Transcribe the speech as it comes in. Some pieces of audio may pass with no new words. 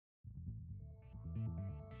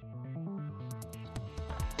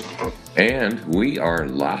And we are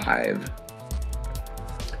live.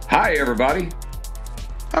 Hi, everybody.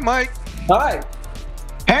 Hi, Mike. Hi.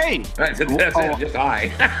 Hey! That's it, just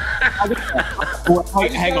hi. I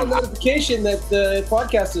just got a notification that the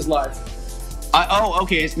podcast is live.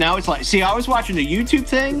 Okay. Now it's like, see, I was watching the YouTube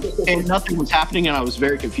thing and nothing was happening, and I was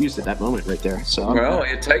very confused at that moment right there. So, well,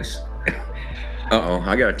 it takes.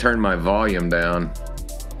 I got to turn my volume down.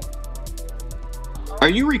 Are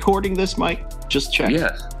you recording this, Mike? Just check.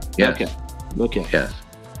 Yes. Okay. Yes.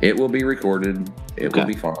 It will be recorded. It will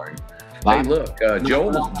be fine. Hey, look,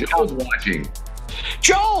 Joel's watching.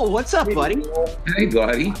 Joel, what's up, buddy? Hey,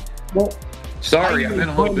 buddy. Well, sorry, I've been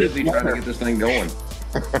a little busy trying to get this thing going.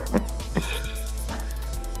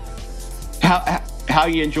 How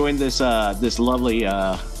you enjoying this this lovely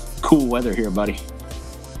cool weather here, buddy?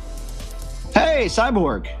 Hey,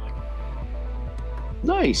 Cyborg.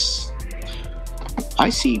 Nice. I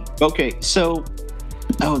see. Okay, so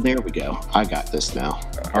there we go. I got this now.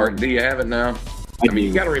 Do you have it now? I mean,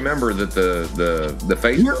 you got to remember that the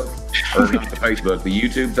Facebook, or not the Facebook, the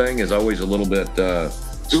YouTube thing is always a little bit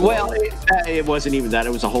slow. Well, it wasn't even that.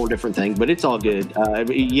 It was a whole different thing, but it's all good.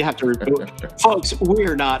 You have to, folks,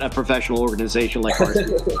 we're not a professional organization like ours.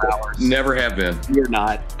 Never have been. We're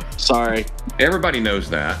not. Sorry. Everybody knows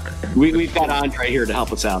that. We've got Andre here to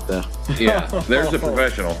help us out, though. Yeah, there's a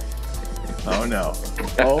professional. Oh, no.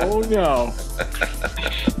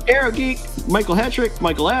 Aero Geek, Michael Hetrick,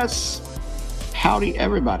 Michael S. Howdy,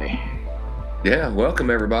 everybody. Yeah, welcome,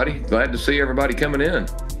 everybody. Glad to see everybody coming in.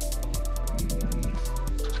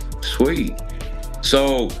 Sweet.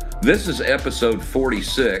 So this is episode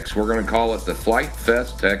 46. We're going to call it the Flight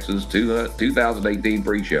Fest Texas 2018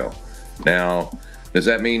 pre-show. Now, does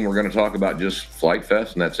that mean we're going to talk about just Flight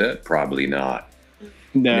Fest and that's it? Probably not.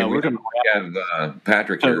 No, we're going to have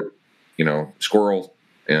Patrick here, Squirrel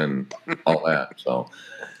and all that. So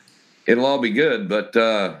it'll all be good. But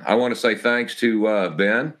I want to say thanks to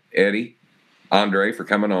Ben, Eddie, Andre for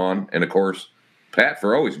coming on, and of course, Pat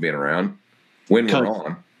for always being around when we're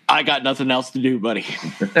on. I got nothing else to do, buddy.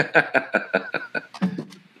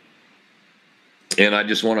 And I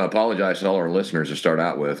just want to apologize to all our listeners to start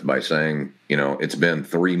out with by saying, it's been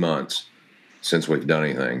 3 months since we've done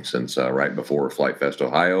anything, since right before Flight Fest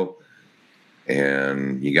Ohio.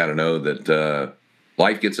 And you got to know that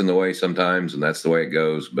life gets in the way sometimes, and that's the way it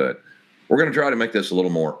goes. But we're going to try to make this a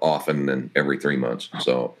little more often than every 3 months.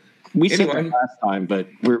 So we said that last time, but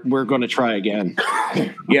we're going to try again.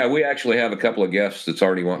 Yeah, we actually have a couple of guests that's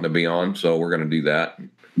already wanting to be on, so we're going to do that.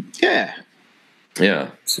 Yeah.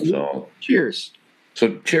 So cheers.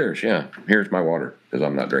 So cheers. Yeah. Here's my water because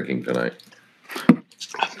I'm not drinking tonight.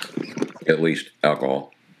 At least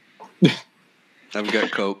alcohol. I've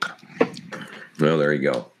got Coke. Well, there you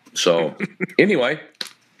go. So anyway,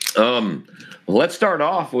 let's start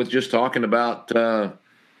off with just talking about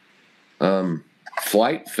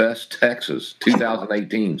Flight Fest Texas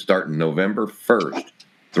 2018, starting November 1st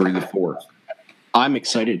through the 4th. I'm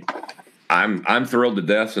excited. I'm thrilled to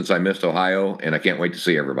death since I missed Ohio, and I can't wait to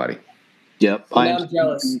see everybody. Yep, I'm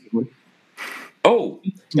jealous. Oh,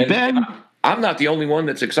 and Ben, I'm not the only one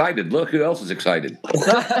that's excited. Look, who else is excited?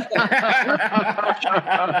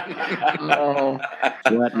 Oh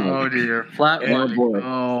dear, flat Mike.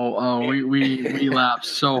 We laughed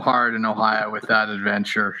so hard in Ohio with that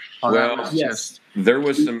adventure. There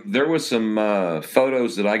was some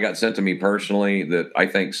photos that I got sent to me personally that I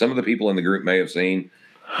think some of the people in the group may have seen.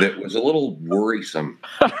 That was a little worrisome.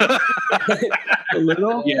 A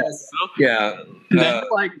little? Yes. Yeah.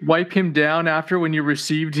 Like wipe him down after when you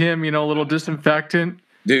received him, a little disinfectant.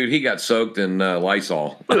 Dude, he got soaked in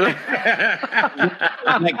Lysol.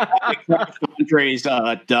 Andre's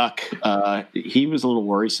duck. He was a little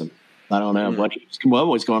worrisome. I don't know what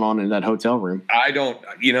was going on in that hotel room. I don't.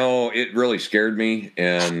 It really scared me.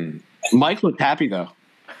 And Mike looked happy though.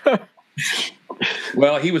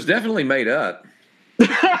 Well, he was definitely made up.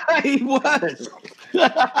 He was.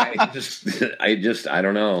 I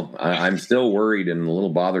don't know. I'm still worried and a little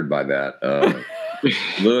bothered by that.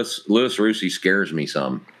 Louis Rusi scares me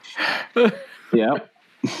some. Yeah.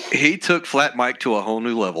 He took Flat Mike to a whole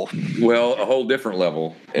new level. Well, a whole different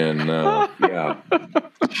level. And yeah.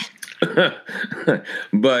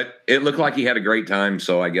 But it looked like he had a great time,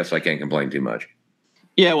 so I guess I can't complain too much.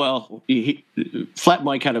 Yeah, well, Flat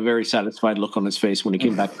Mike had a very satisfied look on his face when he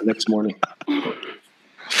came back the next morning.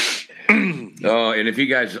 And if you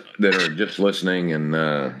guys that are just listening and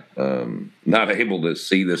not able to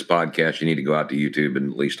see this podcast, you need to go out to YouTube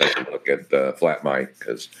and at least take a look at Flat Mike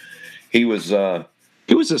because he was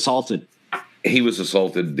assaulted. He was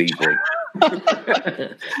assaulted deeply.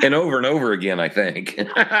 and over again, I think.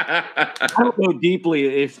 I don't know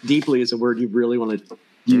if deeply is a word you really want to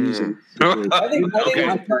use. I think we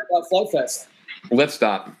should talk about Flight Fest. Let's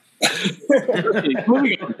stop.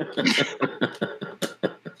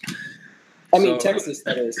 Texas,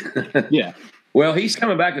 that is. Yeah. Well, he's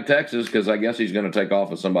coming back to Texas because I guess he's going to take off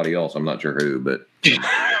with somebody else. I'm not sure who, but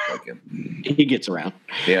he gets around.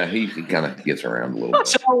 Yeah, he kind of gets around a little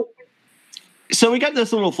bit. So we got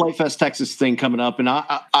this little Flight Fest Texas thing coming up, and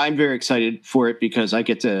I'm very excited for it because I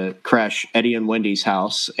get to crash Eddie and Wendy's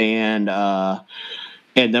house, and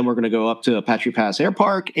then we're going to go up to Apache Pass Air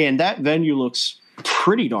Park, and that venue looks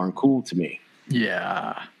pretty darn cool to me.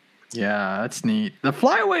 Yeah, that's neat. The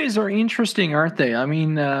flyaways are interesting, aren't they? I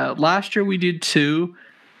mean, last year we did 2,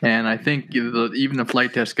 and I think even the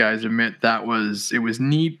flight test guys admit it was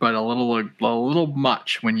neat, but a little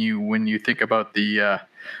much when you think about the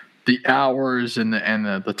hours and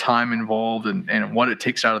the time involved and what it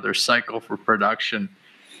takes out of their cycle for production.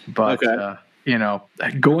 But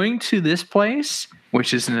going to this place,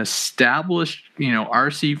 which is an established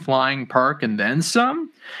RC flying park and then some.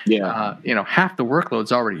 Yeah. Half the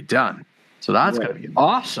workload's already done. So that's going to be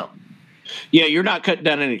awesome. Yeah, you're not cutting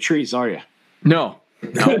down any trees, are you? No.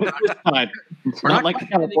 We're not like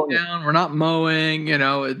California. Down, we're not mowing, and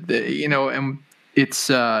it's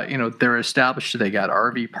they're established. They got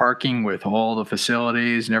RV parking with all the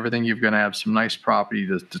facilities and everything. You're going to have some nice property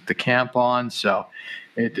to camp on. So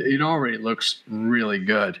it already looks really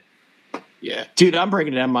good. Yeah, dude, I'm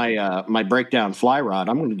breaking down my breakdown fly rod.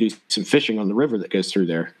 I'm going to do some fishing on the river that goes through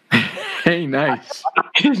there. Hey, nice.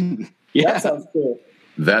 Yeah, that sounds cool.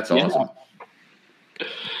 That's awesome.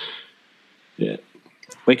 Yeah.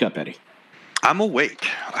 Wake up, Eddie. I'm awake.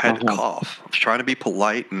 I had to cough. I was trying to be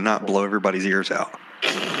polite and not blow everybody's ears out.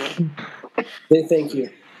 Thank you.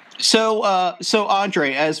 So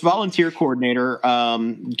Andre, as volunteer coordinator,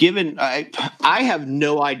 given I have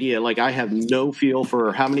no idea, like I have no feel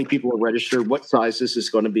for how many people are registered, what size this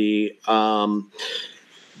is going to be.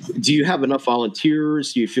 Do you have enough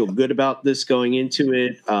volunteers? Do you feel good about this going into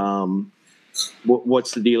it?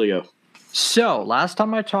 What's the dealio? So last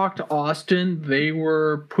time I talked to Austin, they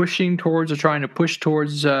were trying to push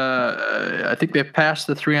towards. I think they've passed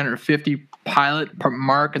the 350 pilot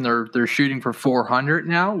mark, and they're shooting for 400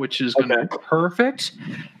 now, which is going to be perfect.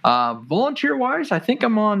 Volunteer wise, I think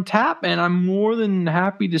I'm on tap, and I'm more than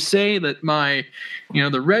happy to say that my,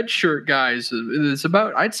 the red shirt guys is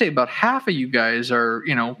I'd say about half of you guys are,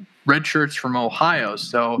 red shirts from Ohio.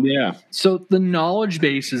 So yeah. So the knowledge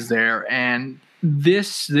base is there, and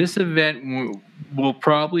this event will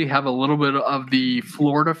probably have a little bit of the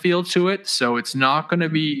Florida feel to it, so it's not going to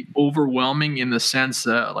be overwhelming in the sense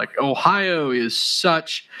that like Ohio is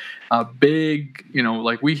such a big,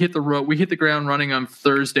 like we hit the ground running on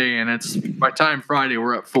Thursday, and it's by time Friday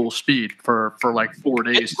we're at full speed for like 4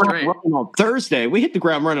 days straight. On Thursday, we hit the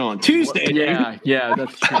ground running on Tuesday. Yeah,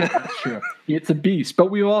 that's true. That's true. It's a beast,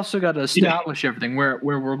 but we also got to establish everything where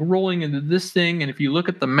we're rolling into this thing. And if you look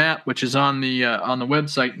at the map, which is on the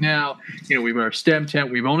website now, we've got our STEM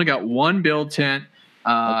tent. We've only got one build tent.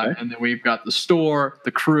 And then we've got the store,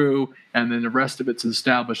 the crew, and then the rest of it's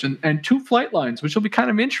established. And 2 flight lines, which will be kind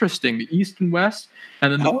of interesting, the east and west,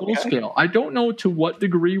 and then the full scale. I don't know to what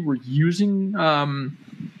degree we're using.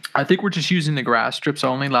 I think we're just using the grass strips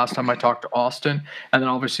only last time I talked to Austin. And then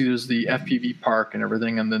obviously there's the FPV park and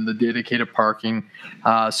everything, and then the dedicated parking.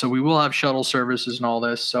 So we will have shuttle services and all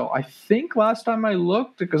this. So I think last time I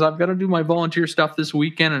looked, because I've got to do my volunteer stuff this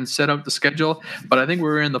weekend and set out the schedule, but I think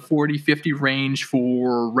we're in the 40, 50 range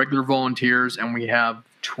for regular volunteers, and we have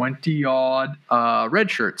 20 odd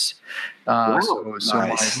red shirts. So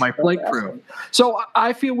nice. my flight crew. So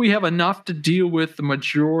I feel we have enough to deal with the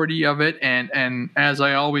majority of it. And as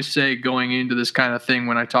I always say, going into this kind of thing,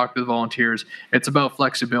 when I talk to the volunteers, it's about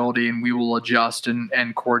flexibility, and we will adjust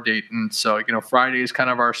and coordinate. And so, Friday is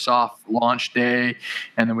kind of our soft launch day,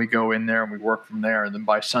 and then we go in there and we work from there. And then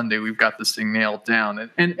by Sunday, we've got this thing nailed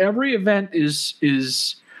down. And every event is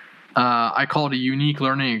I call it a unique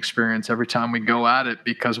learning experience every time we go at it,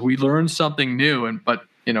 because we learn something new. But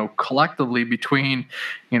collectively between,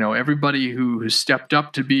 everybody who has stepped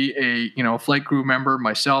up to be a flight crew member,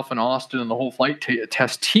 myself and Austin and the whole flight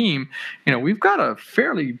test team, we've got a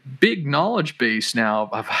fairly big knowledge base now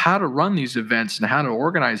of how to run these events and how to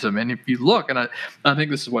organize them. And if you look, and I think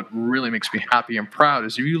this is what really makes me happy and proud,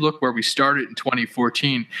 is if you look where we started in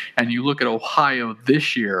 2014 and you look at Ohio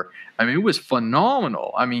this year, I mean, it was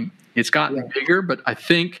phenomenal. I mean, it's gotten bigger, but I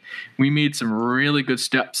think we made some really good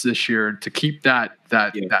steps this year to keep that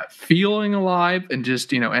feeling alive, and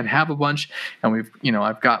just, and have a bunch. And we've,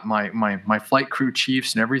 I've got my flight crew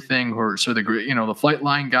chiefs and everything, the flight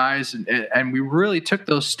line guys, and we really took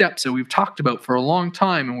those steps that we've talked about for a long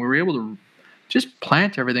time, and we were able to just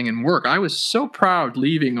plant everything and work. I was so proud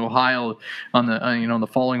leaving Ohio on the the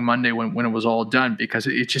following Monday when it was all done, because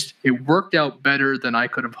it worked out better than I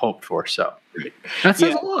could have hoped for. So that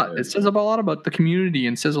says a lot. It says a lot about the community,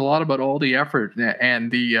 and says a lot about all the effort and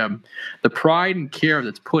the pride and care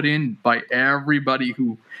that's put in by everybody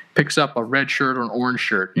who picks up a red shirt or an orange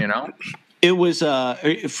shirt. It was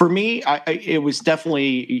for me. It was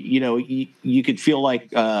definitely, you could feel like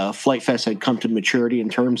Flight Fest had come to maturity in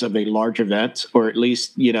terms of a large event, or at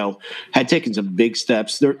least had taken some big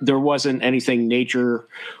steps. There wasn't anything nature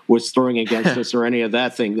was throwing against us or any of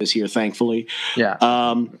that thing this year, thankfully. Yeah.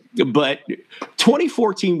 But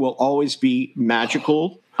 2014 will always be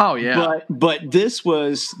magical. Oh yeah. But this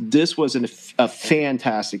was a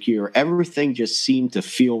fantastic year. Everything just seemed to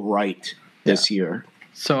feel right this year.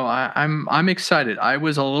 So I'm excited. I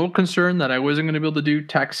was a little concerned that I wasn't going to be able to do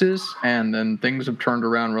Texas, and then things have turned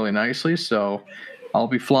around really nicely. So I'll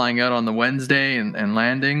be flying out on the Wednesday and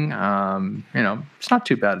landing. It's not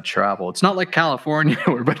too bad to travel. It's not like California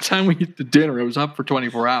where by the time we get to dinner, it was up for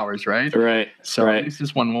 24 hours, right? Right. So at least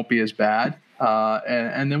this one won't be as bad.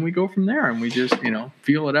 And then we go from there, and we just,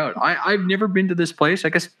 feel it out. I've never been to this place. I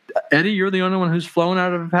guess, Eddie, you're the only one who's flown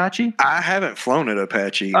out of Apache? I haven't flown at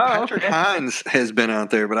Apache. Oh, Patrick okay. Hines has been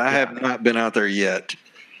out there, but I have not been out there yet.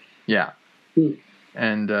 Yeah.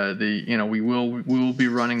 And we will be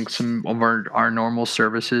running some of our normal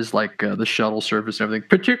services, like the shuttle service and everything,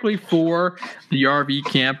 particularly for the RV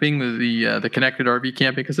camping, the connected RV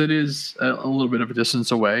camping, because it is a little bit of a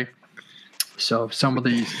distance away. So some of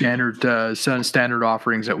the standard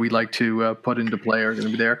offerings that we like to put into play are going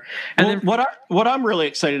to be there. And then what I'm really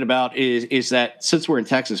excited about is that since we're in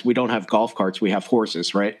Texas, we don't have golf carts, we have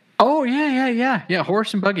horses, right? Oh yeah,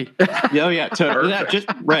 horse and buggy. Oh yeah, totally. Just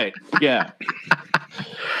right, yeah.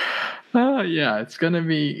 It's gonna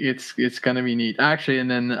be neat, actually.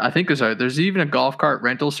 And then I think there's even a golf cart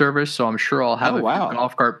rental service, so I'm sure I'll have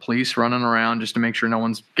golf cart police running around just to make sure no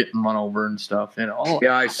one's getting run over and stuff.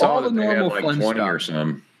 I saw that they had like 20 or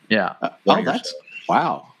some. Yeah. That's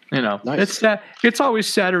wow. Nice. It's always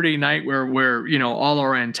Saturday night where all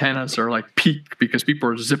our antennas are like peaked because people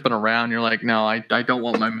are zipping around. You're like, no, I don't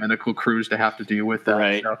want my medical crews to have to deal with that.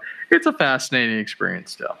 Right. So it's a fascinating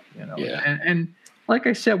experience still. Yeah. And like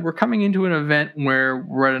I said, we're coming into an event where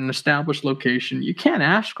we're at an established location. You can't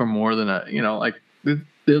ask for more than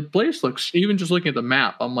the place looks, even just looking at the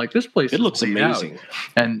map, I'm like, this place looks amazing.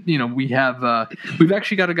 And we've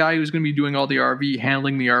actually got a guy who's going to be doing all the RV,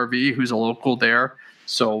 handling the RV, who's a local there.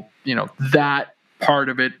 So, that part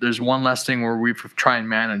of it, there's one less thing where we've try and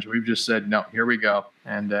manage. We've just said, no, here we go,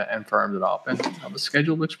 and firmed it up. And the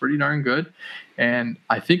schedule looks pretty darn good. And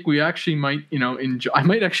I think we actually might, enjoy. I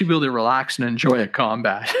might actually be able to relax and enjoy a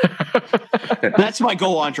combat. That's my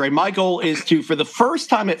goal, Andre. My goal is to, for the first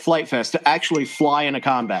time at Flight Fest, to actually fly in a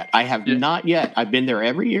combat. I have not yet. I've been there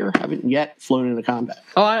every year. Haven't yet flown in a combat.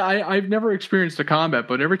 Oh, I've never experienced a combat,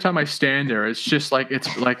 but every time I stand there, it's just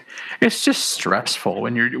it's just stressful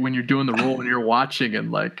when you're doing the role and you're watching,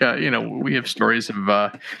 and we have stories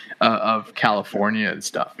of California and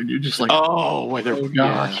stuff, and you're just like, oh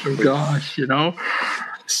gosh.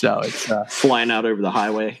 So it's flying out over the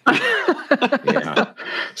highway. Yeah.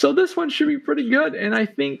 So this one should be pretty good, and I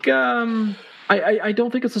think I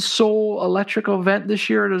don't think it's a sole electrical event this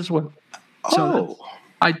year as well. So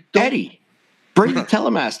Eddie, bring the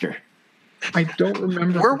Telemaster. I don't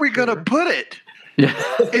remember. Where are we going to put it? Yeah.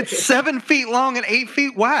 It's 7 feet long and 8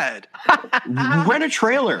 feet wide. Rent a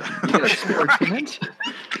trailer. You get a spare tent.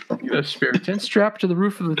 You get a spare tent strapped to the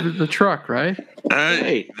roof of the truck, right?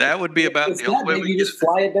 That would be about the only way we just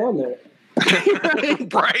fly it down there.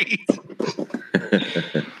 Right.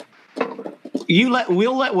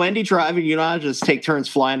 We'll let Wendy drive, and you and I just take turns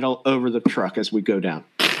flying over the truck as we go down.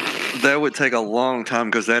 That would take a long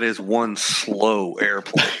time because that is one slow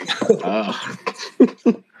airplane.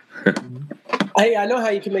 Hey, I know how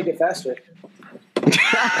you can make it faster.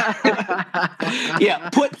 Yeah,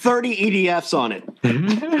 put 30 EDFs on it.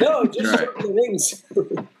 No, just the wings.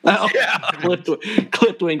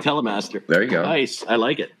 Clipped wing Telemaster. There you go. Nice. I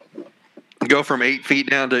like it. Go from 8 feet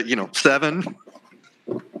down to 7.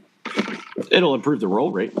 It'll improve the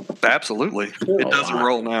roll rate. Absolutely. It doesn't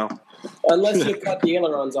roll now. Unless you cut the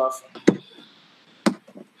ailerons off.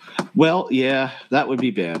 Well, yeah, that would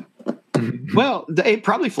be bad. Well, it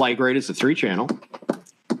probably fly great as a 3-channel.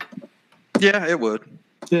 Yeah, it would.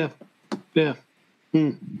 Yeah. Yeah.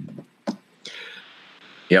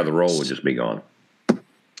 Yeah, the roll would just be gone.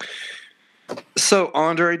 So,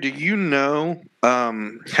 Andre, do you know,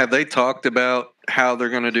 have they talked about how they're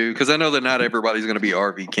going to do? Because I know that not everybody's going to be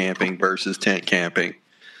RV camping versus tent camping.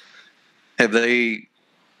 Have they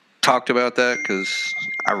talked about that? Because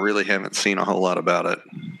I really haven't seen a whole lot about it.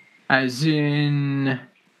 As in,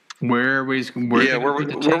 where we going we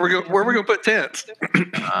going to put tents?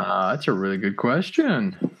 That's a really good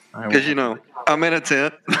question. Because, I'm in a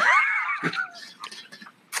tent.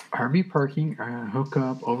 RV parking,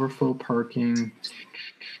 hookup, overflow parking.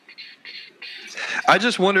 I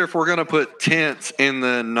just wonder if we're going to put tents in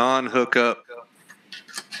the non-hookup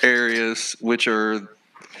areas, which are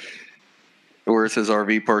where it says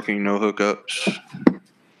RV parking, no hookups.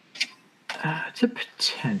 It's a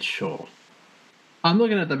potential. I'm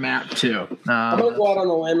looking at the map too. I'm going to go out on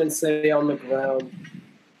the limb and say on the ground.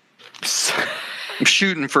 I'm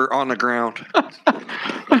shooting for on the ground.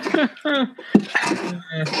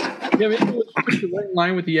 Yeah, maybe we'll push it right in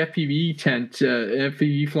line with the FPV tent,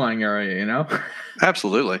 FPV flying area,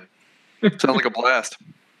 Absolutely. Sounds like a blast.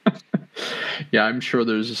 Yeah, I'm sure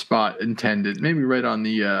there's a spot intended, maybe right on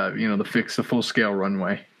the, the full scale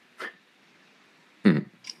runway.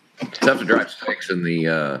 Tough to drive sticks in the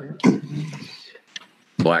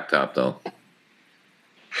blacktop, though.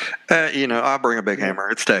 I'll bring a big hammer.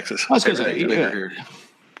 It's Texas. I was going to say,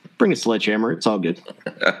 bring a sledgehammer. It's all good.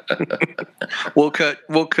 We'll cut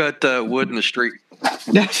wood in the street.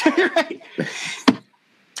 That's right.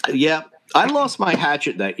 Yeah, I lost my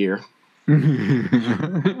hatchet that year.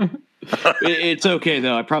 It's okay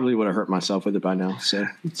though. I probably would have hurt myself with it by now. So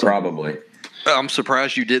probably. I'm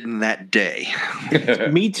surprised you didn't that day.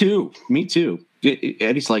 Me too.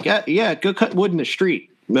 Eddie's like, yeah, go cut wood in the street.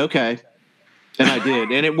 Okay, and I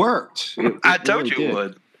did, and it worked. I told you it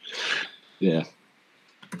would. Yeah.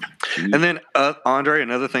 And then, Andre,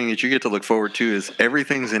 another thing that you get to look forward to is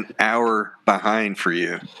everything's an hour behind for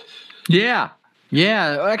you. Yeah.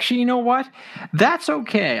 Actually, you know what? That's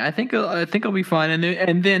okay. I think I'll be fine.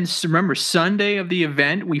 And then remember, Sunday of the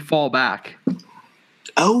event, we fall back.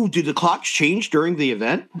 Oh, do the clocks change during the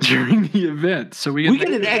event? During the event, so we get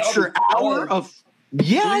an extra hour of.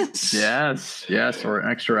 Yes, or an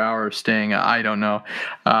extra hour of staying. I don't know.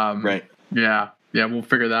 Right. Yeah, we'll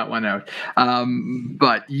figure that one out.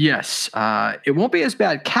 But yes, it won't be as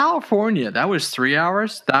bad. California, that was 3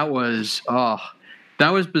 hours. That was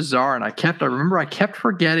bizarre. And I kept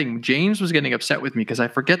forgetting. James was getting upset with me because I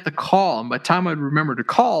forget the call. And by the time I'd remember to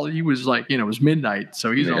call, he was like, it was midnight.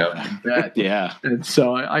 So he's all in bed. Yeah. And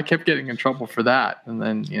so I kept getting in trouble for that. And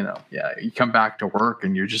then, you come back to work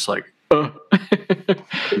and you're just like,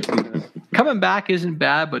 coming back isn't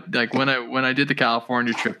bad, but like when I did the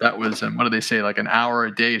California trip, that was what do they say, like an hour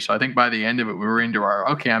a day. So I think by the end of it, we were into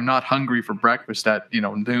I'm not hungry for breakfast at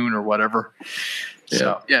noon or whatever. Yeah.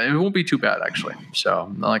 So yeah, it won't be too bad actually.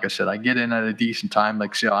 So like I said, I get in at a decent time.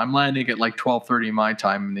 Like so I'm landing at like 12:30 my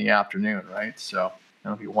time in the afternoon, right? So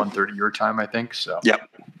it'll be 1:30 your time, I think. So yep.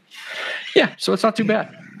 Yeah, so it's not too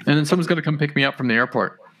bad. And then someone's gonna come pick me up from the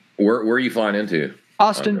airport. Where are you flying into?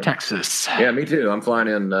 Austin, Texas. Yeah, me too. I'm flying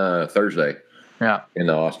in Thursday. Yeah.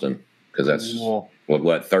 Into Austin because that's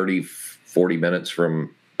what 30, 40 minutes from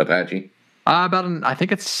Apache. I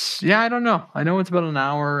think it's I don't know. I know it's about an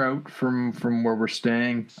hour out from where we're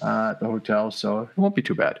staying at the hotel, so it won't be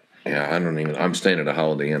too bad. Yeah, I'm staying at a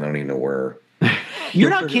Holiday Inn. I don't even know where. You're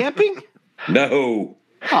not camping? No.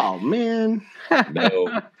 Oh man.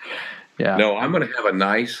 No. Yeah. No, I'm going to have a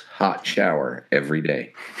nice hot shower every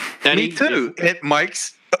day. Me too. At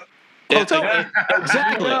Mike's hotel.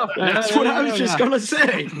 Exactly. That's what I was just going to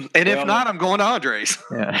say. And if not, I'm going to Andre's.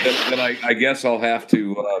 Yeah. Then I guess I'll have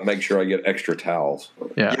to make sure I get extra towels.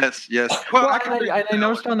 Yeah. Yes. Well, I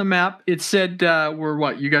noticed on the map it said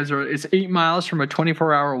you guys are. It's 8 miles from a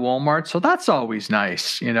 24-hour Walmart, so that's always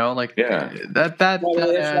nice. Like yeah. That. Why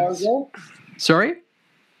do they have showers there? Sorry.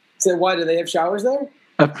 So why do they have showers there?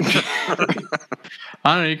 I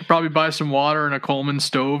don't know. You could probably buy some water and a Coleman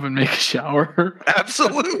stove and make a shower.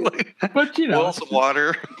 Absolutely. But some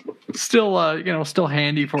water. Still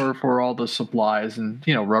handy for all the supplies and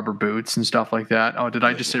rubber boots and stuff like that. Oh, did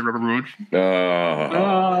I just say rubber boots?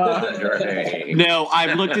 No,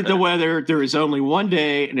 I've looked at the weather. There is only one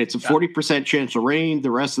day, and it's a 40% chance of rain.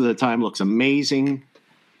 The rest of the time looks amazing.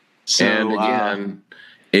 So, and again.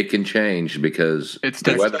 It can change because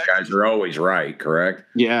the weather guys are always right, correct?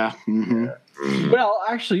 Yeah. Mm-hmm. Well,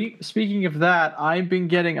 actually, speaking of that, I've been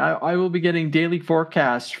getting. I will be getting daily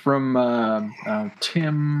forecasts from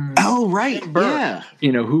Tim. Oh, right. Tim Burke, Yeah.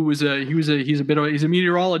 you know, he's a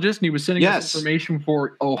meteorologist, and he was sending Yes. us information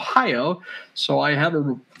for Ohio. So I have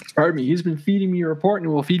pardon me, he's been feeding me a report,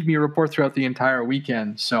 and will feed me a report throughout the entire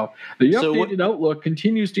weekend. So the updated outlook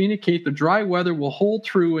continues to indicate the dry weather will hold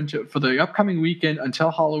true for the upcoming weekend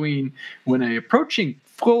until Halloween, when an approaching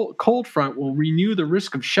cold front will renew the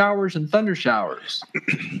risk of showers and thunder showers.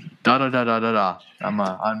 Da da da da da da. I'm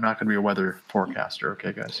not going to be a weather forecaster,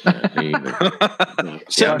 okay, guys? Me either.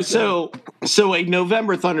 So a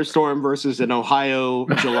November thunderstorm versus an Ohio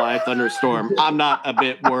July thunderstorm. I'm not a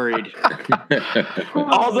bit worried.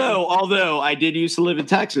 Although I did used to live in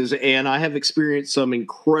Texas, and I have experienced some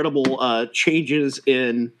incredible changes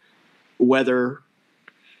in weather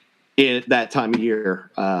in that time of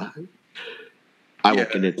year. I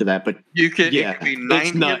won't get into that, but it could be 90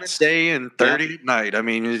 in the day and 30 at night. I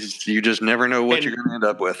mean, you just never know what you're going to end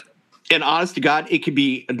up with. And honest to God, it could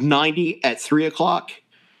be 90 at 3 o'clock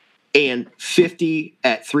and 50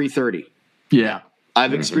 at 3:30. Yeah,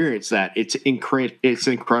 I've experienced that. It's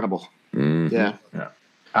incredible. Mm-hmm.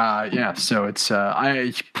 Yeah. So it's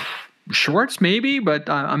shorts maybe, but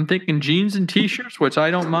I'm thinking jeans and t-shirts, which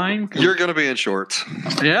I don't mind. You're going to be in shorts.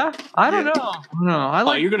 Yeah, I don't know. No, I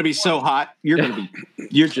like. You're going to be so hot. You're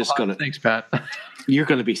just going to. Thanks, Pat. You're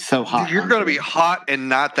going to be so hot. You're going to be hot and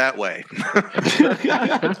not that way.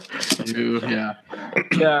 Yeah.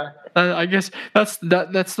 I guess that's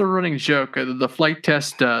the running joke. The flight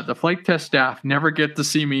test staff never get to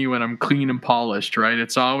see me when I'm clean and polished, right?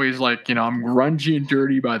 It's always like, I'm grungy and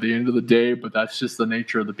dirty by the end of the day, but that's just the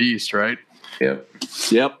nature of the beast, right? Yep.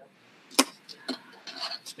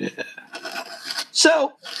 Yeah.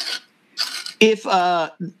 So, if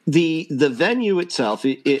the venue itself,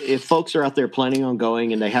 if folks are out there planning on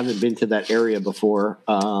going and they haven't been to that area before,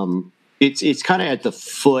 it's kind of at the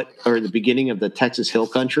foot or the beginning of the Texas Hill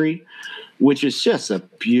Country, which is just a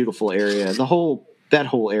beautiful area. That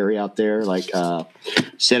whole area out there, like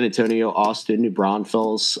San Antonio, Austin, New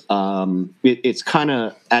Braunfels, it's kind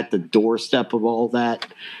of at the doorstep of all that,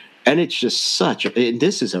 and it's just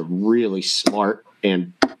this is a really smart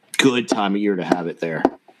and good time of year to have it there.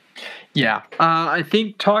 Yeah, I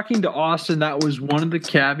think talking to Austin, that was one of the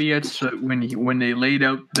caveats when they laid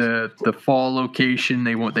out the fall location.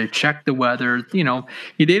 They checked the weather. They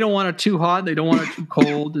don't want it too hot, they don't want it too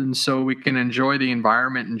cold, and so we can enjoy the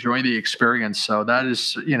environment, enjoy the experience. So that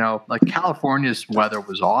is, like California's weather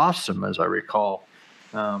was awesome, as I recall.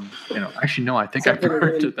 Actually, no, I think I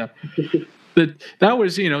burned it. That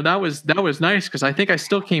was nice because I think I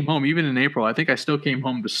still came home even in April. I think I still came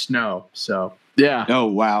home to snow. So yeah. Oh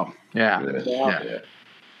wow. Yeah.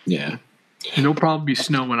 And it'll probably be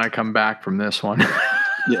snow when I come back from this one.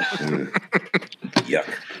 Yeah. Yuck.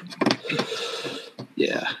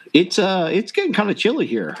 Yeah. It's getting kind of chilly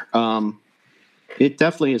here. It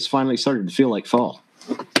definitely is finally starting to feel like fall.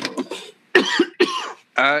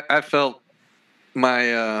 I felt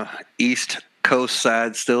my East Coast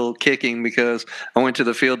side still kicking because I went to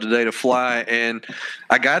the field today to fly, and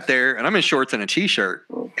I got there and I'm in shorts and a t-shirt,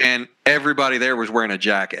 and everybody there was wearing a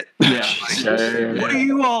jacket. Yeah. What are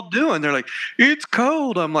you all doing? They're like, it's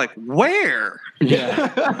cold. I'm like, where?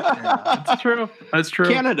 Yeah. That's true.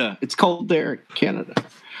 Canada. It's cold there in Canada.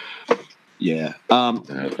 Yeah.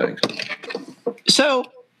 Thanks. So,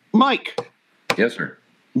 Mike. Yes, sir.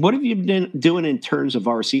 What have you been doing in terms of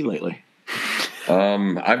RC lately?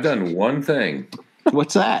 I've done one thing.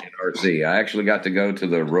 What's that? In RC. I actually got to go to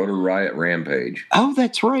the Rotor Riot Rampage. Oh,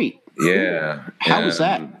 that's right. Yeah. How was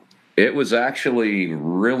that? It was actually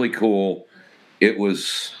really cool. It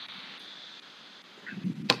was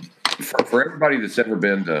for everybody that's ever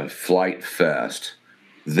been to Flight Fest.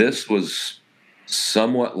 This was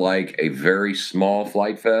somewhat like a very small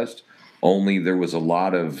Flight Fest, only there was a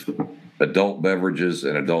lot of adult beverages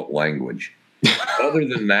and adult language. Other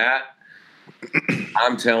than that,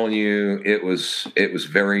 I'm telling you, it was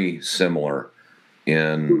very similar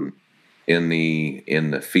in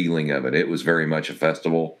the feeling of it. It was very much a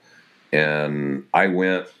festival, and I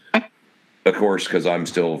went, of course, because I'm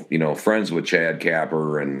still friends with Chad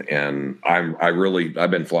Capper, and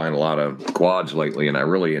I've been flying a lot of quads lately, and I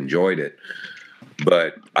really enjoyed it.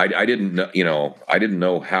 But I didn't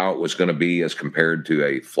know how it was going to be as compared to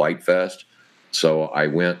a Flight Fest, so I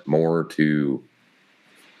went more to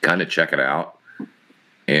kind of check it out,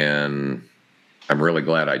 and I'm really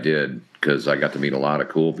glad I did because I got to meet a lot of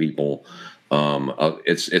cool people.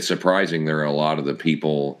 It's surprising there are a lot of the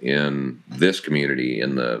people in this community,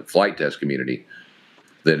 in the flight test community,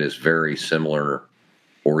 that is very similar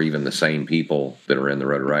or even the same people that are in the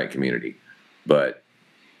Rotor Riot community. but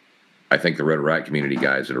I think the Rotor Riot community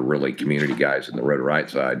guys that are really community guys in the Rotor Riot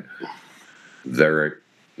side,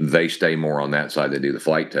 they stay more on that side. They do the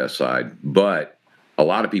flight test side, but a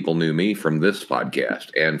lot of people knew me from this podcast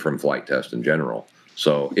and from flight test in general.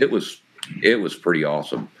 So it was pretty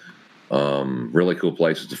awesome. Really cool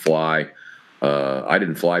places to fly. I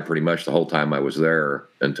didn't fly pretty much the whole time I was there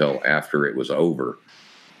until after it was over.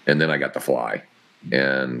 And then I got to fly.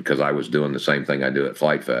 And because I was doing the same thing I do at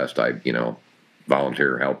Flight Fest, I,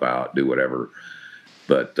 volunteer, help out, do whatever.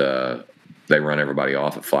 But they run everybody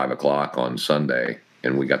off at 5 o'clock on Sunday,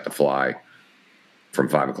 and we got to fly from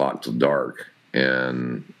 5 o'clock till dark.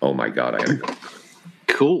 And oh my God, I had to go.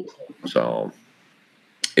 Cool. So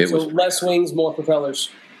it was less wings, more propellers.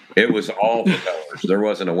 It was all propellers. There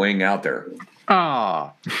wasn't a wing out there.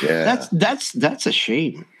 Ah, Yeah, that's a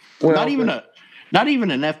shame. Well, not even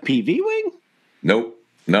an FPV wing. Nope.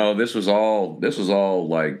 No, this was all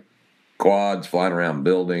like quads flying around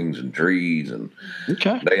buildings and trees, and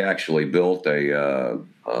Okay. they actually built a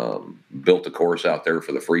course out there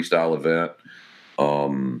for the freestyle event.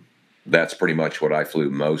 That's pretty much what I flew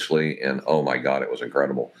mostly, and oh my God, it was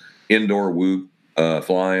incredible. Indoor whoop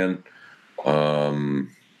flying.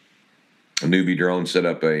 A newbie drone set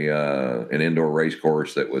up an indoor race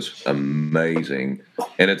course that was amazing,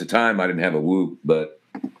 and at the time I didn't have a whoop, but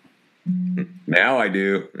now I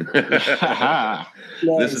do. Nice.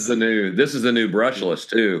 This is the new brushless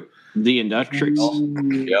too. The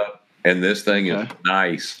Inductrix. Yep. And this thing is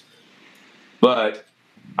nice. But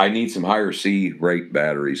I need some higher C rate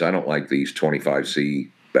batteries. I don't like these 25C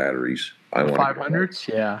batteries. I want 500s,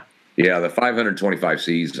 yeah. Yeah, the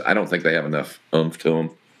 525Cs, I don't think they have enough oomph to them.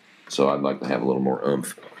 So I'd like to have a little more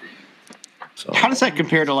oomph. So How does that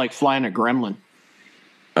compare to like flying a Gremlin?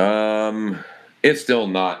 It's still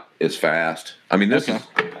not as fast. I mean, this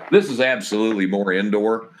is absolutely more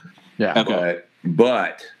indoor. Yeah. Okay.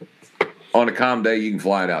 But on a calm day, you can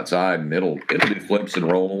fly it outside, and it'll do flips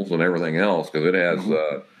and rolls and everything else because it has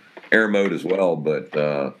air mode as well. But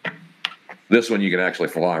this one you can actually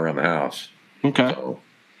fly around the house. Okay. So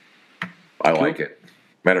I like it.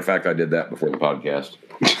 Matter of fact, I did that before the podcast.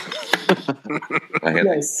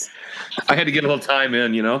 Nice. I had to get a little time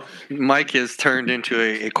in, Mike has turned into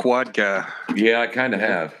a quad guy. Yeah, I kind of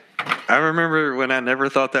have. I remember when I never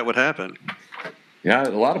thought that would happen. Yeah,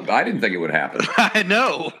 I didn't think it would happen, I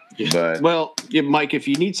know. but Well, yeah, Mike, if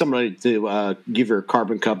you need somebody to give your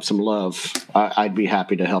Carbon Cup some love, I'd be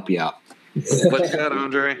happy to help you out. What's that,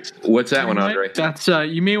 Andre? what's that one, Andre? That's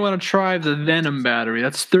you may want to try the Venom battery.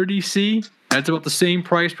 That's 30C. That's about the same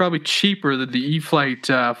price, probably cheaper than the E-Flight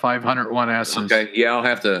 501S. Okay, yeah, I'll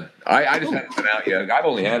have to. I just haven't been out yet. I've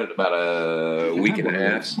only had it about a week and a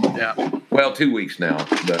half. Yeah. Well, 2 weeks now,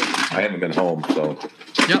 but I haven't been home, so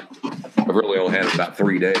Yep. I've really only had it about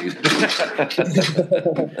 3 days.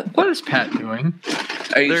 What is Pat doing?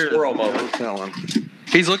 Hey, There's squirrel mode. no telling.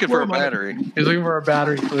 He's looking for a battery. He's looking for a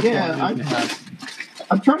battery for the Yeah,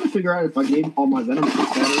 I'm trying to figure out if I gave all my Venom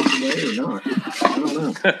batteries away or not. I don't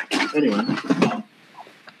know. Anyway.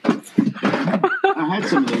 I had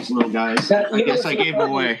some of these little guys. I guess I gave them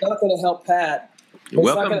away. It's not going to help Pat. It's not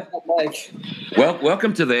Welcome, going to help Mike.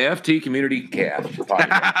 welcome to the FT Community Cast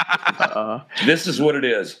podcast. This is what it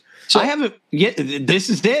is. I haven't yet. This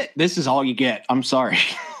is it. This is all you get. I'm sorry.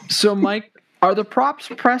 So, Mike, are the props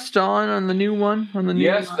pressed on the new one? On the new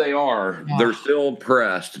Yes, one? they are. They're still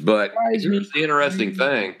pressed, but here's the interesting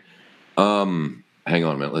thing. Hang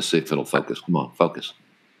on a minute. Let's see if it'll focus. Come on, focus.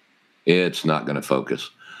 It's not going to focus.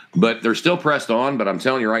 But they're still pressed on, but I'm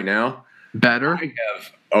telling you right now, Better? I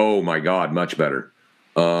have, oh my God, much better.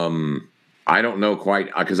 I don't know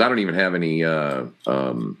quite, because I don't even have any The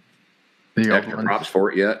extra old props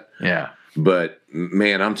for it yet. Yeah. But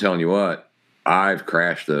man, I'm telling you what, I've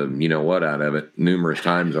crashed the out of it numerous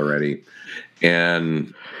times already.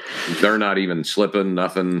 And they're not even slipping,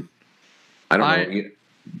 nothing. I don't know.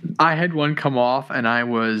 I had one come off, and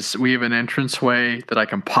we have an entranceway that I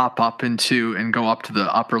can pop up into and go up to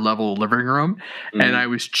the upper level living room. Mm-hmm. And I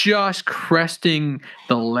was just cresting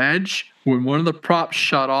the ledge when one of the props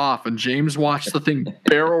shut off, and James watched the thing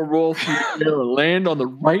barrel roll through the air, land on the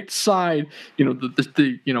right side, land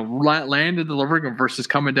in the living room versus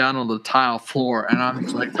coming down on the tile floor. And I'm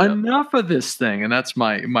just like, enough of this thing. And that's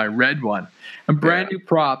my red one. And brand new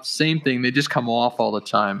props, same thing. They just come off all the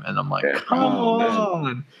time. And I'm like, come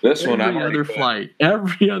on. This one, Every other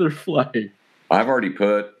flight. I've already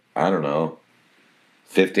put, I don't know,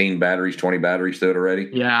 15 batteries, 20 batteries to it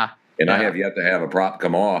already. Yeah. And I have yet to have a prop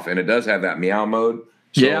come off. And it does have that meow mode.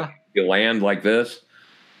 So Yeah. you land like this,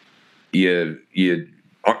 you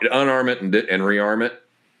unarm it and rearm it,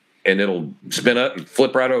 and it'll spin up and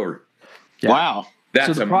flip right over. Yeah. Wow.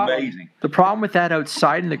 That's the amazing. The problem with that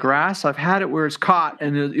outside in the grass, I've had it where it's caught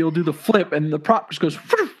and you'll do the flip and the prop just goes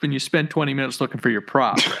and you spend 20 minutes looking for your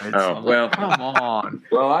prop. Right? Oh, So, well. come on.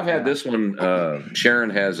 Well, I've had this one. Sharon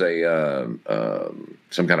has a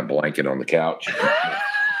some kind of blanket on the couch.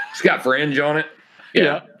 It's got fringe on it.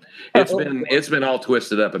 Yeah. It's been all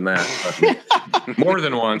twisted up in that more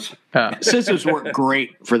than once. Scissors work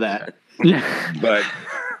great for that. Yeah.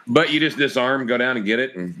 But you just disarm, go down and get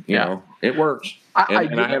it, and you know it works. I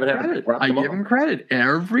give them credit.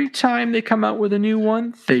 Every time they come out with a new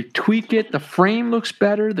one, they tweak it. The frame looks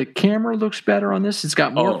better. The camera looks better on this. It's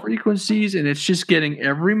got more frequencies, and it's just getting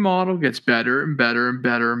every model gets better and better and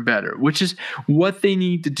better and better, which is what they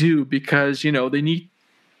need to do because they need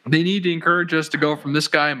to encourage us to go from this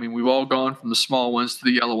guy. I mean, we've all gone from the small ones to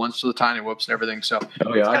the yellow ones to the tiny whoops and everything. So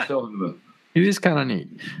I still have it is kind of neat.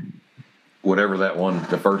 Whatever that one,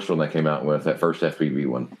 the first one they came out with, that first FPV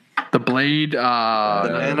one. The Blade, the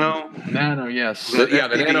Nano. Nano, yes. The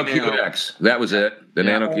Nano QX. That was it. The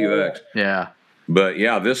Nano QX. Yeah. But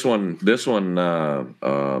yeah, this one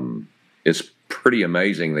is pretty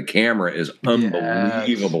amazing. The camera is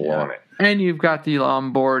unbelievable on it. And you've got the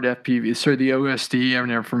onboard FPV, so the OSD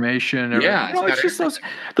and information. It's just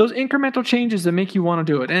those incremental changes that make you want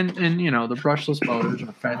to do it. And the brushless motors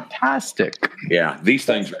are fantastic. Yeah, these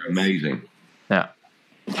things are amazing. Yeah.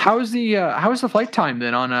 How's the flight time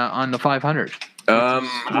then on the 500?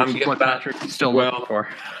 I'm getting Patrick's still looking for.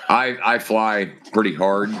 I fly pretty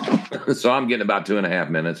hard, so I'm getting about 2.5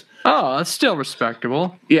 minutes. Oh, that's still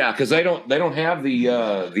respectable. Yeah, because they don't have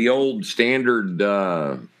the old standard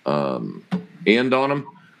end on them.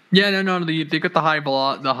 Yeah, no, they got the high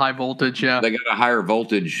voltage. Yeah, they got a higher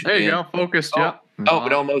voltage. There you go, focused. Yeah. Oh,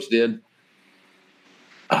 it almost did.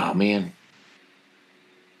 Oh man.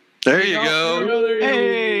 There you go.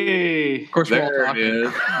 Hey. Of course, there it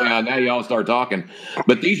is. Now y'all start talking.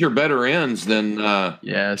 But these are better ends than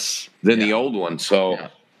the old one. So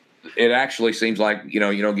it actually seems like you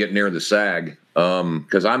don't get near the sag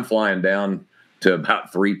because I'm flying down to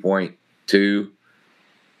about 3.2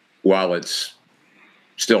 while it's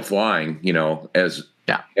still flying.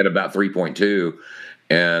 At about 3.2.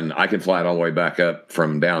 And I can fly it all the way back up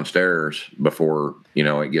from downstairs before,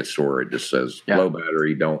 it gets to where it just says low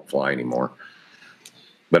battery, don't fly anymore.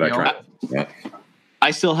 But I try.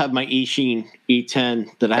 I still have my Eachine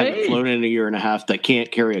E10 that I haven't flown in a year and a half that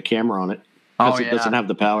can't carry a camera on it because it doesn't have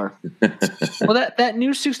the power. Well, that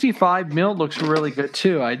new 65 mil looks really good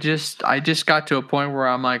too. I just got to a point where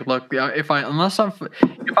I'm like, look, if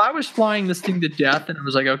I was flying this thing to death and it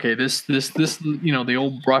was like, okay, this the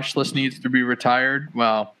old brushless needs to be retired.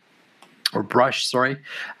 Well, or brush, sorry.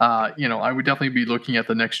 I would definitely be looking at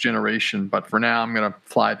the next generation. But for now, I'm going to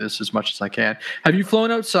fly this as much as I can. Have you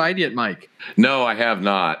flown outside yet, Mike? No, I have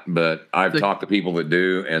not. But I've talked to people that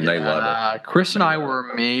do, and they love it. Chris and I were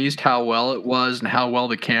amazed how well it was and how well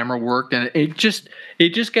the camera worked. And it just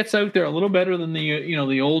gets out there a little better than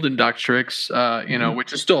the old Inductrix,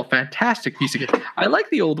 which is still a fantastic piece of gear. I like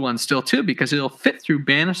the old one still too because it'll fit through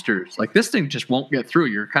banisters. Like this thing just won't get through.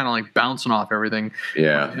 You're kind of like bouncing off everything.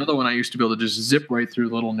 Yeah. The other one I used to be able to just zip right through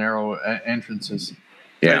little narrow entrances.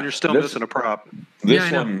 Yeah, and you're still missing a prop.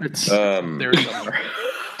 This one, it's there somewhere.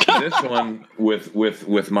 This one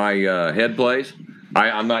with my head plays,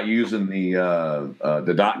 I'm not using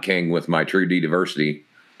the Dot King with my True D Diversity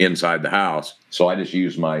inside the house, so I just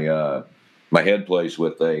use my my head plays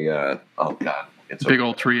with a it's big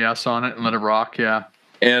old 3S on it and let it rock. Yeah,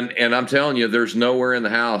 and I'm telling you, there's nowhere in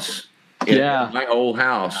the house. In my old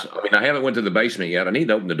house. I mean, I haven't went to the basement yet. I need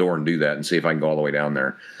to open the door and do that and see if I can go all the way down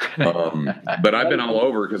there. But I've been all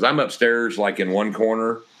over because I'm upstairs, like in one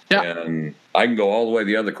corner, and I can go all the way to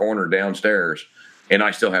the other corner downstairs, and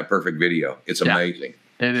I still have perfect video. It's amazing.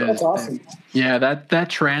 It is. That's awesome. Yeah,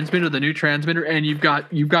 that transmitter, the new transmitter, and you've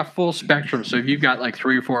got full spectrum. So if you've got like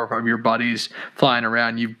 3 or 4 of your buddies flying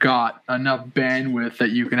around, you've got enough bandwidth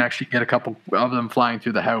that you can actually get a couple of them flying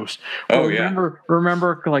through the house.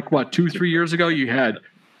 Remember like 2-3 years ago, you had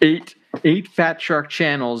eight Fat Shark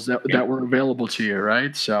channels that were available to you,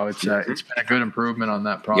 right? So it's been a good improvement on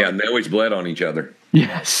that product. Yeah, and they always bled on each other.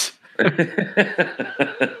 Yes.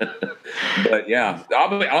 But yeah,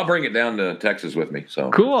 I'll bring it down to Texas with me. So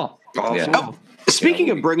cool. Awesome. Yeah. Speaking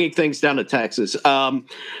of bringing things down to Texas,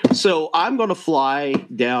 so I'm going to fly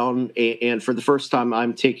down, and for the first time,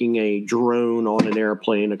 I'm taking a drone on an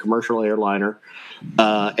airplane, a commercial airliner.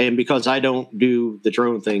 And because I don't do the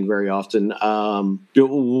drone thing very often,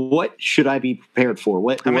 what should I be prepared for?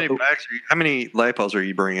 How many LiPos are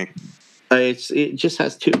you bringing? It just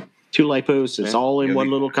has two LiPos. It's all in one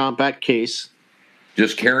little compact case.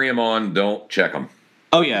 Just carry them on. Don't check them.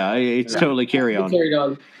 Oh yeah, it's totally carry on. Carried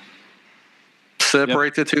on.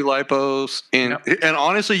 Separate the two lipos, and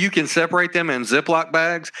honestly, you can separate them in Ziploc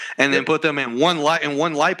bags and then put them in one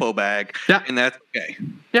lipo bag, and that's okay.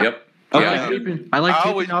 Yep. I like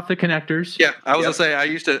taking off the connectors. Yeah, I was gonna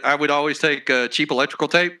say I would always take cheap electrical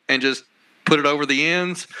tape and just put it over the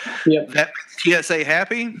ends. Yep. That TSA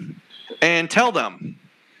happy, and tell them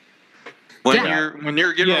when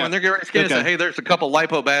they're getting ready to scan, say, hey, there's a couple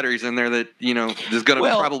lipo batteries in there that is going to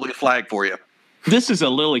probably flag for you. This is a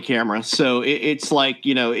Lily camera, so it's like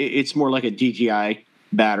it's more like a DJI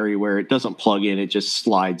battery where it doesn't plug in; it just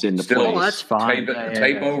slides into place. Oh, that's fine.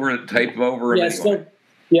 Tape over.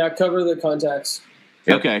 Yeah, cover the contacts.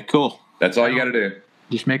 Yep. Okay, cool. That's all you got to do.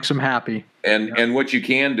 Just makes them happy. And what you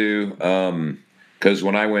can do, because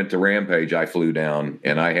when I went to Rampage, I flew down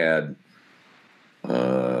and I had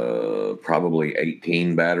probably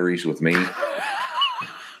 18 batteries with me.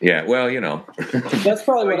 Yeah, well, That's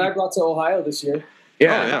probably what I brought to Ohio this year.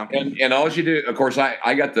 Yeah, and all you do, of course,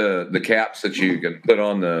 I got the caps that you can put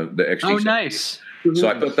on the XT. Oh, nice. So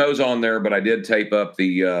I put those on there, but I did tape up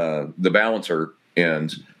the balancer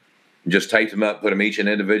ends, just taped them up, put them each in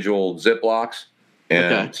individual Ziplocs,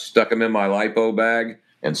 and stuck them in my lipo bag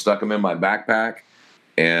and stuck them in my backpack.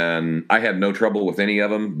 And I had no trouble with any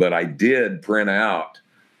of them, but I did print out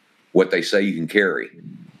what they say you can carry.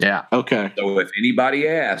 Yeah. Okay. So if anybody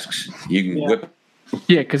asks, you can whip.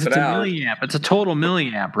 Yeah, because it's a milliamp. It's a total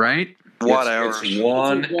milliamp, right? Watt hours. It's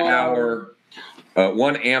 1 hour,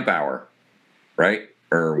 1 amp hour, right?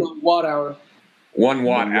 Or 1 watt hour. 1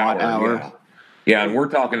 watt hour. Yeah, and we're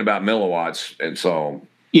talking about milliwatts, and so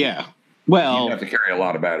well, you have to carry a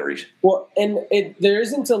lot of batteries. Well, and there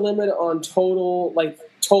isn't a limit on total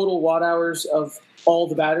watt hours of all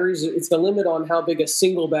the batteries. It's the limit on how big a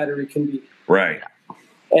single battery can be. Right.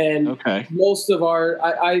 And most of our,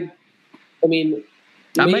 I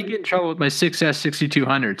might get in trouble with my 6S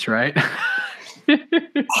 6200s, right?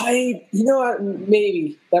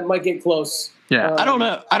 Maybe that might get close. Yeah. I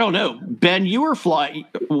don't know. Ben, you were flying.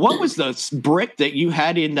 What was the brick that you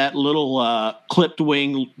had in that little clipped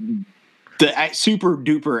wing, the super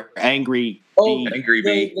duper angry bee? Angry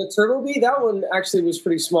Bee. The Turbo Bee, that one actually was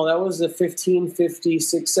pretty small. That was the 1550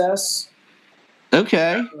 6S.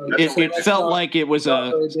 Okay. It felt like it was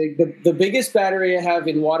the biggest battery I have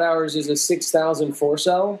in watt hours is a 6,000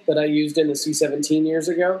 4-cell that I used in the C-17 years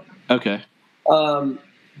ago. Okay.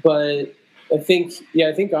 But I think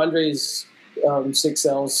Andre's 6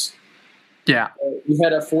 cells. Yeah. You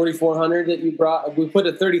had a 4400 that you brought. We put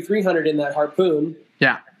a 3300 in that Harpoon.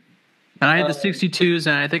 Yeah. And I had the 62s,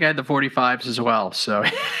 and I think I had the 45s as well. So,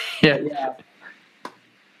 yeah.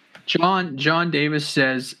 John Davis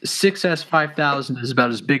says 6S 5000 is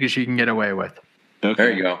about as big as you can get away with. Okay.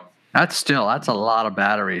 There you go. That's a lot of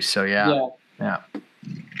batteries. So, yeah.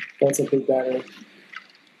 That's a big battery.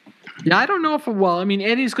 Yeah, I don't know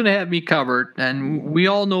Eddie's going to have me covered, and we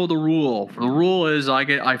all know the rule. The rule is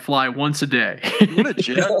I fly once a day. What a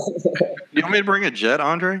jet! You want me to bring a jet,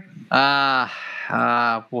 Andre?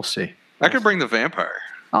 We'll see. I could bring the Vampire.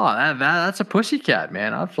 Oh, that's a pussycat,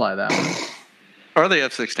 man. I'd fly that one. Or the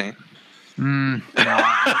F-16. No,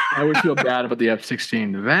 I would feel bad about the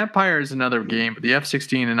F-16. The Vampire is another game, but the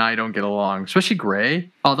F-16 and I don't get along, especially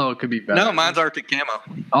gray, although it could be better. No, mine's Arctic camo.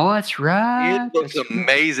 Oh, that's right. It looks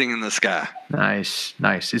amazing in the sky. Nice.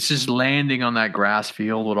 It's just landing on that grass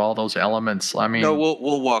field with all those elements. I mean, no,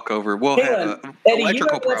 we'll walk over. We'll have an Eddie,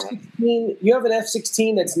 electrical problem. You have an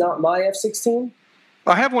F-16 that's not my F-16?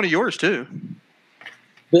 I have one of yours, too.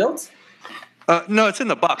 Built? No, it's in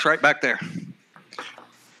the box right back there.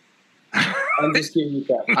 I'm just giving you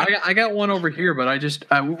that. I got one over here, but I just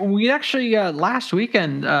we actually last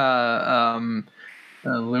weekend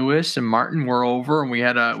Lewis and Martin were over, and we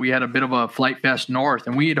had a bit of a Flight Fest North,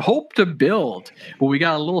 and we had hoped to build, but we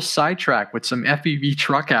got a little sidetracked with some FPV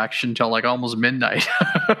truck action till like almost midnight.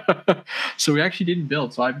 So we actually didn't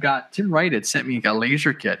build. So I've got Tim Wright had sent me a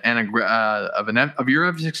laser kit and of your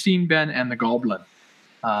F-16, Ben, and the Goblin.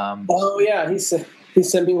 He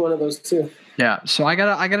sent me one of those too. Yeah, so I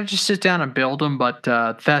gotta just sit down and build them, but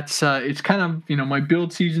that's it's kind of my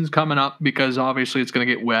build season's coming up because obviously it's gonna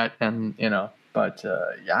get wet and but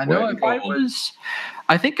I know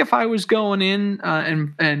I think if I was going in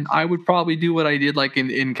and I would probably do what I did like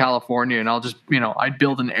in California, and I'll just I'd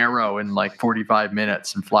build an Arrow in like 45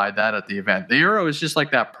 minutes and fly that at the event. The Arrow is just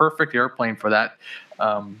like that perfect airplane for that.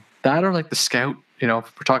 That or like the Scout. If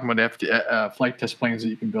we're talking about flight test planes that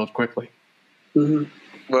you can build quickly. Mm-hmm.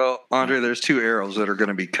 Well, Andre, there's 2 arrows that are going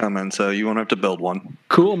to be coming, so you won't have to build one.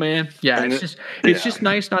 Cool, man. Yeah, And it's just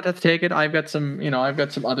nice not to have to take it. I've got some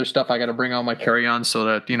other stuff I got to bring on my carry-on, so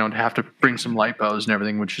that to have to bring some lipos and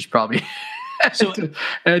everything, which is probably So-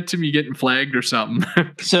 add to me getting flagged or something.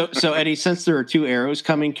 So Eddie, since there are 2 arrows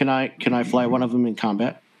coming, can I fly one of them in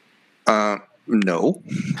combat? No,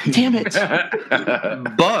 Damn it!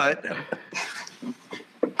 but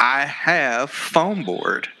I have foam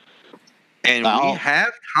board, and Oh. we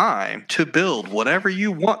have time to build whatever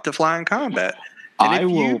you want to fly in combat. And if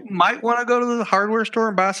you might want to go to the hardware store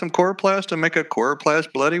and buy some Coroplast and make a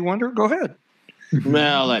Coroplast Bloody Wonder, go ahead.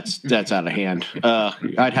 Well, that's out of hand.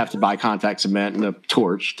 I'd have to buy contact cement and a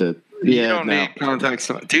torch to. You don't need contact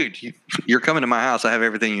cement. Dude, you're coming to my house. I have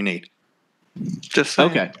everything you need. Just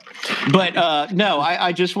saying. Okay, but no,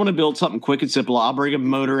 I just want to build something quick and simple. I'll bring a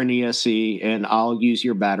motor and ESC, and I'll use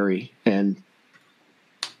your battery, and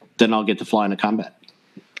then I'll get to fly into combat,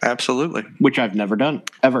 Absolutely. which I've never done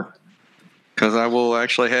ever. Because I will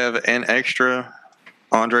actually have an extra.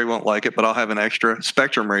 Andre won't like it, but I'll have an extra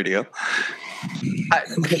Spectrum radio. I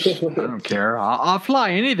don't care. I'll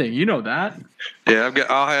fly anything. You know that. Yeah,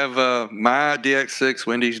 I'll have my DX6,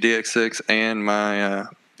 Wendy's DX6, and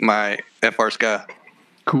my FR Sky.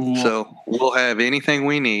 Cool. So we'll have anything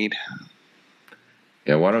we need.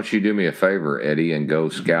 Yeah, why don't you do me a favor, Eddie, and go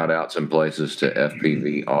scout out some places to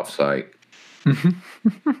FPV offsite?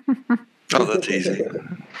 Oh, that's easy.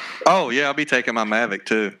 Oh yeah, I'll be taking my Mavic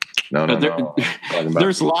too. No. Talking about-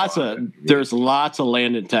 There's lots of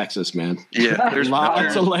land in Texas, man. Yeah, There's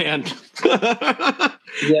lots of land. Yes.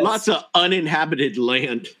 Lots of uninhabited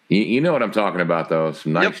land. You know what I'm talking about, though.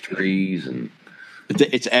 Some nice trees and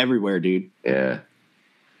It's everywhere, dude. yeah.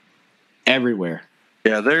 Everywhere.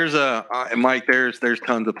 Yeah, there's Mike. There's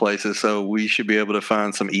tons of places, so we should be able to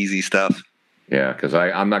find some easy stuff. Yeah, because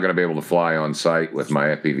I'm not going to be able to fly on site with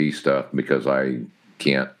my FPV stuff because I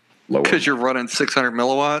can't lower. Because you're running 600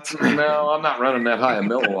 milliwatts. No, I'm not running that high of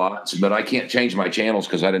milliwatts, but I can't change my channels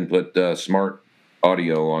because I didn't put smart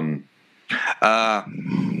audio on,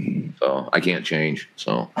 so I can't change.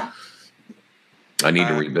 So I need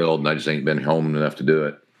to rebuild, and I just ain't been home enough to do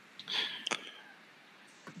it.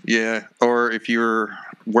 Yeah, or if you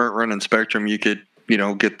weren't running Spectrum, you could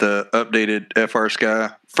get the updated FR Sky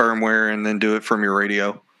firmware and then do it from your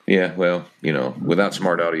radio. Yeah, well, without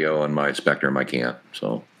smart audio on my Spectrum, I can't.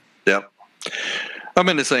 So Yep. I'm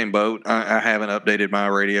in the same boat. I haven't updated my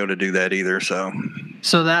radio to do that either. So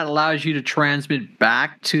that allows you to transmit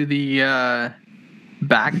back to the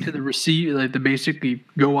receiver, like to basically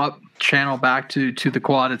go up channel back to the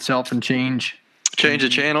quad itself and change the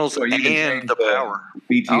channels So you can and change the power.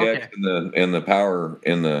 VTX Okay. and the power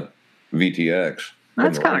in the VTX. That's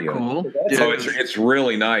from the kind of radio. cool. So it's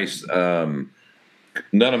really nice. None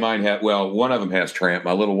of mine have. Well, one of them has Tramp.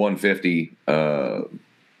 My little 150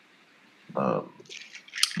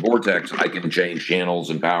 Vortex. I can change channels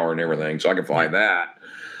and power and everything, so I can fly that.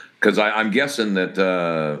 Because I'm guessing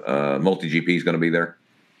that Multi GP is going to be there.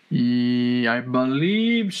 Yeah, I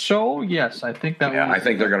believe so. Yes, I think that. Yeah, was, I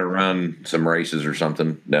think they're going to run some races or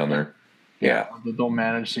something down there. Yeah, they'll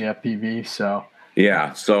manage the FPV. So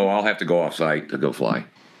yeah. So I'll have to go off site to go fly,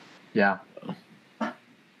 yeah.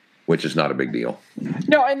 which is not a big deal.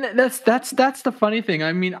 No, and that's the funny thing.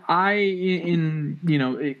 I mean,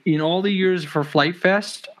 in all the years for Flight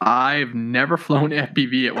Fest, I've never flown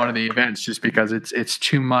FPV at one of the events just because it's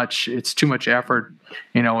too much effort,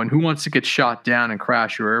 and who wants to get shot down and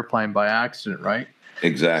crash your airplane by accident, right?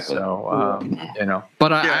 Exactly. So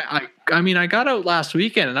but I got out last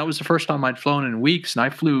weekend, and that was the first time I'd flown in weeks, and I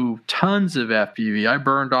flew tons of FPV. I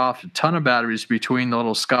burned off a ton of batteries between the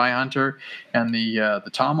little Sky Hunter and the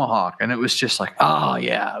Tomahawk, and it was just like, oh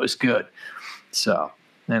yeah, it was good. So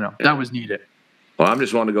that was needed. Well, I'm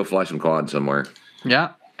just wanting to go fly some quad somewhere.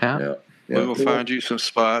 Yeah. Yeah. We will find you some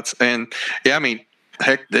spots. And yeah, I mean,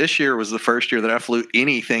 heck, this year was the first year that I flew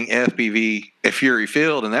anything FPV at Fury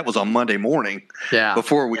Field, and that was on Monday morning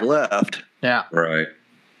before we left. Yeah. Right.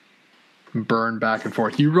 Burn back and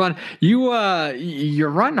forth. You run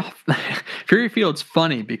Fury Field's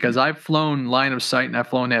funny because I've flown line of sight and I've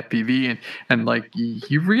flown FPV and like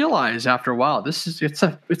you realize after a while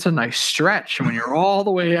it's a nice stretch when you're all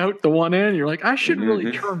the way out the one end. You're like, I should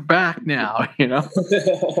really turn back now, Yep.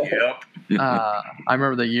 I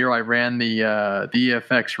remember the year I ran the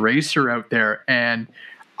EFX Racer out there, and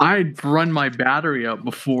I'd run my battery out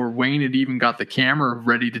before Wayne had even got the camera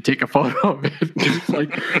ready to take a photo of it. It's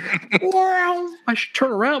like, wow, I should turn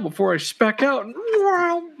around before I spec out and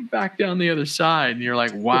back down the other side. And you're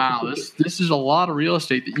like, wow, this is a lot of real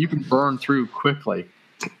estate that you can burn through quickly.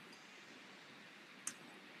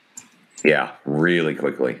 Yeah, really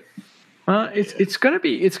quickly. It's gonna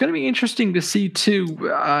be interesting to see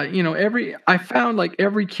too. I found like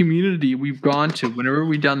every community we've gone to, whenever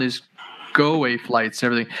we've done these go away flights,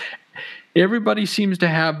 and everything, everybody seems to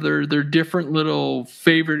have their different little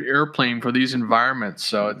favorite airplane for these environments.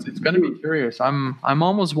 So it's going to be curious. I'm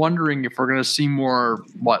almost wondering if we're going to see more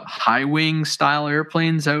high wing style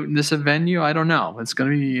airplanes out in this venue. I don't know. It's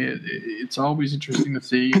going to be. It's always interesting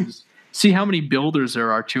to see how many builders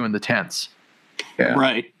there are too in the tents. Yeah.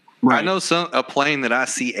 Right. I know a plane that I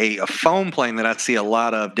see a foam plane that I see a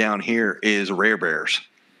lot of down here is Rare Bears.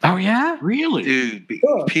 Oh yeah, really, dude.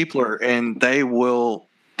 People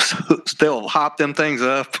they'll hop them things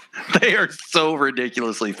up. They are so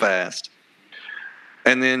ridiculously fast.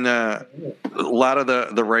 And then a lot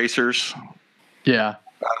of the racers, yeah,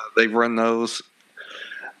 they run those.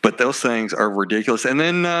 But those things are ridiculous. And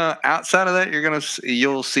then outside of that,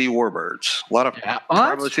 you'll see warbirds. A lot of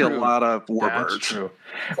probably see a lot of warbirds. That's true.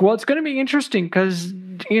 Well, it's going to be interesting because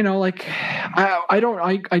I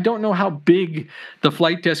don't know how big the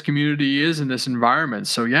flight test community is in this environment.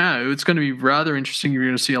 So yeah, it's going to be rather interesting. You're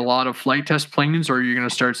going to see a lot of flight test planes, or you're going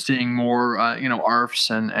to start seeing more ARFs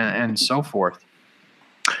and so forth.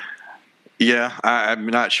 Yeah, I'm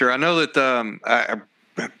not sure. I know that I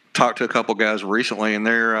talked to a couple guys recently, and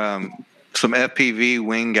they're some FPV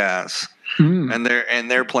wing guys, and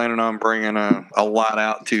they're planning on bringing a lot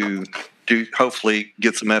out to hopefully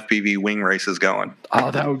get some FPV wing races going.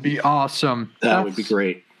 Oh, that would be awesome. That would be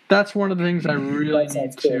great. That's one of the things I really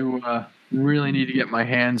need to get my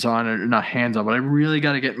hands on, or not hands on, but I really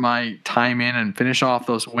got to get my time in and finish off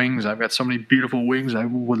those wings. I've got so many beautiful wings I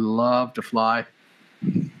would love to fly.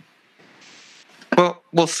 Well,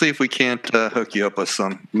 we'll see if we can't hook you up with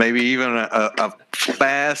some, maybe even a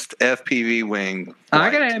fast FPV wing. I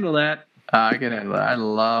can handle that. I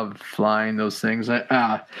love flying those things.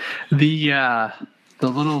 The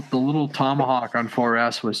little Tomahawk on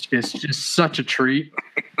 4S is just such a treat,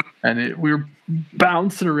 and we were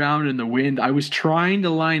bouncing around in the wind. I was trying to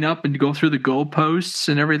line up and go through the goalposts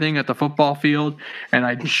and everything at the football field, and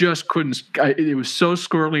I just couldn't. It was so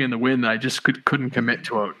squirrely in the wind that I just couldn't commit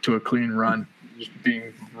to a clean run. Just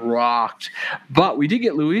being rocked. But we did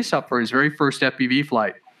get Luis up for his very first FPV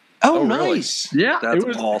flight. Oh, nice. Really? Yeah. That's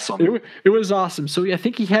awesome. It was awesome. So I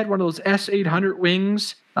think he had one of those S800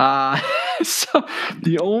 wings. So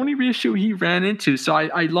the only issue he ran into, so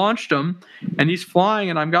I launched him, and he's flying,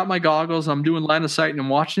 and I've got my goggles. I'm doing line of sight, and I'm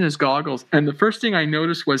watching his goggles. And the first thing I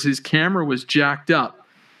noticed was his camera was jacked up.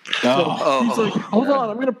 So he's like, hold on,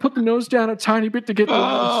 I'm gonna put the nose down a tiny bit to get the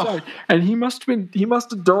line of sight. And he must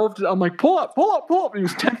have dove. I'm like, pull up. And he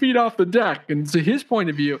was 10 feet off the deck. And to his point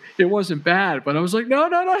of view, it wasn't bad. But I was like, no.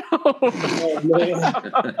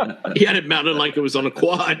 He had it mounted like it was on a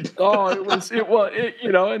quad.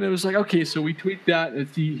 And it was like, okay, so we tweaked that.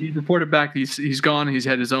 He reported back he's gone. He's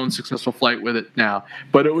had his own successful flight with it now.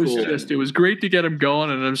 But it was it was great to get him going.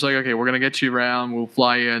 And I was like, okay, we're gonna get you around. We'll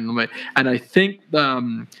fly you in. And I think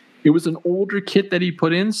it was an older kit that he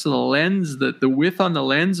put in, so the lens, the width on the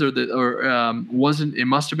lens, wasn't. It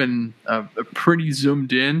must have been pretty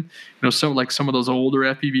zoomed in, some of those older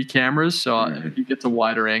FPV cameras. So if he gets a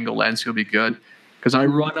wider angle lens, he'll be good. Because I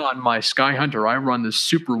run on my Skyhunter, I run this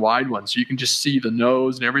super wide one, so you can just see the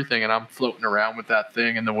nose and everything, and I'm floating around with that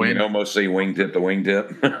thing in the wind. You can almost see wingtip to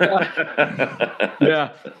wingtip.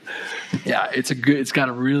 Yeah. It's got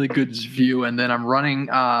a really good view, and then I'm running.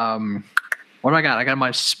 What do I got? I got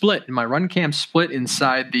my split, my run cam split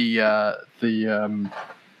inside the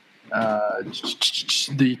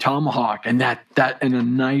Tomahawk, and that and a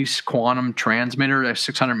nice quantum transmitter, a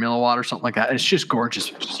 600 milliwatt or something like that. It's just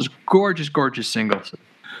gorgeous. It's just gorgeous singles.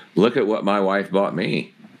 Look at what my wife bought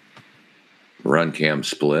me. Run cam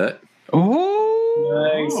split. Oh,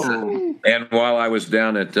 Nice. And while I was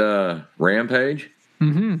down at Rampage,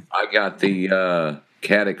 I got the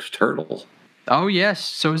Cadix Turtle. Oh yes.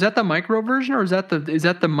 So is that the micro version, or is that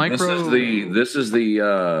the micro? This is the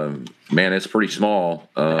man. It's pretty small.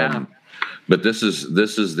 But this is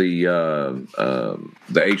the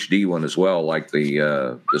HD one as well, like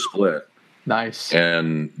the split. Nice.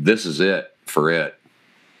 And this is it for it.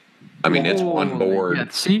 I mean, it's one board. Yeah,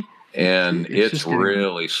 see? And it's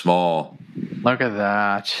really small. Look at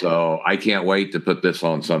that. So I can't wait to put this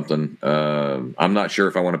on something. I'm not sure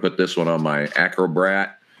if I want to put this one on my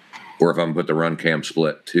Acrobrat, or if I'm going to put the Run Cam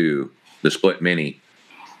Split 2, the Split Mini,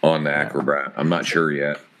 on the Acrobrat. I'm not sure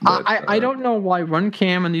yet. But, I don't know why Run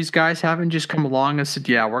Cam and these guys haven't just come along and said,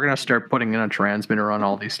 yeah, we're going to start putting in a transmitter on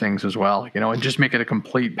all these things as well, and just make it a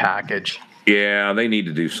complete package. Yeah, they need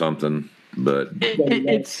to do something. But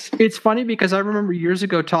It's funny because I remember years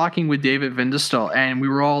ago talking with David Vindestal, and we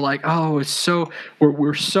were all like, "Oh,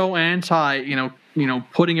 we're so anti,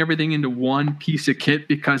 putting everything into one piece of kit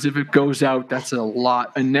because if it goes out, that's a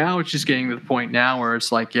lot." And now it's just getting to the point now where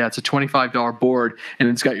it's like, yeah, it's a $25 board, and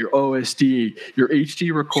it's got your OSD, your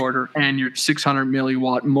HD recorder, and your 600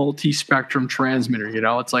 milliwatt multi-spectrum transmitter.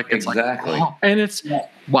 It's like Exactly. oh, and it's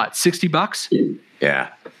what, $60? yeah.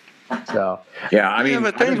 So Yeah, I mean,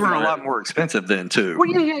 but things were a lot more expensive then too. well,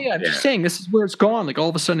 yeah. I'm just saying this is where it's gone. Like all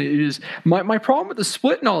of a sudden, it is. My problem with the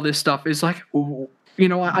split and all this stuff is like,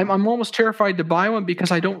 I'm almost terrified to buy one because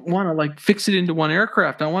I don't want to like fix it into one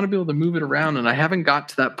aircraft. I want to be able to move it around, and I haven't got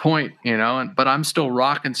to that point, but I'm still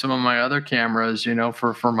rocking some of my other cameras,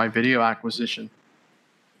 for my video acquisition.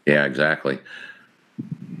 Yeah, exactly.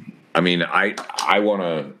 I mean, I want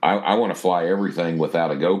to fly everything without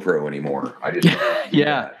a GoPro anymore. I just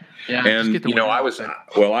Yeah. And I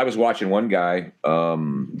was watching one guy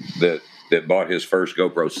that bought his first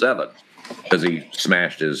GoPro 7 because he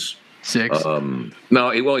smashed his 6.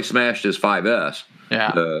 he smashed his 5S.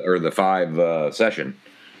 Yeah. Or the 5 session,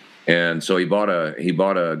 and so he bought a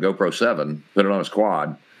GoPro 7, put it on his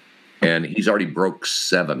quad, and he's already broke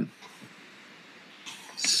 7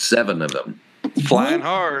 of them. Flying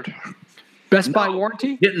hard. Best Buy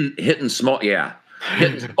warranty? Hitting small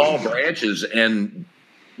branches, and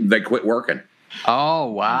they quit working. Oh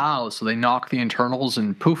wow! So they knock the internals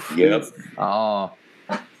and poof. Yep. Oh.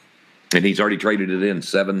 And he's already traded it in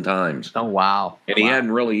 7 times. Oh wow! And he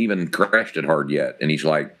hadn't really even crashed it hard yet. And he's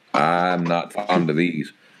like, "I'm not fond of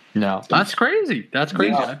these." No, that's crazy. That's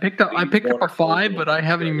crazy. Yeah. I picked up a 5, but I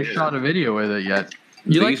haven't even shot a video with it yet.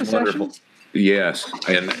 You like the sessions? Yes,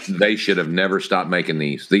 and they should have never stopped making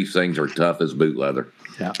these. These things are tough as boot leather.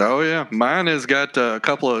 Yeah. Oh yeah, mine has got a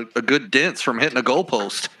couple of good dents from hitting a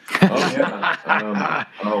goalpost. Oh yeah.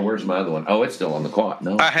 Where's my other one? Oh, it's still on the quad.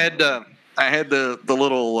 No, I had the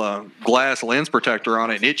little glass lens protector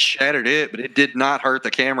on it, and it shattered it, but it did not hurt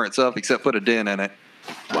the camera itself, except put a dent in it.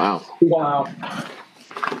 Wow.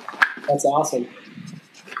 That's awesome.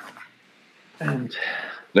 And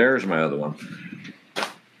there's my other one.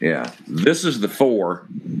 Yeah, this is the 4,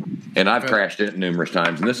 and I've crashed it numerous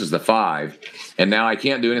times, and this is the 5, and now I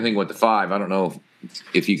can't do anything with the 5. I don't know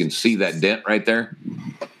if you can see that dent right there.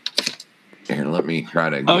 Here, let me try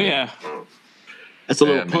to. Oh yeah, that's a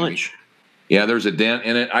little punch. Yeah, there's a dent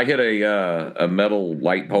in it. I hit a metal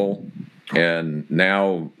light pole, and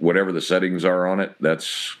now whatever the settings are on it,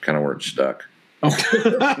 that's kind of where it's stuck. But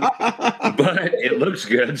it looks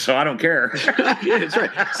good, so I don't care. Yeah, that's right.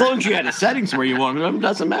 As long as you had the settings where you wanted them, it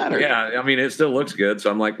doesn't matter. Yeah, I mean, it still looks good, so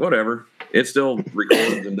I'm like, whatever. It still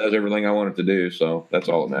records and does everything I want it to do, so that's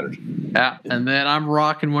all that matters. Yeah, and then I'm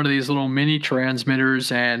rocking one of these little mini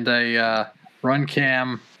transmitters and a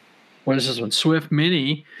Runcam. What is this one? Swift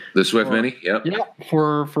Mini. The Swift Mini, yep. Yeah,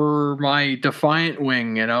 for my Defiant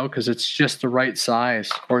wing, because it's just the right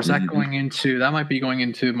size. Or is that going into? That might be going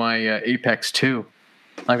into my Apex 2.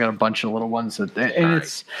 I've got a bunch of little ones and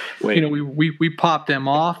it's we popped them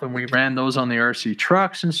off and we ran those on the RC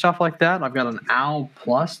trucks and stuff like that. I've got an Owl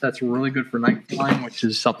Plus that's really good for night flying, which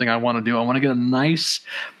is something I want to do. I want to get a nice,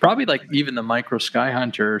 probably like even the Micro Sky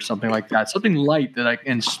Hunter or something like that, something light that I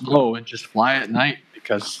can slow and just fly at night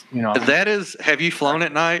because that is. Have you flown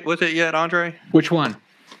at night with it yet, Andre? Which one?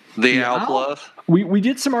 The Owl Plus. We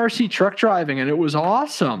did some RC truck driving and it was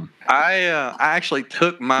awesome. I actually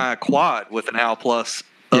took my quad with an Owl Plus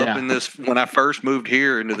up in this when I first moved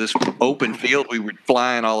here into this open field we were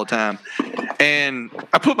flying all the time, and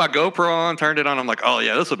I put my GoPro on, turned it on. I'm like, oh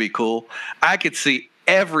yeah, this will be cool. I could see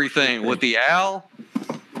everything with the Owl.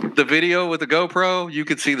 The video with the GoPro, you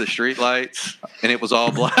could see the street lights, and it was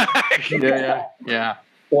all black. Yeah.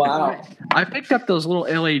 Wow. I picked up those little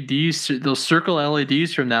LEDs, those circle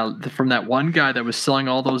LEDs from that one guy that was selling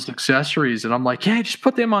all those accessories, and I'm like, yeah, just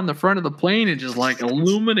put them on the front of the plane and just like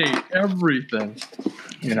illuminate everything,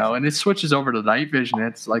 and it switches over to night vision.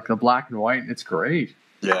 It's like the black and white, and it's great.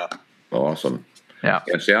 Yeah. Awesome. Yeah.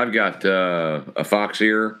 See, I've got a Fox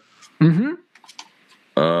here. Mm-hmm.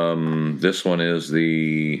 This one is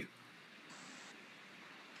the.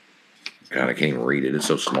 God, I can't even read it. It's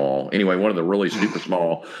so small. Anyway, one of the really super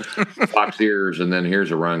small Fox ears, and then here's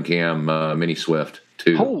a Runcam Mini Swift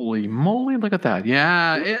too. Holy moly! Look at that.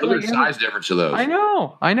 Yeah, look at the size difference of those. I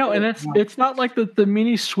know, and it's not like the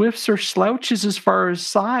Mini Swifts are slouches as far as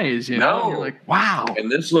size. No, you're like, wow. And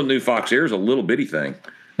this little new Fox ear is a little bitty thing.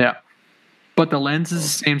 Yeah, but the lens is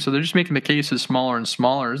the same, so they're just making the cases smaller and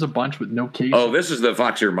smaller. There's a bunch with no case. Oh, this is the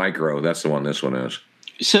Fox ear Micro. That's the one. This one is.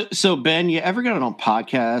 So Ben, you ever got on a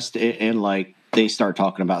podcast and like they start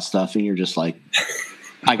talking about stuff and you're just like,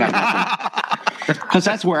 I got nothing. Because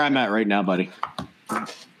that's where I'm at right now, buddy.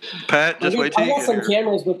 Pat, just wait till I you got get some here.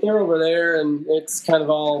 cameras, but they're over there, and it's kind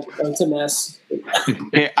of it's a mess.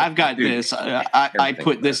 Hey, I've got this. I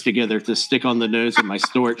put this together to stick on the nose of my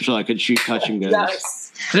storage so I could shoot touch and goes.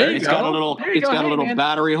 Nice. There you It's go. got a little. There you It's go. got a Hey, little man.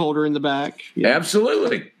 battery holder in the back.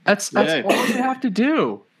 Absolutely. That's Yeah. all you have to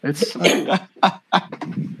do. It's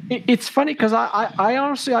funny because I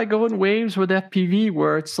honestly I go in waves with FPV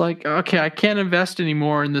where it's like, okay, I can't invest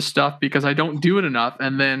anymore in this stuff because I don't do it enough,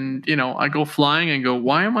 and then I go flying and go,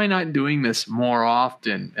 why am I not doing this more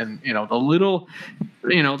often? And the little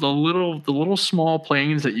small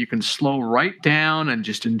planes that you can slow right down and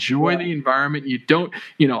just enjoy the environment. You don't,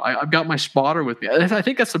 I've got my spotter with me. I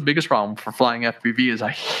think that's the biggest problem for flying FPV is I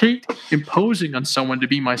hate imposing on someone to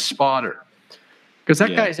be my spotter. Because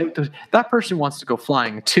that person wants to go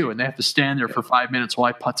flying too, and they have to stand there for 5 minutes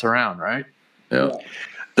while I putz around, right? Yeah.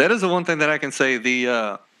 That is the one thing that I can say.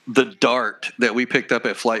 The Dart that we picked up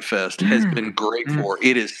at Flight Fest has been great for.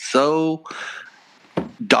 It is so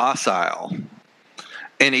docile,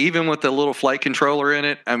 and even with the little flight controller in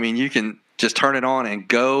it, I mean, you can just turn it on and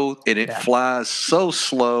go, and it flies so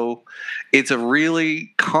slow. It's a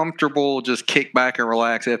really comfortable, just kick back and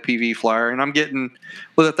relax FPV flyer. And I'm getting,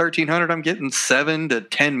 with a 1300, I'm getting 7 to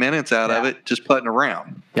 10 minutes out of it just putting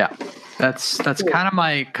around. Yeah, that's kind of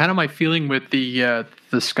my feeling with the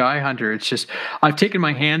Sky Hunter. It's just I've taken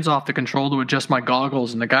my hands off the control to adjust my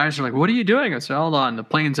goggles, and the guys are like, "What are you doing?" I said, "Hold on, the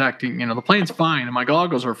plane's acting. The plane's fine, and my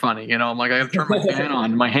goggles are funny. I'm like, I got to turn my fan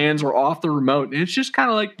on. My hands were off the remote, and it's just kind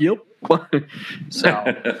of like, yep."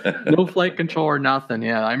 So no flight control or nothing.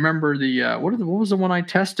 Yeah, I remember what was the one I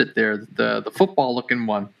tested there? The football looking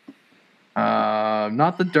one.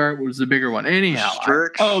 Not the Dart was the bigger one. Anyhow,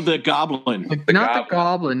 Strix. The Goblin. the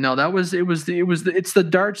Goblin. No, it's the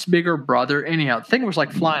Dart's bigger brother. Anyhow, the thing was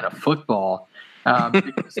like flying a football.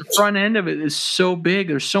 Because the front end of it is so big,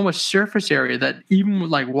 there's so much surface area that even with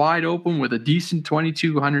like wide open with a decent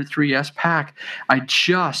 2200 3S pack, I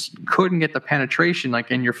just couldn't get the penetration.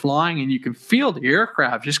 And you're flying and you can feel the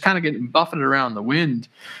aircraft just kind of getting buffeted around the wind.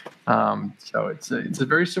 So it's a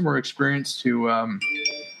very similar experience to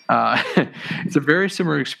it's a very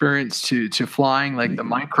similar experience to flying like the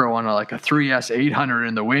Micro on a 3S 800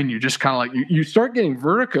 in the wind. You're just kind of like you start getting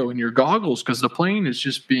vertigo in your goggles because the plane is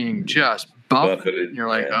just being just buffeted. And you're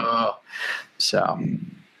like, oh, so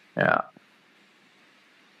yeah.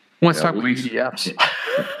 Let's talk about EDFs.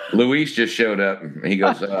 Luis just showed up. He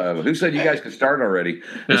goes, "Who said you guys could start already?"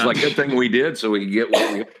 It's like good thing we did, so we can get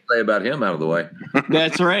what we have to say about him out of the way.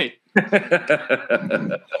 That's right. Which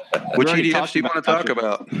already EDFs do you want to talk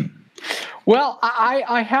about? Well,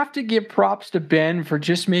 I have to give props to Ben for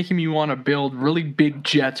just making me want to build really big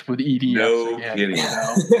jets with EDFs. No again, kidding.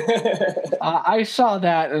 I saw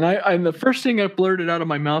that, and the first thing I blurted out of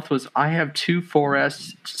my mouth was, I have 2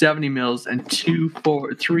 4S 70 mils and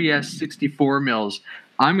 3S 64 mils.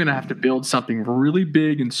 I'm going to have to build something really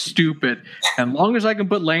big and stupid. And long as I can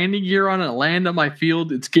put landing gear on it and land on my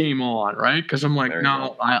field, it's game on, right? Because I'm like,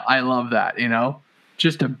 I love that,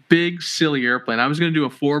 Just a big, silly airplane. I was going to do a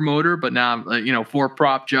 4-motor, but now I'm,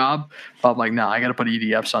 4-prop job. But I'm like, no, I got to put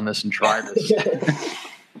EDFs on this and try this.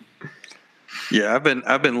 Yeah,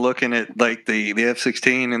 I've been looking at like the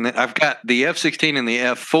F-16, and I've got the F-16 and the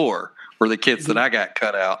F-4 were the kits that I got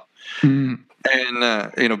cut out. Mm.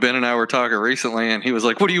 And Ben and I were talking recently, and he was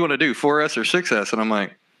like, "What do you want to do, 4S or 6S?" And I'm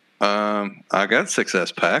like, I got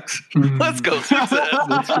 6S packs. Let's go 6S.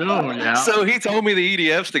 Let's go, yeah. So he told me the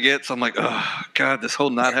EDFs to get. So I'm like, oh God, this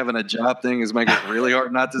whole not having a job thing is making it really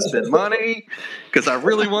hard not to spend money because I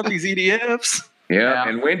really want these EDFs. Yeah,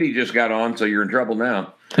 and Wendy just got on, so you're in trouble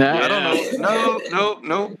now. I don't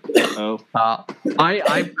know. No. Oh,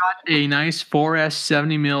 I've got a nice 4S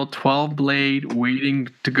 70 mil 12 blade waiting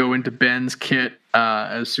to go into Ben's kit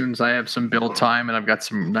as soon as I have some build time, and I've got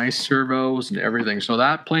some nice servos and everything. So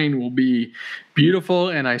that plane will be beautiful,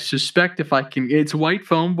 and I suspect if I can, it's white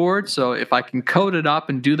foam board, so if I can coat it up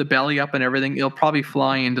and do the belly up and everything, it'll probably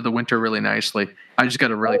fly into the winter really nicely. I just got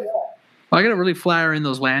to really, I got to really flatter in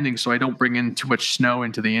those landings so I don't bring in too much snow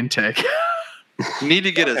into the intake. You need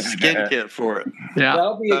to get a skin kit for it. Yeah,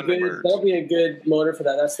 that'll be a good motor for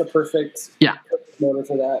that. That's the perfect motor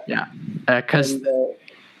for that. Yeah, because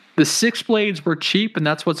the 6 blades were cheap, and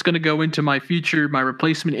that's what's going to go into my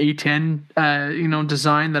replacement A10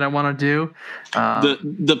 design that I want to do.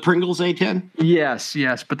 the Pringles A10.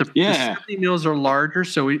 Yes, but the 70 mils are larger,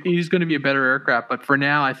 so he's going to be a better aircraft. But for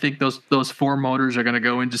now, I think those 4 motors are going to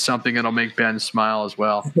go into something that'll make Ben smile as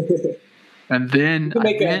well. And then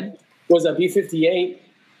was a B-58.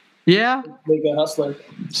 Yeah, Like a Hustler.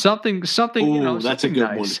 something. Ooh, that's a something good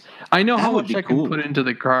nice. one. I know That how would much be I can cool. put into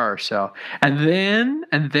the car. So, and then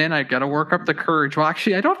I got to work up the courage. Well,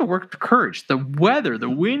 actually, I don't have to work up the courage. The weather,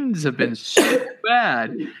 the winds have been so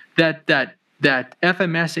bad that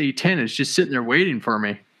FMS A10 is just sitting there waiting for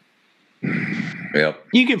me. Yep.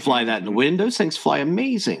 You can fly that in the wind. Those things fly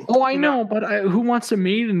amazing. Oh, I know, but who wants to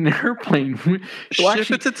mate in an airplane? Well,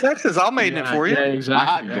 Ship it to Texas. I'll maiden it for you. Yeah,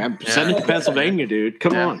 exactly. Send it to Pennsylvania, dude.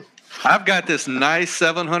 Come Yeah. on. I've got this nice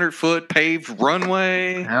 700-foot paved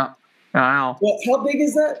runway. Yeah. Wow. Well, how big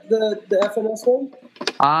is that? The FMS one?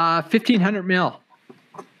 1,500 mil.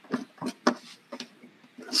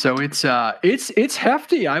 So it's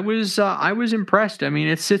hefty. I was impressed. I mean,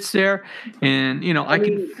 it sits there, and I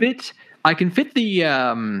can fit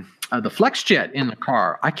the FlexJet in the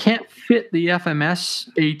car. I can't fit the FMS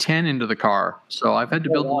A10 into the car, so I've had to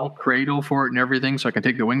build a little cradle for it and everything, so I can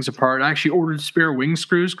take the wings apart. I actually ordered spare wing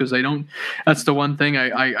screws because they don't. That's the one thing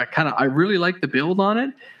I really like the build on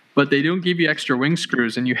it, but they don't give you extra wing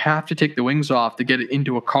screws, and you have to take the wings off to get it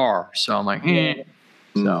into a car. So I'm like,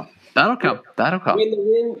 So that'll come.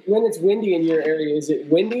 When it's windy in your area, is it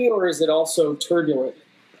windy or is it also turbulent?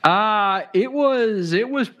 It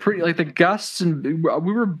was pretty, like the gusts, and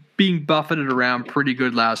we were being buffeted around pretty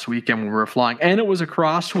good last weekend when we were flying, and it was a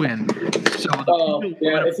crosswind. So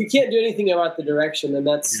if you can't do anything about the direction, then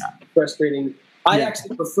that's frustrating. I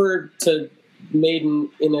actually prefer to maiden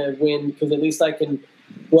in a wind because at least I can.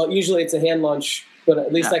 Well, usually it's a hand launch, but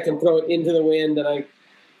at least I can throw it into the wind, and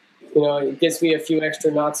it gets me a few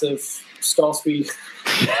extra knots of stall speed.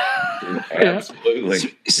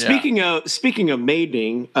 Absolutely. Speaking of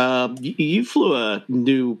maidening, you flew a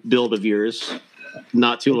new build of yours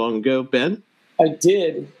not too long ago, Ben. I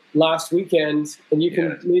did last weekend, and you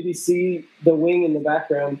can maybe see the wing in the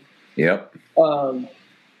background. Yep.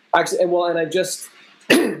 Actually, and I just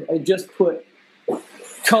put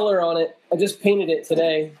color on it. I just painted it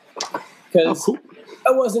today because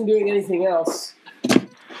I wasn't doing anything else.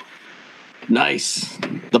 Nice.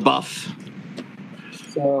 The buff.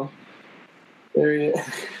 So there you go.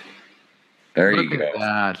 There Look you go.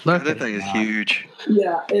 at that. That thing is huge.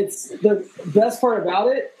 Yeah, it's the best part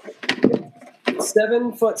about it.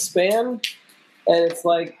 7 foot span, and it's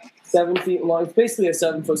like 7 feet long. It's basically a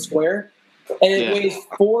 7 foot square, and it weighs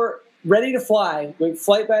 4. Ready to fly with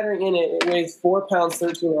flight battery in it. It weighs 4 pounds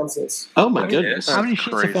 13 ounces. Oh my goodness! How many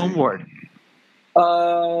sheets of foam board?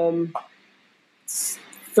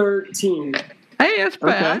 13. Hey, that's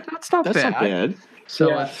bad. Okay. That's not bad. So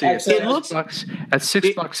Yeah, let's see. actually, It looks $6. At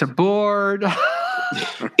 $6 a board.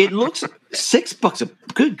 It looks $6 a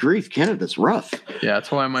good grief, Canada's rough. Yeah, that's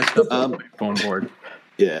why my stuff is my phone board.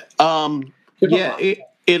 Yeah.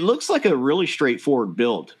 It looks like a really straightforward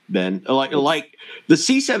build, Ben. Like the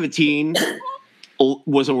C-17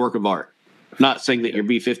 was a work of art. Not saying that your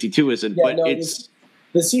B-52 isn't, but it's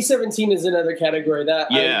the C-17 is another category that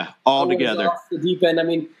all I together. was off the deep end. I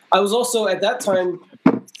mean, I was also at that time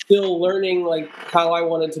still learning like how I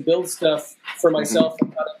wanted to build stuff for myself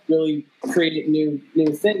and how to really create new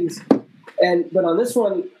things. But on this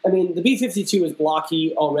one, I mean, the B-52 is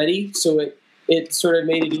blocky already, so it sort of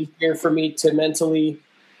made it easier for me to mentally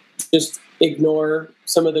just ignore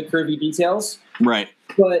some of the curvy details. Right.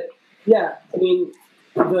 But yeah, I mean,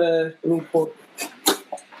 that's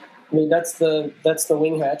the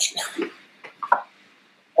wing hatch.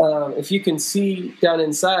 If you can see down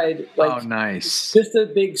inside, like, nice. Just a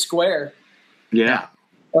big square. Yeah.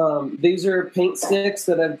 These are paint sticks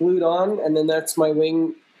that I've glued on, and then that's my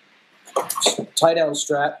wing tie-down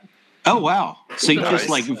strap. Oh wow! So you Nice. just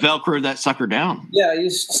like Velcro that sucker down. Yeah, you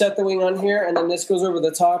just set the wing on here, and then this goes over the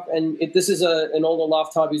top, and this is an old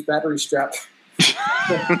Aloft Hobbies battery strap.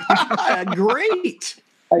 Great.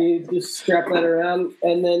 I just strap that around,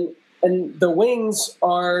 and the wings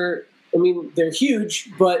are, I mean, they're huge,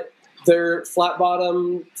 but they're flat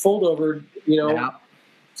bottom fold over, Yeah.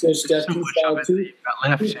 So it's just two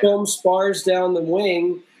foam spars down the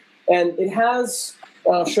wing, and it has,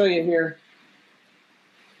 I'll show you here.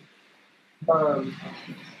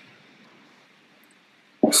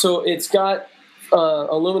 So it's got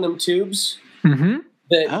aluminum tubes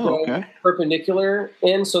that go perpendicular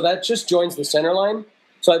in, so that just joins the center line.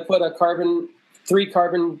 So I put 3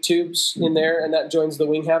 carbon tubes in there, and that joins the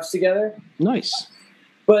wing halves together. Nice.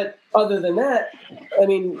 But other than that, I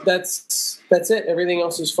mean, that's it. Everything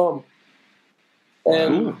else is foam.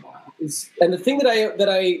 And the thing that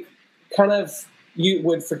I kind of you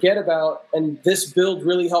would forget about, and this build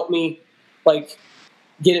really helped me like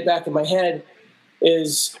get it back in my head,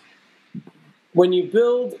 is when you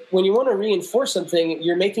want to reinforce something,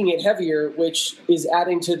 you're making it heavier, which is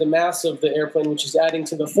adding to the mass of the airplane, which is adding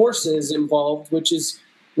to the forces involved, which is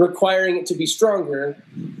requiring it to be stronger.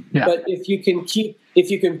 Yeah. But if you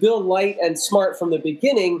can build light and smart from the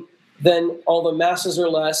beginning, then all the masses are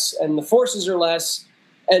less and the forces are less,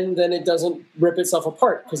 and then it doesn't rip itself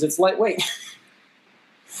apart because it's lightweight.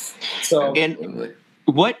 So, And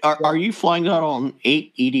what are you flying out on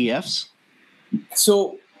 8 EDFs?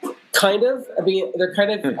 so kind of. I mean, they're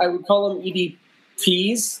kind of. I would call them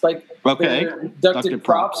EDPs, like Okay. they're ducted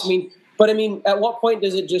props. props. I mean, at what point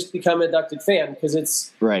does it just become a ducted fan? Because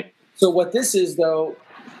it's Right. so. What this is though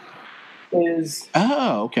is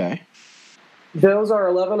Oh, okay. those are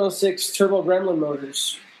 1106 turbo Gremlin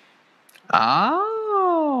motors.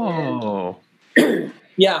 Oh.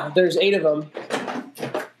 Yeah, there's 8 of them.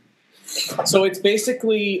 So it's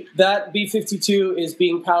basically that B-52 is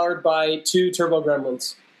being powered by 2 turbo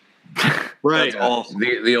Gremlins. Right. That's awesome.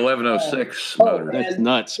 The 1106 Oh, motor. That's and-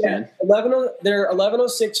 nuts, Yeah, man. they're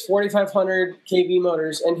 1106 4500 kV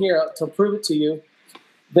motors, and here to prove it to you,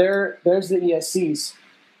 there's the ESCs.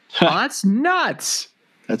 Oh, that's nuts.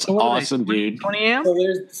 That's So what are they, awesome, 20 dude. 20 amp? So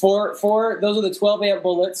there's four. Those are the 12 amp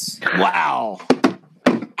bullets. Wow.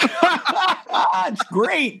 That's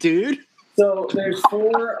great, dude. So there's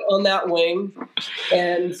 4 on that wing,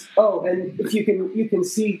 and if you can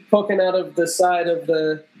see poking out of the side of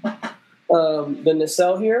the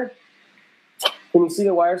nacelle here. Can you see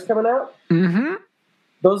the wires coming out? Mm-hmm.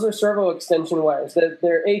 Those are servo extension wires.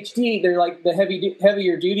 They're HD. They're like the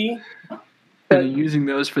heavier duty. Are you using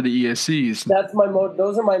those for the ESCs? That's my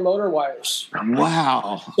Those are my motor wires.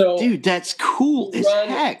 Wow. So- Dude, that's cool as Run-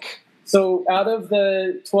 heck. So out of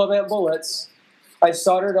the 12 amp bullets, I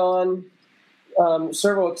soldered on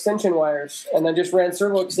servo extension wires, and I just ran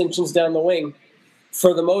servo extensions down the wing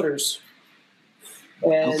for the motors.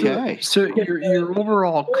 And Okay. So your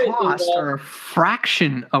overall costs are a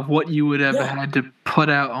fraction of what you would have Yeah. had to put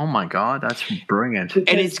out. Oh my God, that's brilliant. because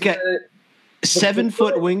And it's got- the-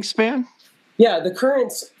 7-foot wingspan? yeah, the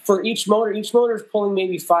currents for each motor is pulling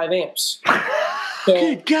maybe 5 amps. So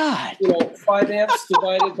Good God. 5 amps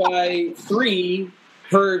divided by 3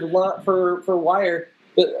 per wire.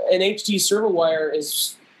 An HD servo wire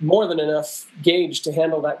is more than enough gauge to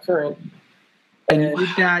handle that current. And you did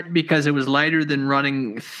that because it was lighter than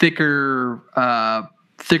running thicker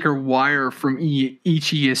wire from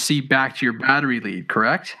each ESC back to your battery lead,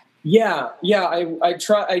 correct? Yeah.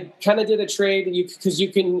 I kind of did a trade because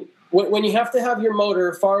you can when you have to have your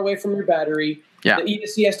motor far away from your battery. Yeah. The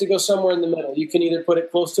ESC has to go somewhere in the middle. You can either put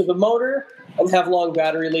it close to the motor and have long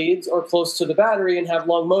battery leads, or close to the battery and have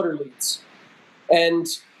long motor leads. And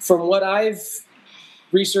from what I've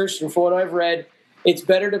researched and from what I've read, it's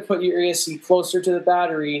better to put your ESC closer to the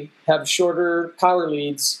battery, have shorter power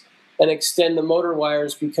leads, and extend the motor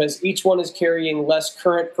wires, because each one is carrying less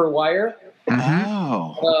current per wire.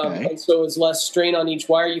 Oh, okay. And so it's less strain on each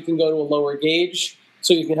wire. You can go to a lower gauge,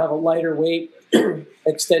 so you can have a lighter weight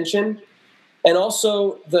extension. And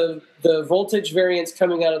also the voltage variance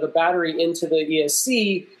coming out of the battery into the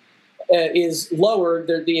ESC is lower.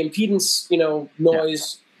 The impedance,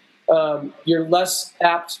 noise, you're less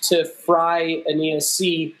apt to fry an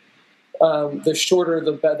ESC the shorter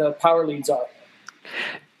the power leads are.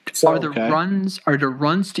 So, Are the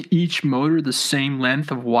runs to each motor the same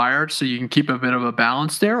length of wire so you can keep a bit of a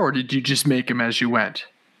balance there, or did you just make them as you went?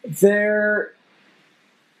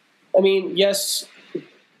 Yes.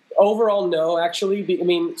 Overall, no.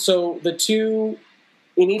 Actually, so the 2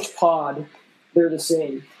 in each pod, they're the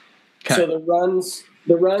same. Okay. So the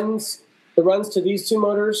runs to these 2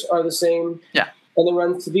 motors are the same. Yeah. And the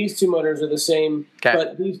runs to these 2 motors are the same. Okay.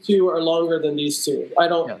 But these 2 are longer than these 2. I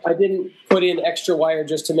didn't put in extra wire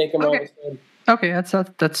just to make them all the same. Okay,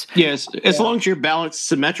 that's Yes, as long as you're balanced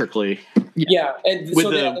symmetrically. Yeah, and With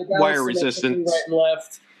so the they're balanced wire symmetrically resistance. right and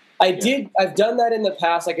left. I've done that in the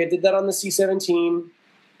past. Like I did that on the C-17.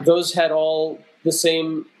 Those had all the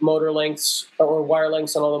same motor lengths or wire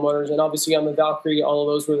lengths on all the motors, and obviously on the Valkyrie, all of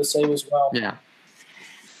those were the same as well. yeah.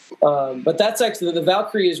 But that's actually the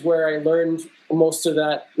Valkyrie is where I learned most of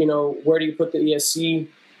that. Where do you put the ESC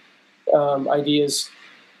ideas?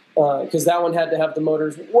 Because that one had to have the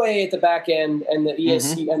motors way at the back end, and the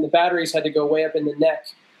ESC and the batteries had to go way up in the neck,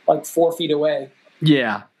 like 4 feet away.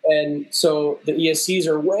 Yeah. And so the ESCs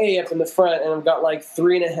are way up in the front, and I've got like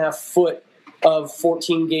 3.5 foot of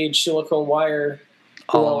 14 gauge silicone wire.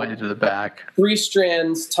 All the way to the back. 3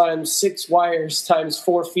 strands times 6 wires times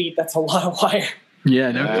 4 feet. That's a lot of wire.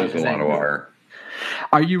 Yeah, no That's a kidding. lot of wire.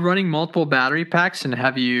 Are you running multiple battery packs, and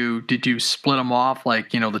did you split them off,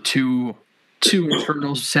 like the two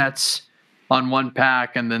internal sets on one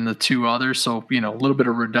pack and then the two others, so a little bit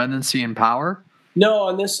of redundancy in power? No,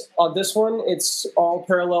 on this one, it's all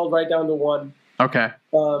paralleled right down to one. Okay.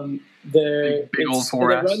 Big old 4S.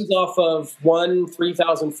 It runs off of one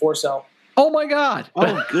 3000 4-cell. Oh my God!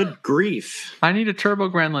 Oh, good grief! I need a turbo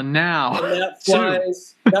Gremlin now. And that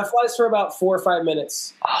flies for about 4 or 5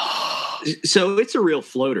 minutes. So it's a real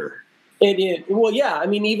floater. It is. Well, yeah. I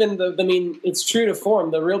mean, it's true to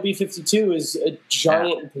form. The real B-52 is a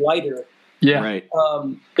giant glider. Yeah. Right.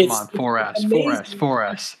 Come on,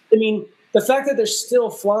 4S. I mean, the fact that they're still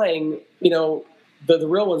flying, the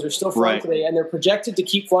real ones are still flying today, and they're projected to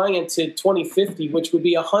keep flying into 2050, which would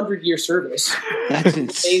be a 100-year service. That's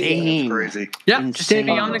insane. That's crazy. Yeah, just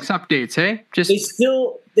avionics updates, hey?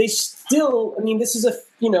 They still. I mean, this is a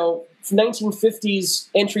 1950s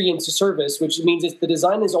entry into service, which means the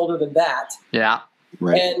design is older than that. Yeah,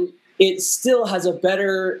 right. And it still has a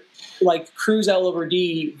better cruise L over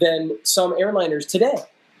D than some airliners today.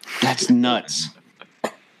 That's nuts.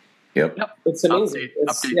 Yep. It's amazing.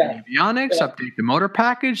 Update the avionics, update the motor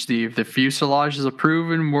package. The fuselage is a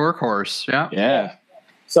proven workhorse. Yeah. Yeah.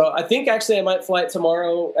 So I think actually I might fly it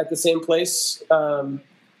tomorrow at the same place now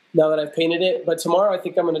that I've painted it. But tomorrow I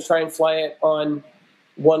think I'm going to try and fly it on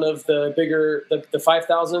one of the bigger, the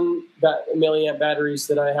 5,000 milliamp batteries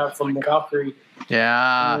that I have from the Valkyrie.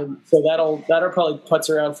 Yeah. So that'll probably putz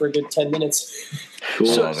around for a good 10 minutes. Cool.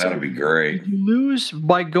 So that'd be great. Did you lose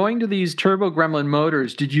by going to these Turbo Gremlin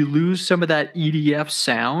motors? Did you lose some of that EDF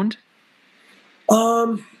sound?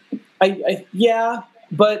 Yeah,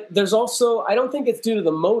 but there's also, I don't think it's due to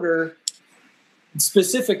the motor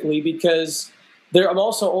specifically, because I'm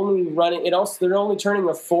also only running it. Also, they're only turning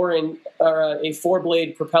a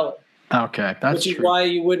 4-blade propeller. Okay, that's which is true. why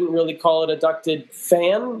you wouldn't really call it a ducted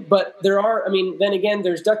fan. But there are, then again,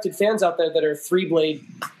 there's ducted fans out there that are 3-blade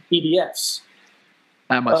EDFs.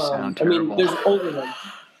 That must sound terrible. There's older ones,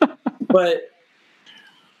 but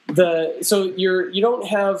you don't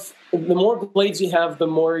have, the more blades you have, the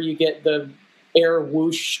more you get the air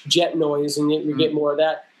whoosh jet noise, and you get more of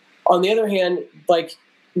that. On the other hand,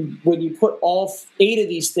 when you put all 8 of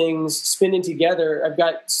these things spinning together, I've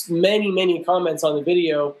got many comments on the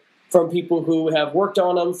video from people who have worked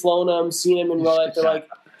on them, flown them, seen them in real life. They're like,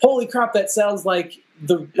 "Holy crap, that sounds like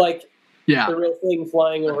the real thing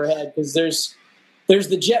flying overhead." Because there's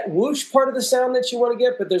the jet whoosh part of the sound that you want to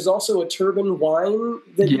get, but there's also a turbine whine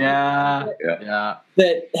that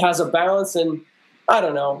has a balance. And I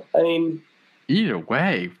don't know. I mean, either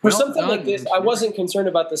way, for something like this, I wasn't concerned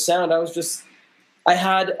about the sound. I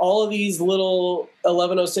had all of these little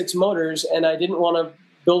 1106 motors, and I didn't want to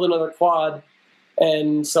build another quad.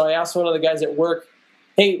 And so I asked one of the guys at work,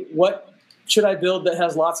 "Hey, what should I build that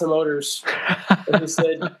has lots of motors?" And he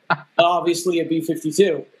said, "Obviously a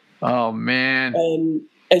B-52. Oh man!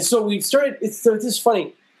 And so we started. This is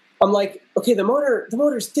funny. I'm like, okay, the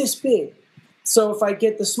motor's this big. So if I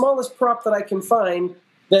get the smallest prop that I can find,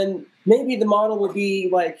 then maybe the model will be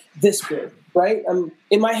like this big, right?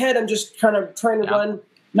 In my head, I'm just kind of trying to run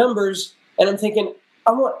numbers, and I'm thinking,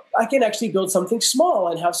 I can actually build something small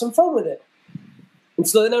and have some fun with it. And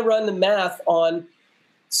so then I run the math on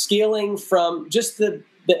scaling from just the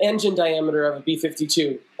engine diameter of a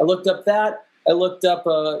B-52. I looked up that. I looked up,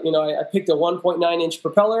 I picked a 1.9-inch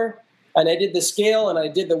propeller, and I did the scale, and I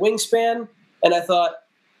did the wingspan, and I thought,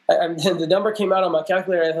 and the number came out on my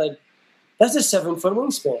calculator, I thought, that's a 7-foot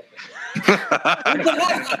wingspan.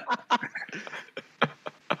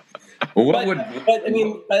 But I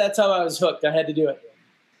mean, by that time I was hooked. I had to do it.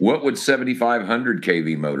 What would 7,500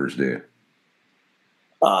 kV motors do?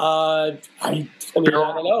 I don't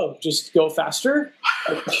know. Just go faster.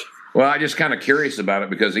 Well, I'm just kind of curious about it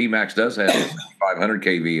because Emax does have 500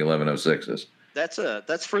 kV 1106s.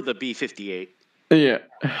 That's for the B-58. Yeah.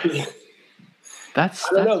 I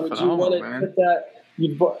don't know. Would you want to put that?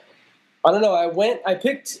 I don't know. I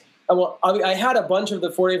had a bunch of the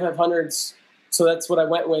 4500s, so that's what I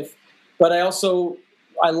went with. But I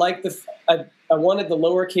wanted the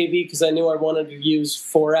lower kV because I knew I wanted to use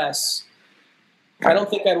 4S. I don't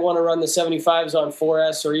think I'd want to run the 75s on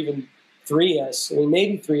 4S or even 3S. I mean,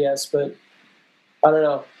 maybe 3S, but I don't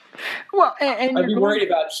know. Well, and I'd be worried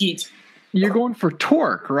about heat. You're going for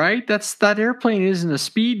torque, right? That airplane isn't a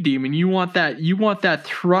speed demon. You want that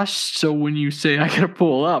thrust. So when you say I gotta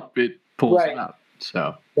pull up, it pulls up.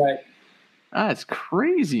 So that's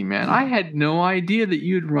crazy, man. I had no idea that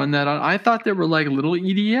you'd run that on. I thought there were like little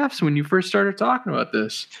EDFs when you first started talking about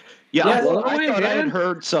this. Yeah, I thought I had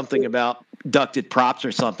heard something about ducted props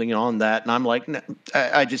or something on that, and I'm like,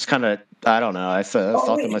 I just kind of, I don't know. I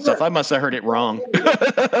thought to myself, I must have heard it wrong.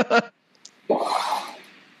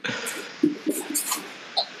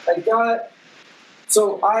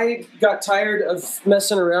 So I got tired of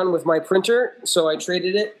messing around with my printer, so I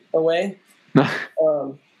traded it away.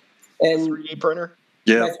 And 3D printer.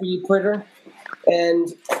 Yeah. my 3D printer. And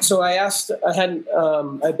so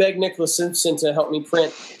I begged Nicholas Simpson to help me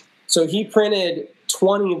print. So he printed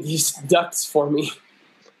 20 of these ducks for me.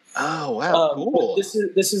 Oh wow, cool. This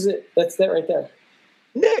is it. That's that right there.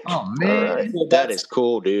 Nick. Oh man, All right. So That is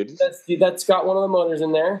cool, dude. That's got one of the motors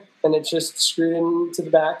in there, and it's just screwed into the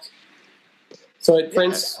back. So it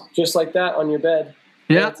prints just like that on your bed.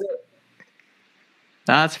 yeah, That's it.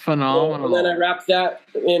 that's phenomenal. And then I wrapped that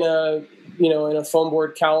in a foam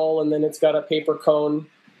board cowl, and then it's got a paper cone,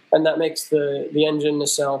 and that makes the engine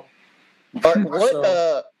nacelle.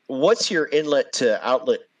 What's your inlet to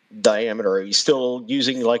outlet diameter? Are you still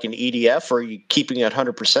using like an EDF, or are you keeping it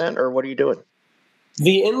 100%, or what are you doing?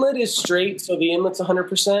 The inlet is straight, so the inlet's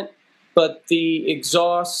 100%, but the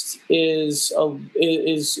exhaust is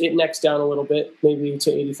it necks down a little bit, maybe to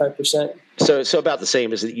 85%. So about the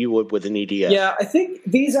same as you would with an EDF. Yeah, I think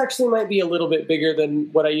these actually might be a little bit bigger than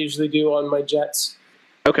what I usually do on my jets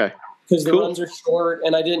Okay. because the Cool. runs are short,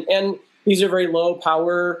 and these are very low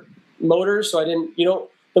power motors, so I didn't.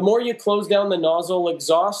 The more you close down the nozzle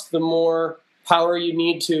exhaust, the more power you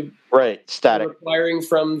need to Right. Static. requiring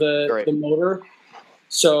from the motor.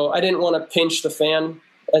 So I didn't want to pinch the fan,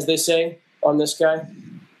 as they say, on this guy.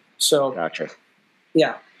 So Gotcha.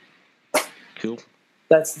 yeah, Cool.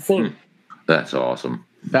 that's the thing. That's awesome.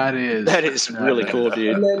 that is really cool,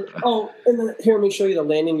 dude. And then here, let me show you the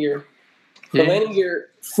landing gear. The Yeah. landing gear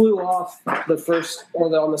flew off on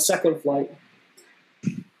the second flight.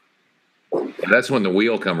 That's when the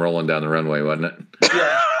wheel come rolling down the runway, wasn't it?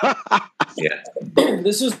 Yeah, Yeah.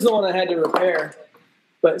 this is the one I had to repair.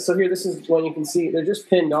 But so here, this is one you can see. They're just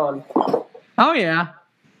pinned on Oh yeah,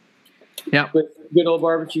 with good old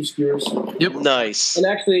barbecue skewers. yep. Nice. And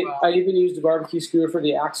actually, I even used a barbecue skewer for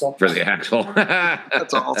the axle. For the axle.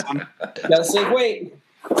 That's awesome. Gotta save weight.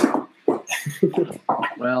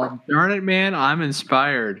 Well, darn it, man, I'm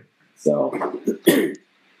inspired. So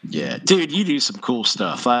Yeah, dude, you do some cool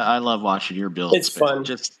stuff. I love watching your builds. It's fun.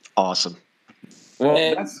 Just awesome. Well,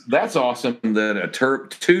 And- that's awesome that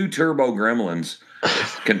two turbo gremlins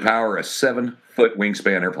can power a 7-foot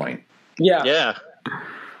wingspan airplane. yeah. Yeah.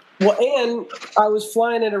 Well, and I was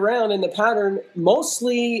flying it around in the pattern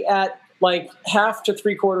mostly at like half to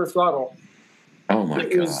 3/4 throttle. Oh my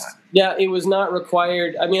It god! was it was not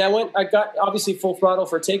required. I mean, I got obviously full throttle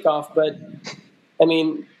for takeoff, but I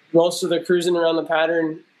mean, most of the cruising around the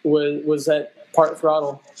pattern was at part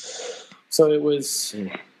throttle, so it was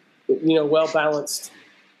well balanced.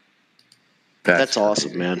 That's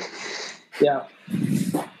awesome, man. Yeah.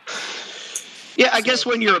 Yeah, I guess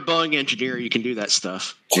when you're a Boeing engineer, you can do that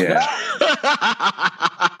stuff. Yeah.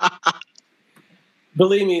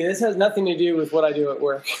 Believe me, this has nothing to do with what I do at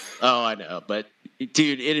work. Oh, I know, but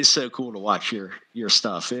dude, it is so cool to watch your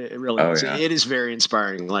stuff. It really Oh, is. yeah. It is very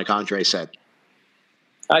inspiring, like Andre said.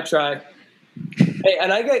 I try. Hey,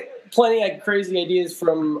 and I get plenty of crazy ideas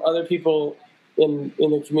from other people in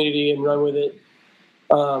the community and run with it.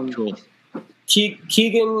 Cool.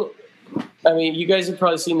 Keegan, I mean, you guys have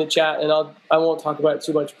probably seen the chat, and I won't talk about it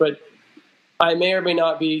too much, but I may or may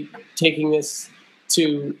not be taking this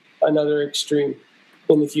to another extreme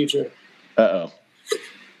in the future. Uh-oh.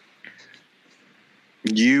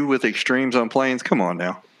 You with extremes on planes? Come on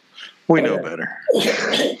now. We know better.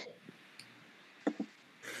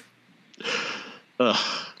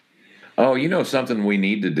 Ugh. Oh, you know something we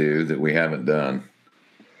need to do that we haven't done?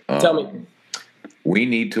 Tell me. We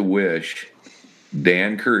need to wish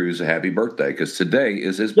Dan Cruz a happy birthday because today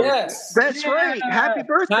is his birthday. Yes. That's right. Happy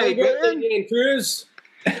birthday, Happy birthday, man. Dan Cruz.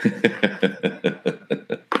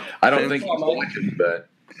 I don't think he's watching, but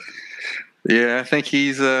Yeah, I think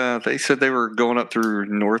he's. They said they were going up through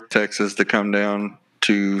North Texas to come down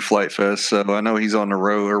to Flight Fest, so I know he's on the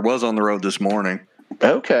road or was on the road this morning.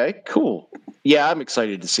 Okay, cool. Yeah, I'm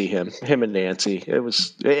excited to see him and Nancy. It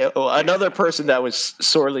was another person that was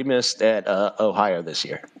sorely missed at Ohio this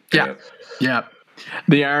year. Yeah.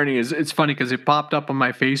 The irony is, it's funny because it popped up on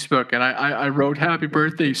my Facebook, and I wrote "Happy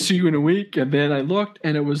Birthday, see you in a week," and then I looked,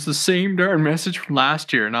 and it was the same darn message from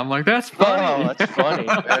last year, and I'm like, "That's funny." Oh, that's funny.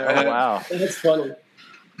 Oh, wow. That's funny.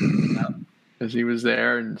 Because he was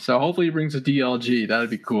there, and so hopefully he brings a DLG.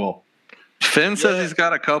 That'd be cool. Finn says he's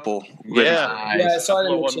got a couple. Yeah. Yeah, I saw it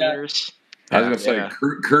in the Couple of chat. meters. I was going to say Yeah.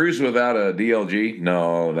 Cruz without a DLG.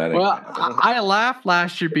 No, that ain't. Well, I laughed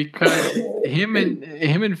last year because him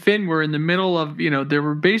and Finn were in the middle of, they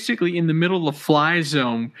were basically in the middle of fly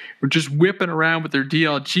zone. We're just whipping around with their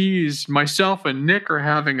DLGs. Myself and Nick are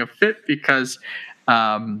having a fit because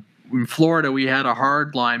in Florida, we had a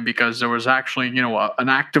hard line because there was actually, an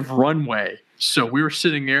active runway. So we were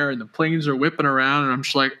sitting there and the planes are whipping around, and I'm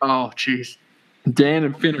just like, oh, geez, Dan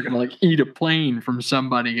and Finn are going to eat a plane from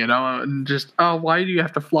somebody, and just, why do you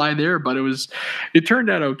have to fly there? But it turned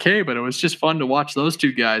out okay, but it was just fun to watch those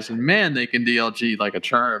two guys, and man, they can DLG like a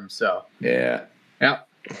charm. So, Yeah.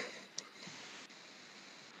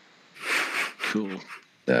 Cool.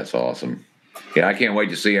 That's awesome. Yeah, I can't wait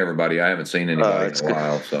to see everybody. I haven't seen anybody in a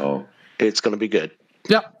while, so It's going to be good.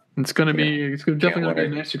 Yep. It's going to be, it's definitely going to be a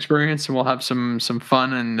wait. nice experience, and we'll have some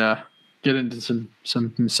fun and get into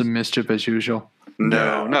some mischief as usual.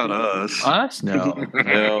 No, not us. Us? No.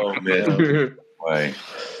 no, man. Way.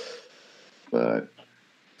 But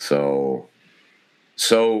so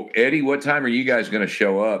Eddie, what time are you guys going to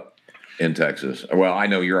show up in Texas? Well, I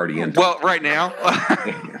know you're already in. Well, right now.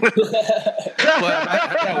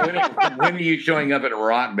 When are you showing up at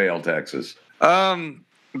Rockdale, Texas?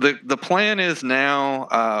 The plan is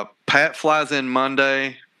now Pat flies in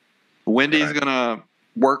Monday. Wendy's Right. gonna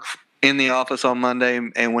work in the office on Monday,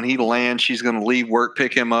 and when he lands, she's gonna leave work,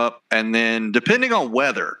 pick him up, and then depending on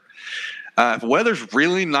weather. If weather's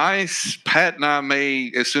really nice, Pat and I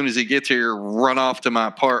may, as soon as he gets here, run off to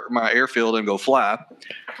my airfield and go fly.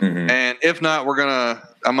 Mhm. And if not,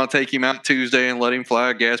 I'm gonna take him out Tuesday and let him fly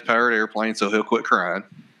a gas powered airplane so he'll quit crying.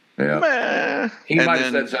 Yeah, Meh. he And might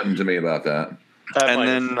have then- said something to me about that. And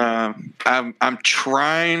then I'm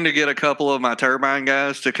trying to get a couple of my turbine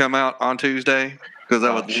guys to come out on Tuesday because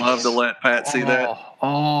I would love to let Pat see that.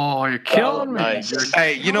 Oh, you're killing me. nice. You're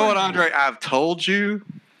Hey, you know what, killing me. Andre? I've told you.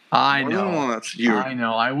 I more than know. once. You're, I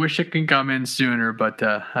know. I wish it can come in sooner, but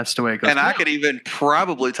that's the way it goes. and I could even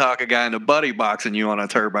probably talk a guy into buddy boxing you on a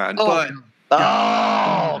turbine, Oh, but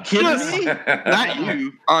Oh, kidding me? not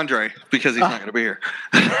you, Andre, because he's not going to be here.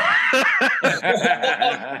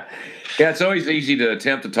 Yeah, it's always easy to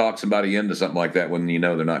attempt to talk somebody into something like that when you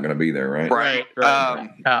know they're not going to be there, right? Right.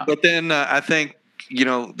 Yeah. But then I think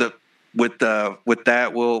with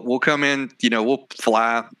that we'll come in. We'll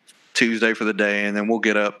fly Tuesday for the day, and then we'll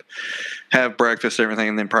get up, have breakfast, everything,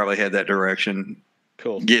 and then probably head that direction.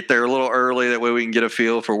 Cool. Get there a little early, that way we can get a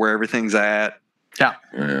feel for where everything's at. Yeah.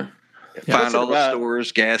 Find all the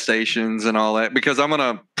stores, gas stations, and all that. Because I'm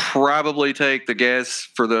gonna probably take the gas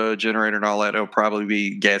for the generator and all that. It'll probably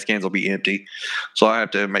be gas cans will be empty, so I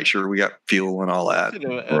have to make sure we got fuel and all that.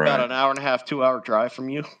 About an hour and a half, 2 hour drive from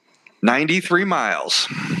you. 93 miles.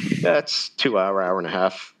 That's 2 hour and a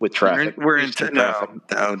half with traffic. We're in Eastern no,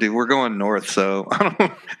 dude. We're going north, so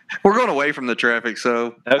we're going away from the traffic.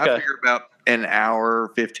 So I Okay. figure about an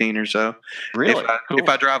hour 15 or so. Really? If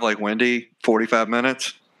I drive like Wendy, 45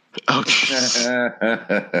 minutes. Oh,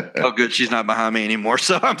 jeez. Oh, good. She's not behind me anymore,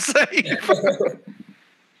 so I'm safe.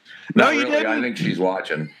 No, you really, didn't. I think she's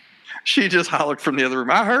watching. She just hollered from the other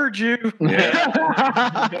room. I heard you.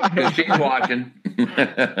 Yeah, 'cause she's watching.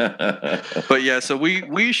 But yeah, so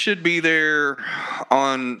we should be there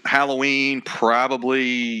on Halloween,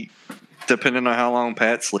 probably depending on how long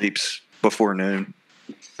Pat sleeps, before noon.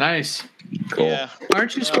 Nice. Cool. Yeah.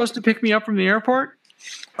 Aren't you supposed to pick me up from the airport?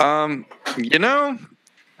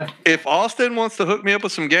 If Austin wants to hook me up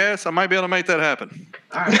with some gas, I might be able to make that happen.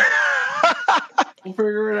 All right. We'll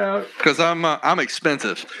figure it out. Because I'm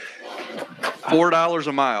expensive. $4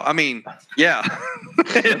 a mile. I mean, yeah,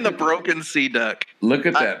 in the broken sea duck. Look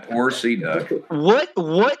at that poor sea duck. What?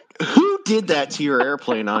 Who did that to your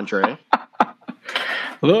airplane, Andre?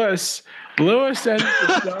 Lewis ended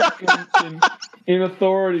the in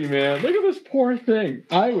authority, man. Look at this poor thing.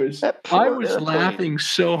 I was That poor airplane. laughing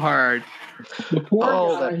so hard. The poor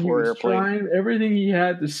guy, that he poor was airplane. trying everything he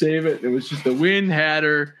had to save it. It was just the wind had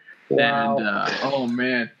her. Wow. And oh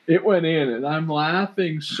man, it went in, and I'm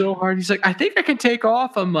laughing so hard. He's like, "I think I can take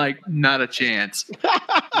off." I'm like, "Not a chance,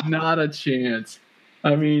 not a chance."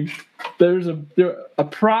 I mean, there's a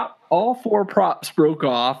prop. All four props broke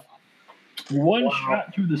off. One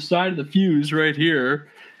shot through the side of the fuse right here,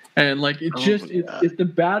 and like it just if the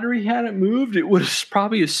battery hadn't moved, it would have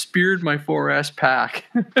probably speared my 4S pack.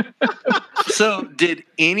 So, did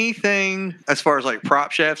anything, as far as like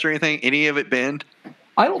prop shafts or anything, any of it bend?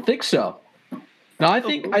 I don't think so. No, I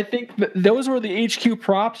think those were the HQ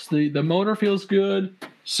props. The motor feels good.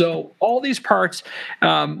 So all these parts,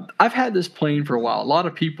 I've had this plane for a while. A lot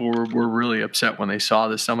of people were really upset when they saw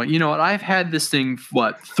this. I'm like, you know what? I've had this thing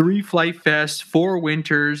 3 flight fests, 4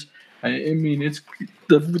 winters. I mean, it's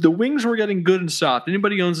the wings were getting good and soft.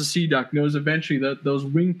 Anybody who owns a Sea Duck knows eventually that those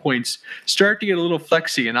wing points start to get a little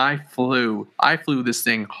flexy, and I flew this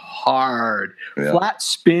thing hard, flat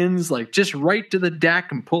spins, like just right to the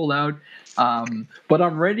deck and pulled out. But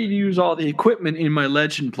I'm ready to use all the equipment in my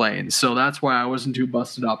Legend plane, so that's why I wasn't too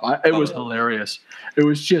busted up. It was hilarious. It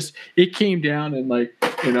was just, it came down and like,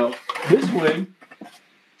 you know,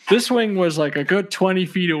 this wing was like a good 20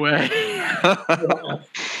 feet away.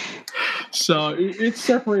 So it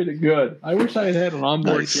separated good. I wish I had an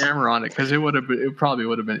onboard camera on it because it probably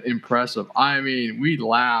would have been impressive. I mean, we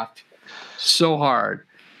laughed so hard,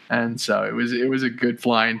 and so it was a good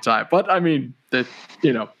flying time. But I mean,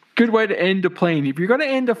 good way to end a plane. If you're going to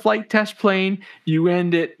end a flight test plane, you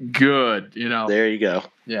end it good. You know. There you go.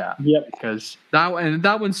 Yeah. Yep. Because that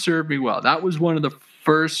one served me well. That was one of the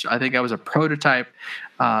first. I think I was a prototype.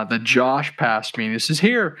 That Josh passed me. And he says,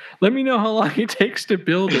 "Here, let me know how long it takes to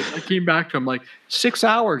build it." I came back to him like 6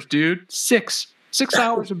 hours, dude. 6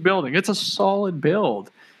 hours of building. It's a solid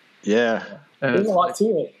build. Yeah. There's a lot to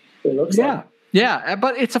it. It looks like. Yeah,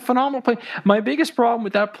 but it's a phenomenal plane. My biggest problem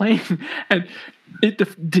with that plane, and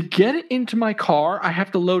to get it into my car, I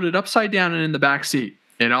have to load it upside down and in the back seat.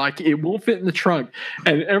 You know, like it won't fit in the trunk.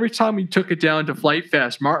 And every time we took it down to Flight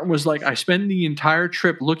Fest, Martin was like, "I spend the entire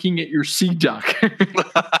trip looking at your Sea Duck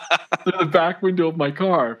through the back window of my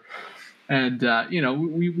car." And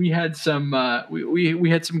we had some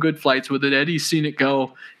we had some good flights with it. Eddie's seen it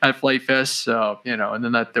go at Flight Fest, so and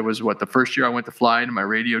then there was the first year I went to fly and my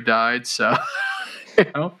radio died, so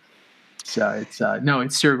So it's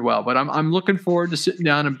it served well. But I'm looking forward to sitting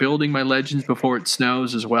down and building my Legends before it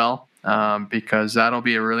snows as well. Because that'll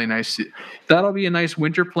be a nice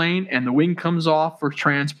winter plane, and the wing comes off for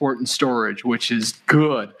transport and storage, which is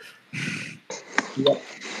good. You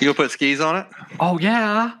gonna put skis on it? Oh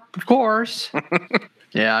yeah, of course.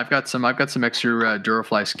 Yeah, I've got some extra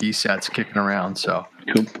Durafly ski sets kicking around, so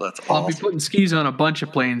That's awesome. I'll be putting skis on a bunch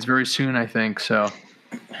of planes very soon, I think. So,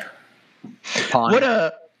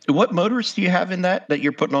 what motors do you have in that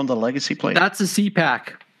you're putting on the Legacy plane? That's a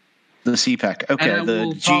CPAC. The CPAC. Okay,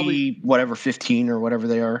 the G whatever 15 or whatever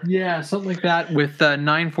they are. Yeah, something like that with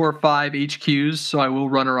 945 HQs. So I will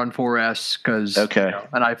run her on 4S because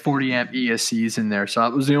and I have 40 amp ESCs in there. So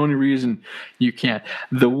that was the only reason you can't.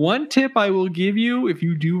 The one tip I will give you if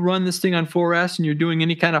you do run this thing on 4S and you're doing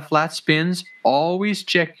any kind of flat spins, always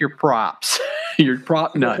check your props, your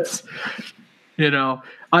prop nuts.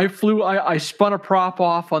 I spun a prop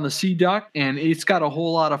off on the Sea Duck, and it's got a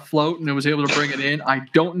whole lot of float, and I was able to bring it in. I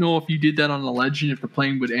don't know if you did that on the Legend, if the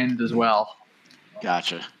plane would end as well.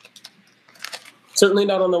 Gotcha. Certainly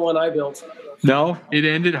not on the one I built. No, it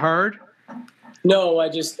ended hard? No, I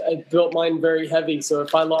built mine very heavy, so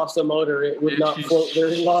if I lost a motor, it would not float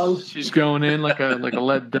very long. She's going in like a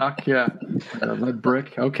lead duck, yeah, a lead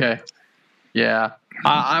brick. Okay, yeah.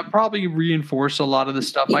 I probably reinforce a lot of the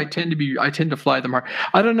stuff. I tend to fly them hard.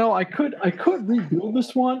 I don't know. I could rebuild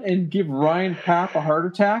this one and give Ryan Papp a heart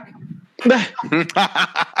attack.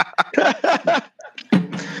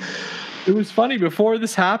 It was funny before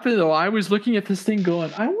this happened, though. I was looking at this thing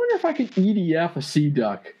going, I wonder if I could EDF a Sea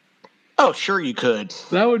Duck. Oh, sure you could.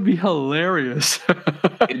 That would be hilarious.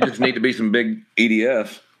 It just need to be some big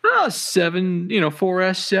EDFs.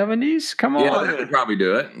 4S 70s. Come on. Yeah, that would probably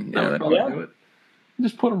do it. Yeah, that would do it.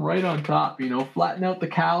 Just put them right on top, flatten out the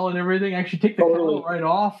cowl and everything. Actually take the cowl right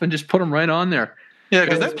off and just put them right on there. Yeah,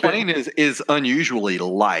 because that plane is unusually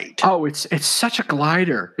light. Oh, it's such a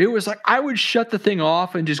glider. It was like I would shut the thing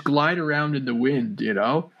off and just glide around in the wind,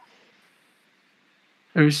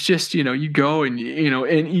 It was just, you go and,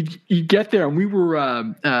 and you get there, and we were,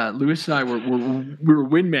 Lewis and I we were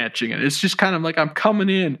wind matching it. It's just kind of like I'm coming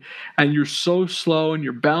in and you're so slow and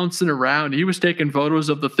you're bouncing around. He was taking photos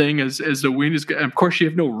of the thing as the wind is, and of course you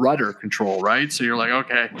have no rudder control, right? So you're like,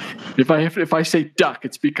 okay, if I say duck,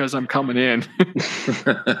 it's because I'm coming in.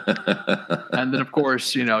 And then of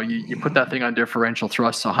course, you put that thing on differential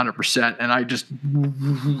thrust 100%. And I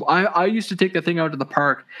used to take that thing out to the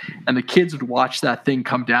park, and the kids would watch that thing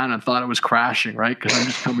come down and thought it was crashing, right? Because I'm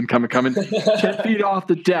just coming 10 feet off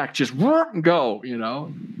the deck, just and go, the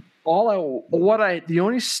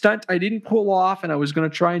only stunt I didn't pull off, and I was going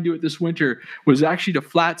to try and do it this winter, was actually to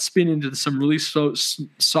flat spin into some really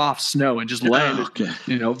soft snow and just land it,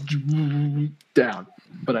 down.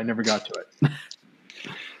 But I never got to it.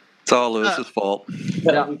 It's all Lewis's fault.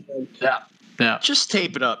 Yeah. Just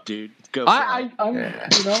tape it up, dude. Go. I looked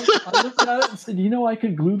at it and said, I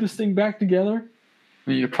could glue this thing back together.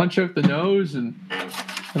 You punch out the nose and,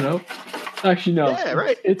 Actually, no. Yeah,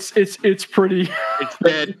 right. It's pretty. It's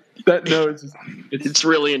dead. That nose. It's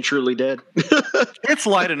really and truly dead. It's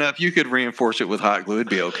light enough. You could reinforce it with hot glue. It'd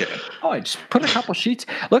be okay. Oh, I just put a couple sheets.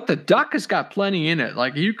 Look, the duck has got plenty in it.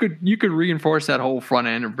 Like you could reinforce that whole front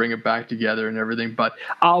end and bring it back together and everything. But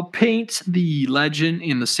I'll paint the legend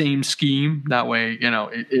in the same scheme. That way,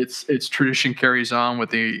 its tradition carries on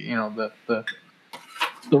with the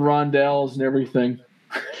rondelles and everything.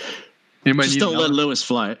 Just don't let Lewis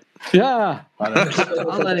fly it. Yeah, I'll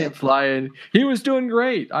let him fly in. He was doing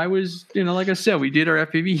great. I was, like I said, we did our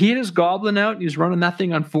FPV. He had his goblin out. And he was running that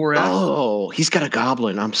thing on 4S. Oh, he's got a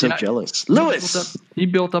goblin. I'm so jealous. Lewis. He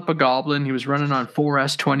built up a goblin. He was running on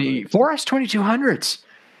 4S 2200s.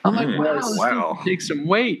 I'm like, wow, this takes some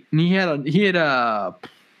weight. And he had a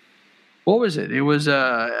what was it? It was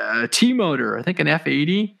a T motor, I think an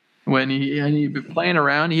F80. When he'd been playing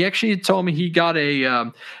around, he actually told me he got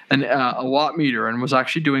a watt meter and was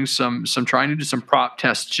actually doing trying to do some prop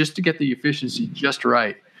tests just to get the efficiency just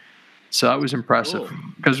right. So that was impressive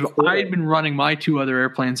because I had been running my two other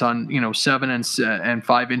airplanes on 7 and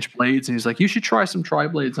 5-inch blades, and he's like, "You should try some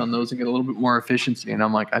tri-blades on those and get a little bit more efficiency." And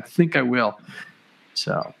I'm like, "I think I will."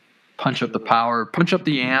 So punch up the power, punch up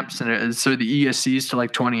the amps, and so the ESCs to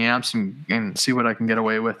like 20 amps, and see what I can get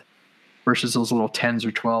away with. Versus those little 10s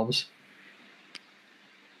or 12s.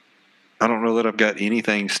 I don't know that I've got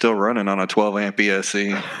anything still running on a 12 amp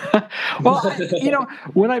ESC. Well,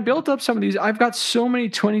 when I built up some of these, I've got so many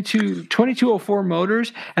 2204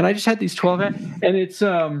 motors, and I just had these 12 amp, and it's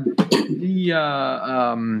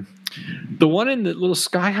the one in the little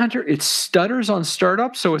Sky Hunter, it stutters on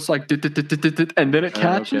startup, so it's like and then it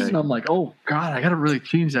catches, and I'm like, oh god, I gotta really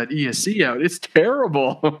change that ESC out. It's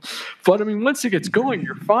terrible. But I mean, once it gets going,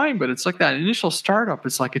 you're fine. But it's like that initial startup,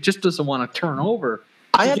 it's like it just doesn't want to turn over.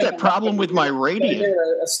 I had that problem with my Radiant.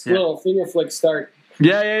 A little finger flick start.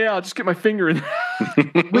 Yeah. I'll just get my finger in.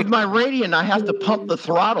 With my Radiant, I have to pump the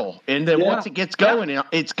throttle, and then once it gets going,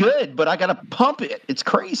 it's good. But I got to pump it. It's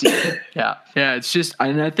crazy. Yeah. It's just,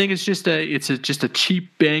 and I think it's just a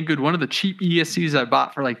cheap Banggood, one of the cheap ESCs I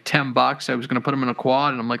bought for like $10. I was going to put them in a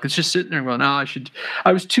quad, and I'm like, it's just sitting there and going, no,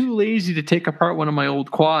 I was too lazy to take apart one of my old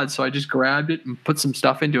quads, so I just grabbed it and put some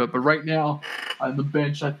stuff into it. But right now on the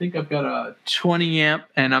bench, I think I've got a 20 amp,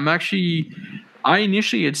 and I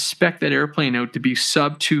initially had spec'd that airplane out to be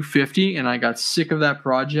sub 250, and I got sick of that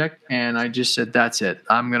project, and I just said, that's it.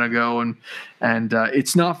 I'm going to go and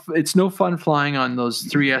it's no fun flying on those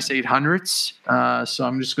 3S 800s. So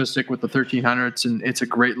I'm just going to stick with the 1300s, and it's a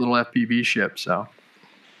great little FPV ship. So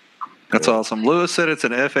that's awesome. Lewis said it's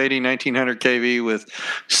an F80 1900 kV with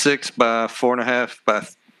 6 by 4.5 by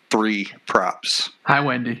 3 props. Hi,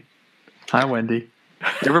 Wendy.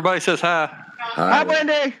 Everybody says hi. Hi,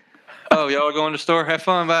 Wendy. Oh, y'all are going to the store? Have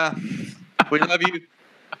fun, bye. We love you.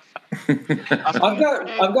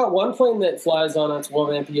 I've got one plane that flies on a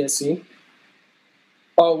 12 amp ESC.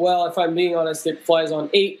 Oh well, if I'm being honest, it flies on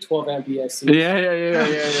 8 12 amp ESC. Yeah.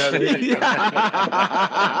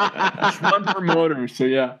 It's one per motor, so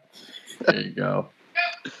yeah. There you go.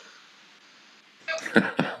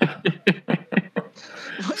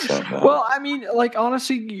 Well, I mean, like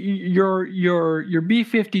honestly, your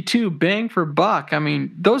B-52 bang for buck. I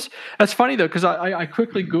mean, that's funny though, because I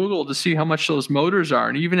quickly Googled to see how much those motors are,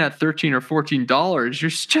 and even at $13 or $14,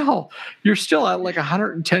 you're still at like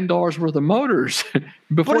 $110 worth of motors.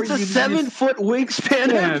 But it's a 7-foot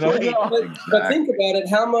wingspan. But think about it.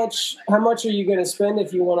 How much are you going to spend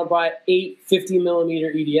if you want to buy 8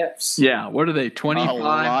 50mm EDFs? Yeah, what are they?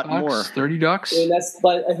 $25, $30? And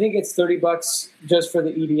I think it's $30 just for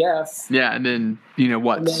the EDF. Yeah, and then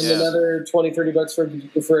what? And then another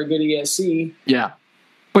 $20-$30 for a good ESC. Yeah,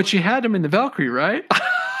 but you had them in the Valkyrie, right?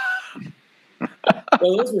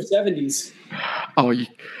 Well, those were 70s. Oh,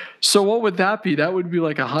 so what would that be? That would be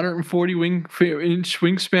like 140 inch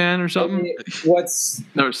wingspan or something.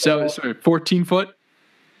 14 foot.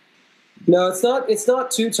 No, it's not. It's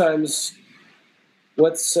not 2 times.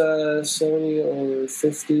 What's 70 over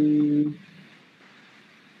 50?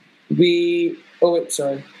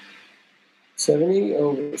 70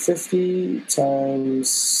 over 50 times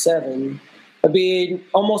 7. It'd be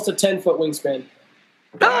almost a 10-foot wingspan.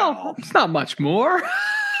 No, it's not much more.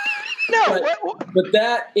 No, but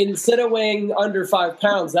that instead of weighing under 5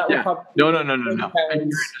 pounds, that would probably no.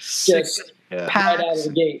 Just right out of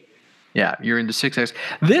the gate. Yeah, you're into 6X.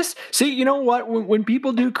 You know what? When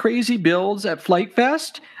people do crazy builds at Flight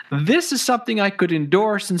Fest, this is something I could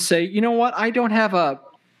endorse and say, you know what? I don't have a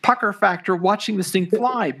pucker factor watching this thing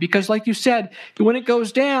fly because, like you said, when it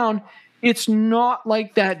goes down, it's not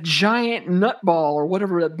like that giant nutball or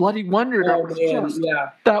whatever, that Bloody Wonder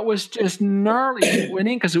that was just gnarly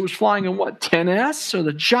winning because it was flying in 10S or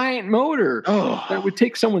the giant motor that would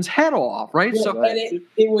take someone's head off, right? Yeah, so and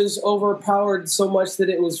it was overpowered so much that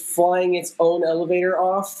it was flying its own elevator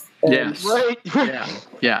off. Yes. Right.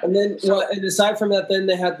 Yeah. And then, and aside from that, then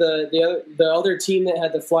they had the other team that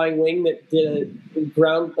had the flying wing that did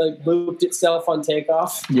ground looped itself on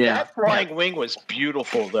takeoff. Yeah. That flying wing was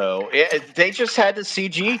beautiful, though. They just had the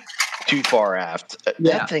CG too far aft.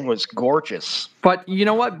 That thing was gorgeous. But you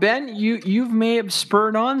know what, Ben? You may have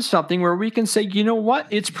spurred on something where we can say, you know what?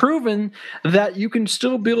 It's proven that you can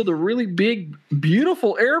still build a really big,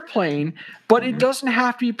 beautiful airplane, but it doesn't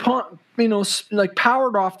have to be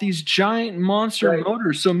powered off these giant monster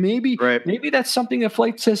motors. So maybe that's something that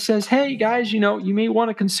Flight says, hey guys, you may want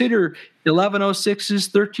to consider 1106s,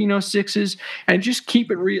 1306s, and just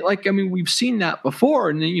keep it we've seen that before,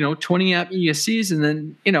 and then 20 amp ESCs, and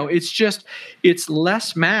then it's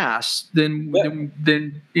less mass than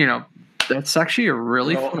that's actually a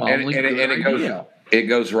really phenomenally good idea. It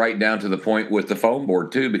goes right down to the point with the foam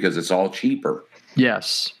board too, because it's all cheaper.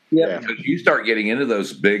 Yes. Yeah. Because you start getting into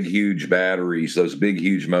those big, huge batteries, those big,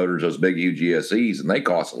 huge motors, those big, huge ESCs, and they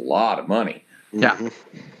cost a lot of money. Yeah.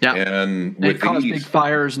 Yeah. And they cause big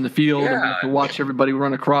fires in the field, and we have to watch everybody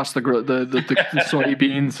run across the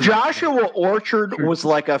soybeans. Joshua Orchard was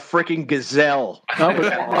like a freaking gazelle. That was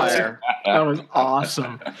fire. That was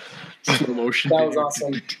awesome. Slow motion. That was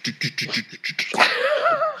awesome.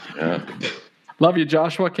 Yeah. Love you,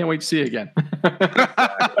 Joshua. Can't wait to see you again.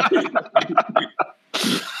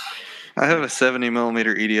 I have a 70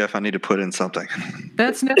 millimeter EDF. I need to put in something.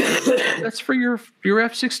 That's for your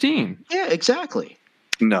F-16. Yeah, exactly.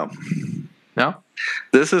 No.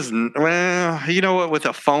 This is you know what? With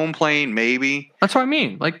a foam plane, maybe. That's what I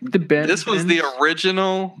mean. Like the bend. This was the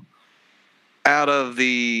original out of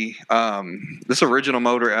the this original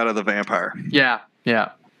motor out of the Vampire. Yeah.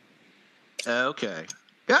 Okay.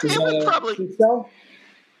 Yeah, it would probably.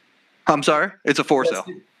 I'm sorry. It's a 4-cell.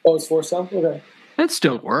 Oh, it's 4-cell. Okay. It'd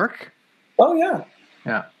still work. Oh yeah.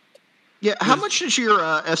 Yeah. How much does your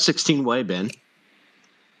F-16 weigh, Ben?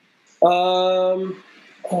 Oh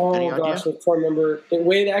gosh, I can't remember. It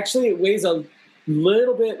weighs a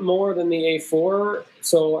little bit more than the A4,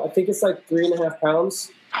 so I think it's like 3.5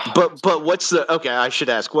 pounds. But what's the I should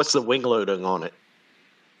ask, what's the wing loading on it?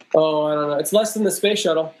 Oh, I don't know. It's less than the space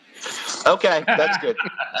shuttle. Okay, that's good.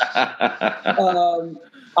 I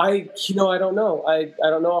don't know. I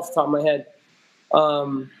don't know off the top of my head.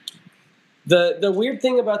 The weird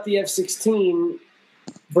thing about the F-16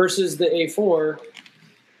 versus the A4,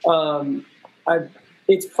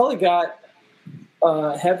 it's probably got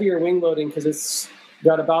heavier wing loading because it's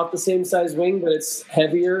got about the same size wing, but it's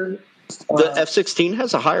heavier. The F-16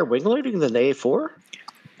 has a higher wing loading than the A4?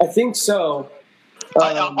 I think so.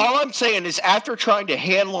 All I'm saying is after trying to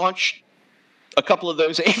hand launch a couple of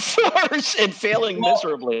those A4s and failing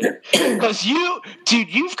miserably, because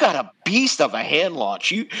you've got a beast of a hand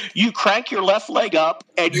launch. You crank your left leg up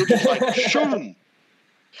and you're just like, shoom.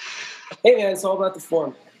 Hey man, it's all about the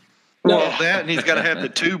form. No, that and he's got to have the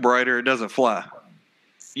tube right or it doesn't fly.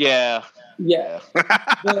 Yeah.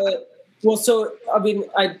 Well, so I mean,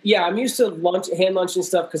 I'm used to hand launching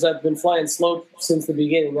stuff because I've been flying slope since the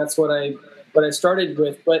beginning. That's what I started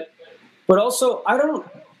with. But also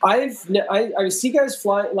I see guys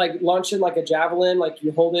fly launching like a javelin, like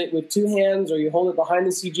you hold it with two hands or you hold it behind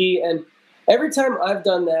the CG, and every time I've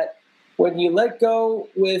done that, when you let go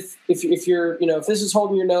with if you're if this is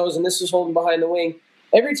holding your nose and this is holding behind the wing,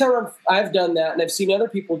 every time I've done that and I've seen other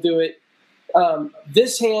people do it,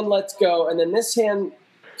 this hand lets go and then this hand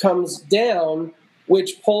comes down,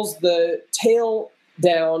 which pulls the tail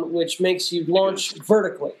down, which makes you launch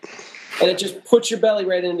vertically. And it just puts your belly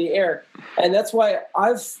right into the air. And that's why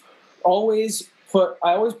I always put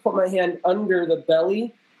my hand under the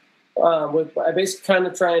belly. I basically kind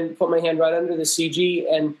of try and put my hand right under the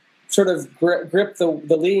CG and sort of grip the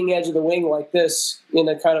leading edge of the wing like this in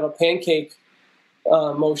a kind of a pancake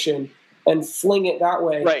motion and fling it that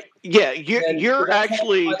way. Right. Yeah. You're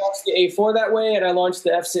actually. I launched the A4 that way, and I launched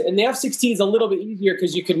the F6. And the F-16 is a little bit easier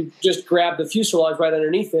because you can just grab the fuselage right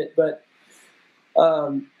underneath it. But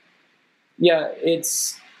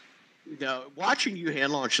it's. No, watching you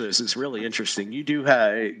hand launch this is really interesting. You do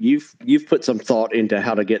have you've put some thought into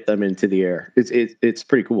how to get them into the air. It's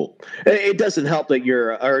pretty cool. It doesn't help that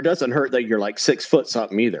it doesn't hurt that you're like 6 foot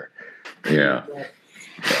something either. Yeah.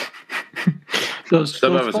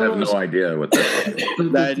 Some of us have no idea what that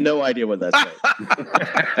is. I had no idea what that's like.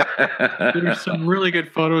 There's some really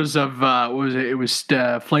good photos of what was it? It was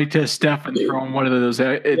Flight Test Stefan throwing one of those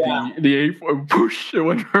at the A4 push. It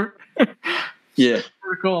went hurt. Yeah.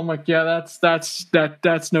 Vertical. I'm like, yeah,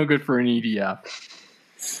 that's no good for an EDF.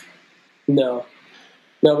 No,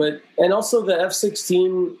 but and also the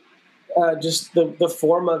F-16, just the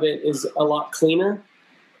form of it is a lot cleaner.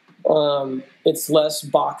 It's less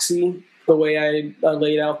boxy. The way I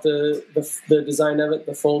laid out the design of it,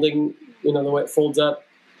 the folding, the way it folds up.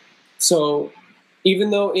 So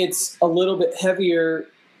even though it's a little bit heavier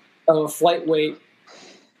of a flight weight,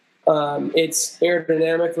 it's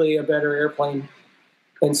aerodynamically a better airplane,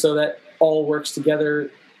 and so that all works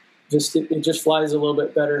together. It just flies a little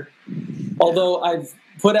bit better. Although I've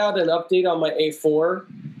put out an update on my A4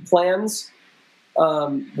 plans,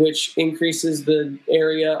 which increases the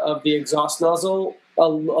area of the exhaust nozzle a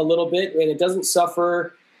little bit, and it doesn't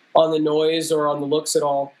suffer on the noise or on the looks at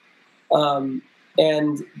all. Sorry,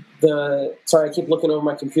 I keep looking over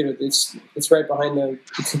my computer. It's right behind the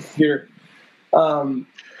computer. The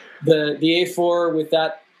A4 with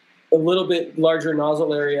that a little bit larger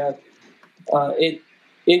nozzle area, it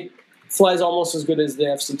flies almost as good as the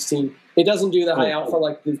F-16. It doesn't do the high alpha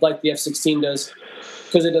like the F-16 does,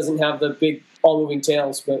 because it doesn't have the big all moving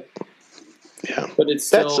tails. But it's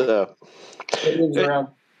still it moves around.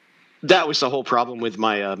 That was the whole problem with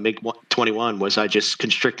my MiG-21 was I just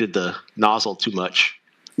constricted the nozzle too much.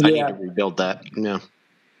 I need to rebuild that. No,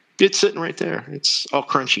 it's sitting right there. It's all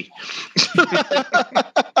crunchy.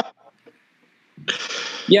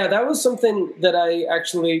 Yeah, that was something that I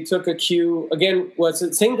actually took a cue. Again, was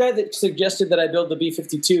the same guy that suggested that I build the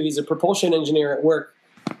B-52. He's a propulsion engineer at work.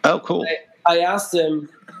 Oh, cool. I asked him,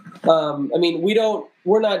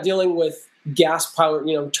 we're not dealing with gas power,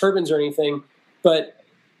 turbines or anything, but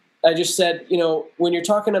I just said, when you're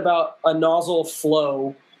talking about a nozzle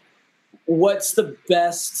flow, what's the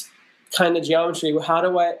best kind of geometry?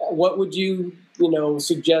 What would you,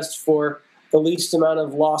 suggest for the least amount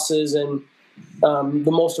of losses and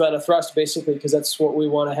the most amount of thrust, basically, because that's what we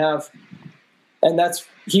want to have. And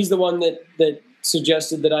he's the one that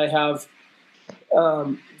suggested that I have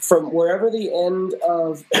from wherever the end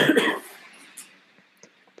of the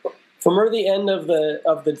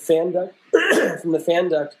fan duct from the fan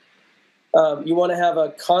duct, you want to have a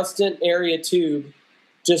constant area tube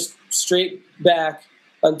just straight back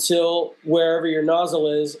until wherever your nozzle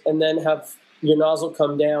is, and then have your nozzle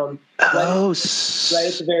come down right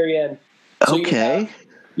at the very end. So okay.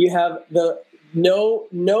 You have the no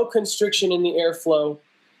constriction in the airflow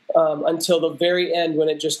until the very end, when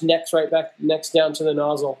it just necks down to the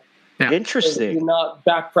nozzle. Yeah. Interesting. You're not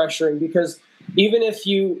back pressuring, because even if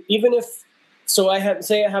I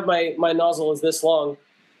have my nozzle is this long,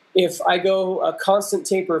 if I go a constant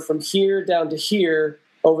taper from here down to here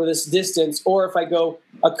over this distance, or if I go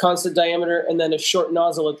a constant diameter and then a short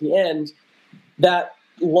nozzle at the end, that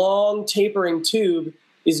long tapering tube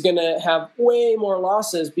is going to have way more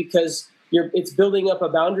losses, because it's building up a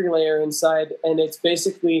boundary layer inside, and it's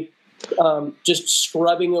basically just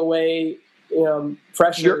scrubbing away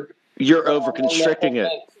pressure. You're over constricting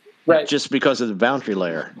it, right? Just because of the boundary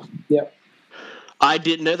layer. Yeah. I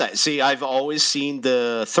didn't know that. See, I've always seen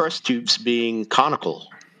the thrust tubes being conical.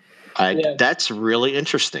 That's really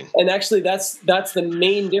interesting. And actually, that's the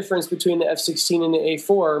main difference between the F-16 and the A4.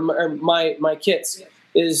 Or my kits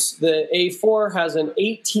is the A4 has an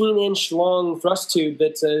 18-inch long thrust tube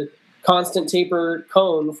that's a constant taper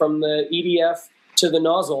cone from the EDF to the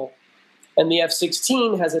nozzle, and the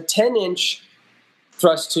F-16 has a 10-inch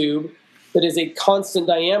thrust tube that is a constant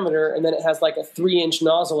diameter, and then it has like a 3-inch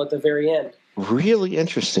nozzle at the very end. Really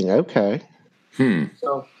interesting. Okay.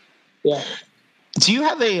 So, yeah. Do you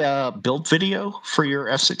have a build video for your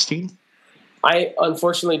F-16? I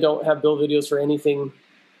unfortunately don't have build videos for anything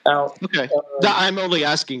out. Okay. I'm only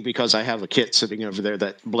asking because I have a kit sitting over there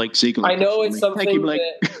that Blake Ziegler. I know it's something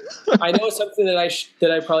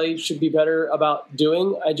that I probably should be better about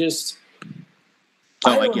doing. I get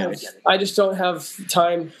it. I just don't have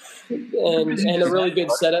time and a really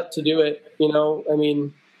good setup to do it.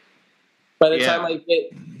 By the time I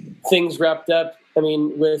get things wrapped up, I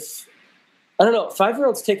don't know.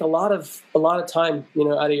 5-year-olds take a lot of time,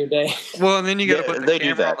 out of your day. Well, and then you got to put the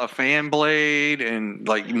camera on the fan blade and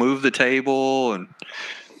move the table and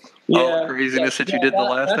all the craziness that you did the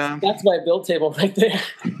last time. That's my build table right there.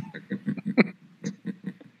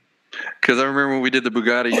 Because I remember when we did the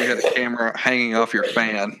Bugatti, you had a camera hanging off your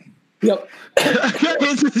fan. Yep.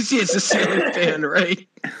 It's a ceiling fan, right?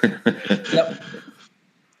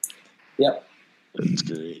 Yep. That's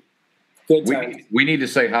great. Good times. We need to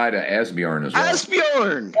say hi to Asbjorn as well.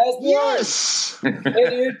 Asbjorn! Yes! Hey,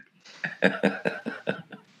 dude.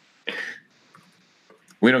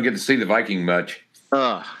 We don't get to see the Viking much.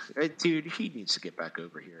 Dude, he needs to get back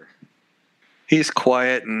over here. He's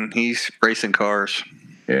quiet and he's racing cars.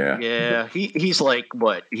 Yeah. Yeah, he's like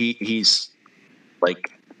what? He's like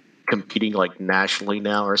competing like nationally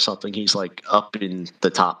now or something. He's like up in the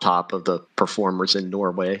top of the performers in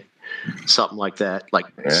Norway, something like that, like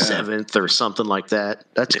 7th or something like that.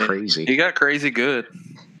 That's crazy. He got crazy good.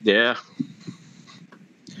 Yeah.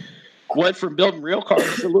 Went from building real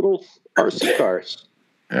cars to little RC cars.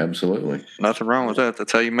 Absolutely. Nothing wrong with that.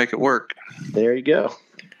 That's how you make it work. There you go.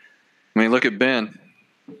 I mean, look at Ben,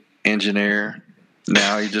 engineer.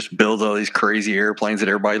 Now he just builds all these crazy airplanes that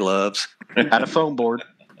everybody loves. Had a foam board.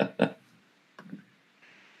 No,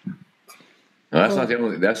 that's not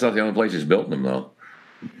the only place he's built them though.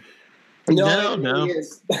 No.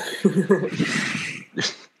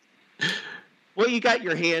 Well, you got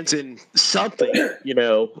your hands in something,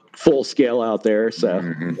 full scale out there.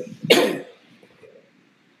 So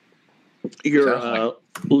your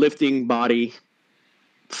lifting body,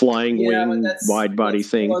 flying wing, wide body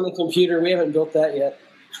thing on the computer. We haven't built that yet.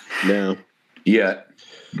 No, yet.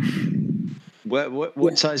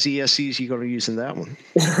 What size ESCs are you going to use in that one?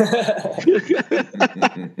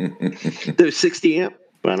 There's 60 amp.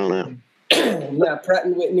 I don't know. Yeah, Pratt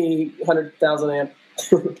and Whitney 100,000 amp.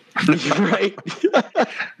 Right.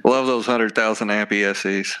 Love those 100,000 amp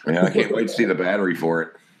ESCs. Yeah, I can't wait to see the battery for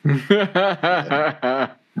it. 10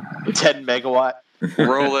 megawatt.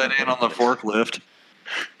 Roll that in on the forklift.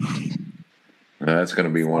 That's going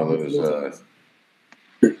to be one of those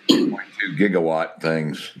 0.2 gigawatt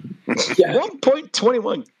things. Yeah.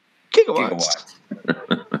 1.21 gigawatts.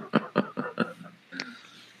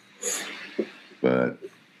 But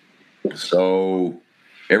so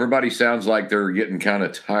everybody sounds like they're getting kind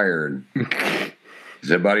of tired.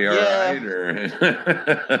 Is everybody all right? Or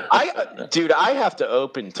I have to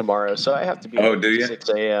open tomorrow, so I have to be do you? 6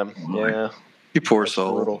 a.m. Yeah. You poor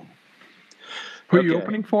soul. Who are you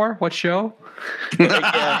opening for? What show?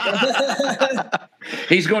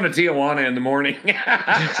 He's going to Tijuana in the morning.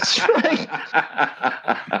 That's right.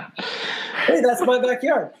 Hey, that's my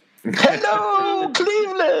backyard. Hello,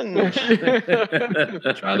 Cleveland.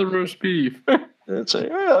 Try the roast beef. That's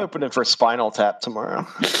right. We're opening for Spinal Tap tomorrow.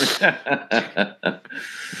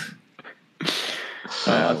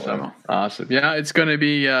 Awesome. Yeah, it's going to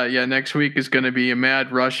be, next week is going to be a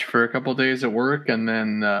mad rush for a couple of days at work and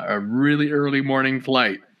then a really early morning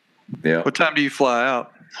flight. Yeah. What time do you fly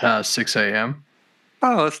out? 6 a.m.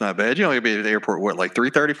 Oh, that's not bad. You only be at the airport, like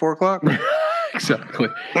 3:30, 4 o'clock? Exactly.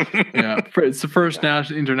 Yeah, it's the first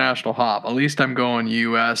international hop. At least I'm going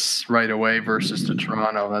U.S. right away versus to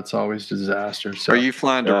Toronto. That's always a disaster. So, are you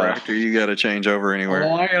flying direct, or you got to change over anywhere?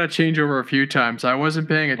 Well, I got to change over a few times. I wasn't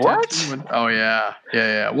paying attention. What? Oh yeah.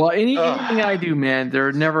 Well, anything I do, man, there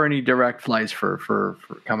are never any direct flights for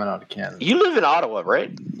coming out of Canada. You live in Ottawa,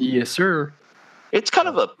 right? Yes, sir. It's kind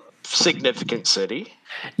of a significant city.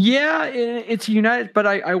 Yeah, it's United, but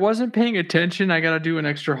I wasn't paying attention. I got to do an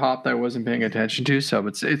extra hop that I wasn't paying attention to, so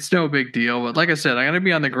it's no big deal. But like I said, I'm gonna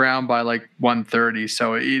be on the ground by like 1:30,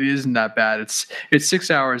 so it isn't that bad. It's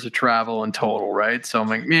 6 hours of travel in total, right? So I'm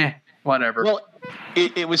like, meh, whatever. Well,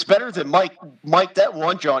 it was better than Mike. Mike, that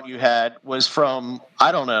one jaunt you had was from,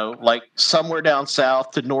 I don't know, like somewhere down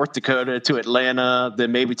south to North Dakota to Atlanta,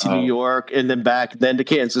 then maybe to New York, and then back, then to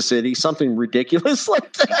Kansas City, something ridiculous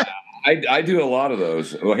like that. I do a lot of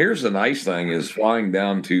those. Well, here's the nice thing is flying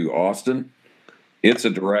down to Austin. It's a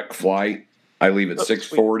direct flight. I leave at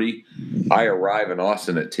 6:40. I arrive in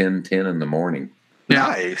Austin at 10:10 in the morning. Yeah.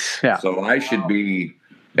 Nice. Yeah. So I should be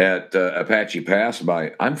at Apache Pass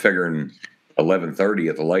by, I'm figuring 11:30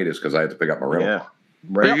 at the latest because I have to pick up my rental. Yeah.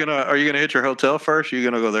 Right. Are you gonna hit your hotel first? Or are you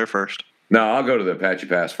gonna go there first? No, I'll go to the Apache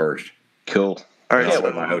Pass first. Cool. All right. I'll go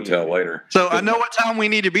to my hotel later. So I know what time we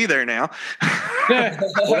need to be there now.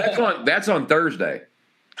 Well, that's on Thursday.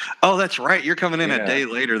 Oh, that's right. You're coming in Yeah. a day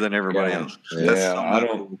later than everybody else. Yeah, I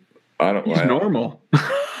don't. He's normal.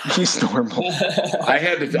 He's normal. I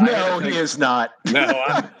had to. No, he is not. No,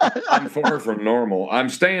 I'm far from normal. I'm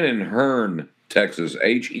staying in Hearne, Texas.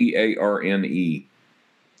 Hearne.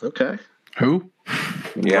 Okay. Who?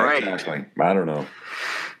 Yeah, Right. exactly. I don't know.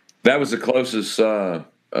 That was the closest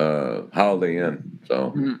Holiday Inn.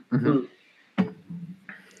 So,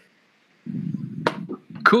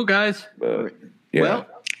 Cool, guys. but, yeah, Well,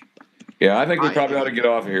 yeah. I think we probably ought to get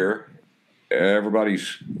off of here.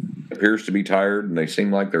 Everybody's appears to be tired, and they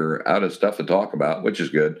seem like they're out of stuff to talk about, which is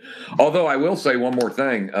good. Although I will say one more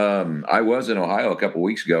thing. I was in Ohio a couple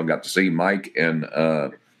weeks ago and got to see Mike and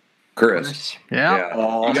Chris.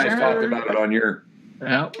 Yeah. You guys talked about it on your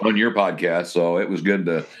podcast, so it was good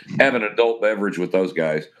to have an adult beverage with those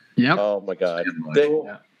guys. Yep. Oh my God.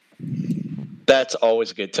 That's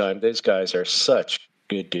always a good time. Those guys are such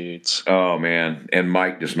good dudes. Oh man, and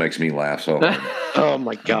Mike just makes me laugh so hard. Oh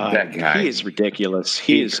my God, that guy, he is ridiculous.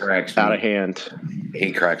 He is out of hand.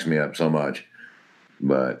 He cracks me up so much.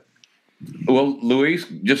 But well, Luis,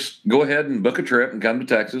 just go ahead and book a trip and come to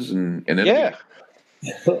Texas, and yeah.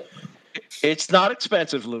 It's not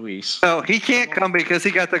expensive, Luis. No, he can't come because he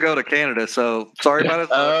got to go to Canada. So sorry about it.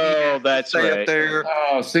 Oh, that's right. Up there.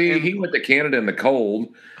 Oh, see, he went to Canada in the cold.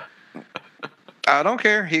 I don't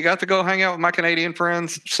care. He got to go hang out with my Canadian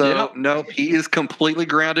friends. So no, he is completely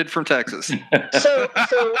grounded from Texas. So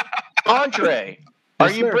Andre, are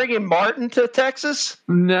you bringing Martin to Texas?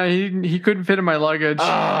 No, he couldn't fit in my luggage.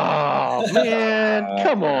 Oh man,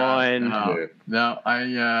 come on. No,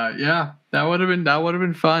 that would have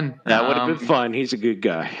been fun. That would have been fun. He's a good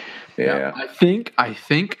guy. Yeah. I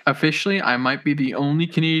think officially I might be the only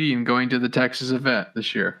Canadian going to the Texas event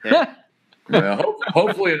this year. Yeah. Well,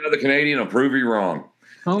 hopefully another Canadian will prove you wrong.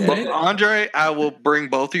 Oh, man. Andre, I will bring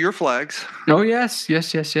both of your flags. Oh yes.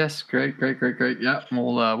 Great. Yeah,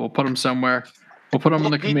 we'll put them somewhere. We'll put them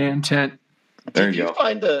in the command tent. Did you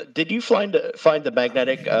find the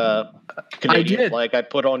magnetic Canadian flag I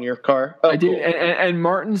put on your car? I did, and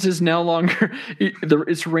Martin's is no longer.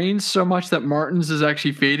 It's rained so much that Martin's is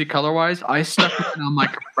actually faded color-wise. I stuck it on my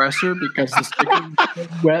compressor because the sticker was so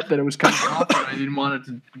wet that it was coming off, and I didn't want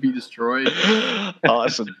it to be destroyed.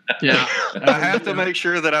 Awesome. Yeah, I have to make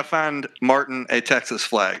sure that I find Martin a Texas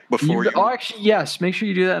flag before you. Oh, actually, yes. Make sure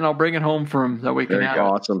you do that, and I'll bring it home for him that we can have.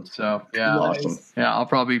 Awesome. So yeah, awesome. Yeah, I'll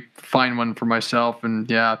probably find one for myself,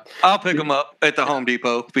 and I'll pick them up at the Home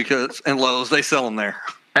Depot and Lowe's, they sell them there.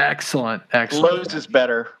 Excellent. Lowe's is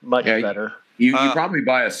better, much better. You probably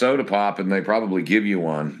buy a soda pop and they probably give you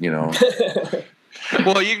one,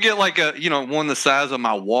 Well, you can get like one the size of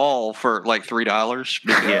my wall for like $3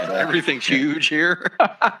 because everything's huge here.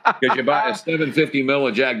 Because you buy a 750 ml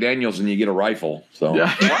of Jack Daniels and you get a rifle. So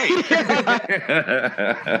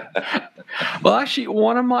Well, actually,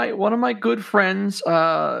 one of my good friends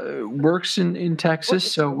works in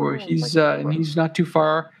Texas, so he's not too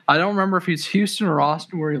far. I don't remember if he's Houston or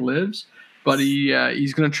Austin where he lives, but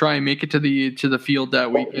he's going to try and make it to the field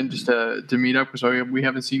that weekend just to meet up because we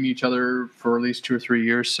haven't seen each other for at least 2 or 3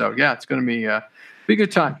 years. So yeah, it's going to be a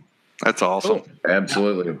good time. That's awesome. Oh,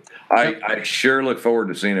 absolutely. I sure look forward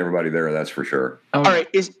to seeing everybody there. That's for sure. All right,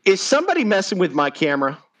 is somebody messing with my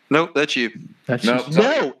camera? Nope, that's you.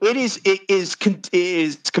 No, it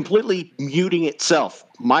is completely muting itself.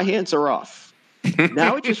 My hands are off.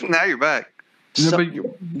 Now now you're back. No, but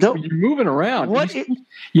you're moving around. What? You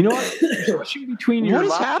know what? Switching between your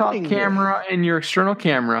laptop camera and your external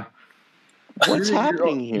camera. What's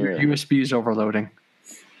happening here? Your USB is overloading.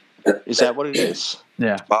 Is that what it is?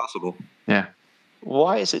 Yeah. It's possible. Yeah.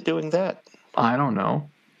 Why is it doing that? I don't know.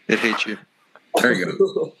 It hit you. There you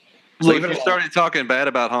go. So you started talking bad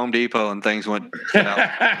about Home Depot and things went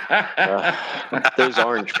out. Those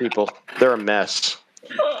orange people, they're a mess.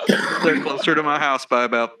 They're closer to my house by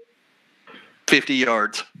about 50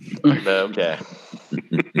 yards. Okay.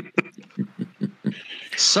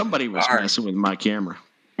 Somebody was messing with my camera.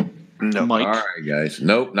 No. Mike. All right, guys.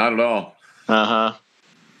 Nope, not at all. Uh-huh.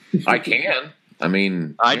 I can. I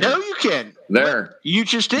mean, I know you can. There. You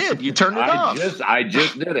just did. You turned it off. I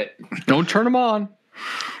just did it. Don't turn them on.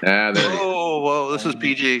 There. Whoa, this is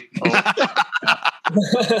PG.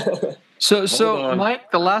 So Mike,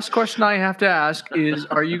 the last question I have to ask is,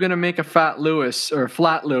 are you going to make a Fat Lewis or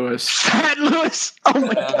Flat Lewis? Fat Lewis? Oh,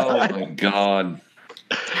 my God. Oh, my God.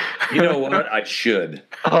 You know what? I should.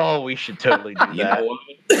 Oh, we should totally do that.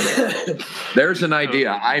 There's an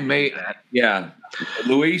idea. I may. Yeah.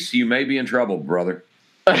 Luis, you may be in trouble, brother.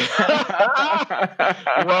 We're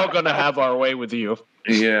all going to have our way with you.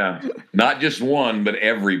 Yeah. Not just one, but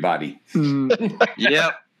everybody.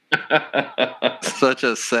 Yep. Such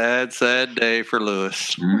a sad day for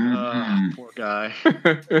Lewis. Poor guy.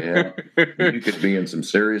 Yeah. You could be in some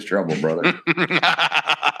serious trouble, brother.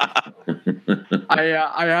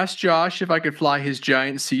 I asked Josh if I could fly his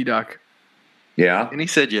giant sea duck. Yeah. And he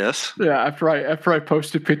said yes. Yeah, after I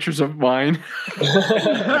posted pictures of mine.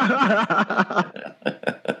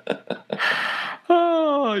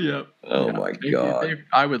 Oh, yeah. Oh, my God.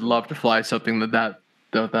 I would love to fly something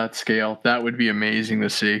that scale. That would be amazing to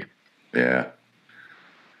see. Yeah.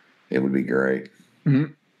 It would be great.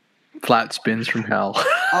 Mm-hmm. Flat spins from hell.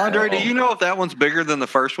 Andre, do you know if that one's bigger than the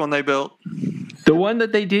first one they built? The one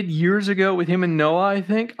that they did years ago with him and Noah, I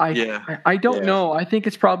think. I don't know. I think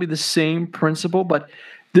it's probably the same principle, but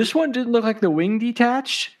This one didn't look like the wing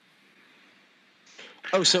detached.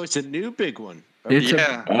 Oh, so it's a new big one. It's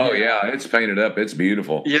Yeah. Oh yeah, it's painted up. It's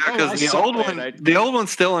beautiful. Yeah, Oh, I because the saw old that. one, the old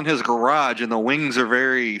one's still in his garage, and the wings are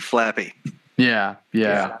very flappy. Yeah.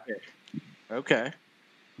 Okay.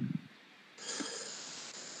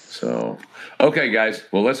 So, okay, guys.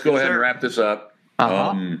 Well, let's go Yes, ahead and sir. wrap this up.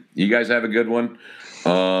 Uh-huh. You guys have a good one.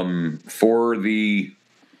 For the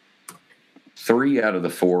 3 out of the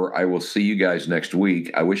 4, I will see you guys next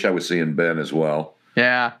week. I wish I was seeing Ben as well.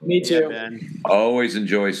 Yeah. Me too. Ben. Always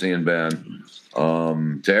enjoy seeing Ben.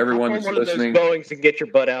 To everyone that's One of those listening, Boeings and get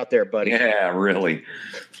your butt out there, buddy. yeah, really.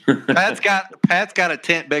 Pat's got a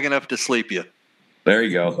tent big enough to sleep you. There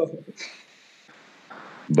you go.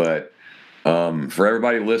 But for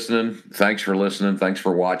everybody listening, thanks for listening. Thanks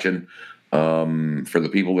for watching. For the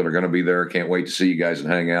people that are going to be there, can't wait to see you guys and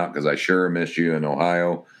hang out because I sure missed you in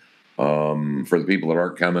Ohio. For the people that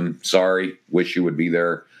aren't coming, sorry. Wish you would be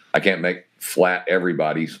there. I can't make flat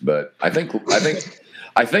everybody's, but I think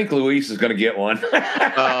Luis is going to get one.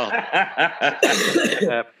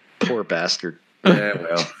 That poor bastard. Yeah,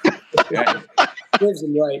 well, yeah. Serves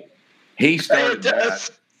him right. He started that.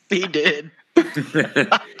 He did.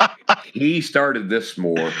 He started this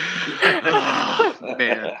more. Oh,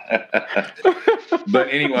 man. But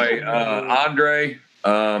anyway, Andre,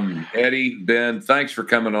 Eddie, Ben, thanks for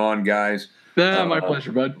coming on, guys. My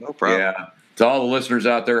pleasure, bud. No problem. Yeah. To all the listeners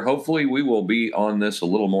out there, hopefully we will be on this a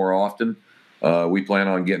little more often. We plan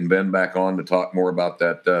on getting Ben back on to talk more about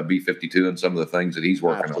that B-52 and some of the things that he's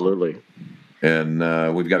working on. Absolutely. And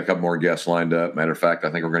we've got a couple more guests lined up. Matter of fact,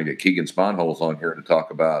 I think we're going to get Keegan Sponholz on here to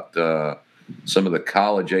talk about some of the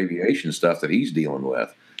college aviation stuff that he's dealing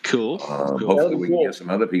with. Cool. Hopefully we can get some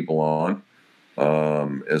other people on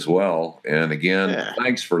as well. And again,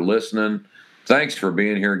 thanks for listening. Thanks for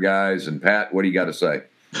being here, guys. And Pat, what do you got to say?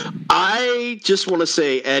 I just want to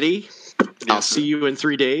say, Eddie, I'll see you in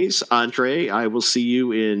 3 days. Andre, I will see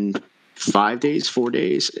you in 5 days, 4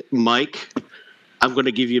 days. Mike, I'm going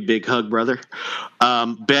to give you a big hug, brother.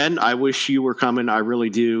 Ben, I wish you were coming. I really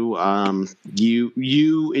do.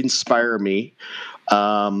 You inspire me.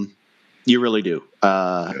 You really do.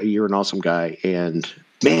 You're an awesome guy, and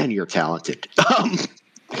man, you're talented.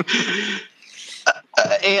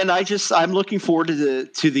 And I'm looking forward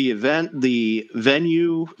to the event, the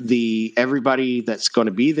venue, the everybody that's going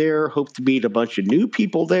to be there. Hope to meet a bunch of new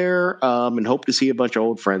people there, and hope to see a bunch of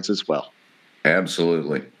old friends as well.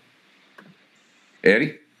 Absolutely.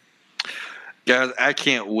 Eddie? Guys, I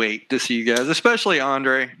can't wait to see you guys, especially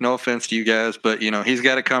Andre. No offense to you guys, but he's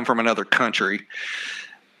got to come from another country.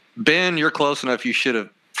 Ben, you're close enough. You should have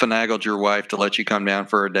finagled your wife to let you come down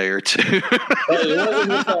for a day or two. Hey, it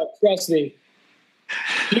wasn't his fault, trust me.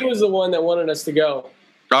 He was the one that wanted us to go.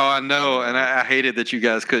 Oh, I know, and I hated that you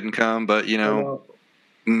guys couldn't come, but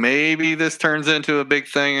maybe this turns into a big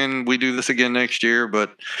thing and we do this again next year.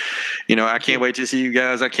 But I can't wait to see you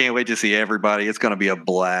guys. I can't wait to see everybody. It's going to be a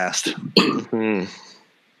blast.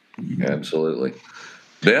 Absolutely.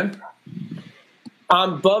 Ben?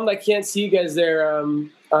 I'm bummed I can't see you guys there.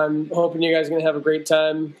 I'm hoping you guys are going to have a great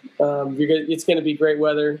time. It's going to be great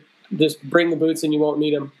weather. Just bring the boots and you won't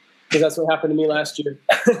need them, because that's what happened to me last year.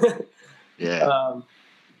 Yeah.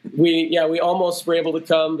 We almost were able to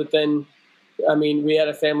come, but then, we had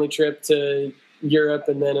a family trip to Europe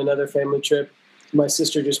and then another family trip. My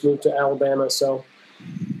sister just moved to Alabama, so.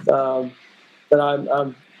 But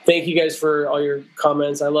I'm thank you guys for all your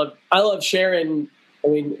comments. I love sharing.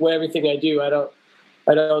 Everything I do, I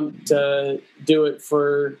don't do it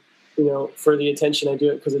for for the attention. I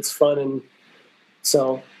do it because it's fun, and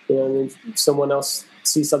so if someone else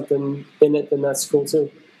sees something in it, then that's cool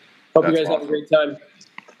too. Hope you guys have a great time.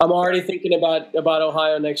 I'm already thinking about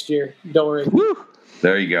Ohio next year. Don't worry. Woo.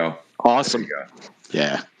 There you go. Awesome. There you go.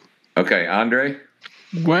 Yeah. Okay, Andre?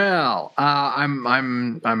 Well,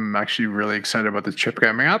 I'm actually really excited about the trip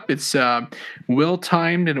coming up. It's well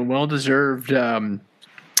timed and a well deserved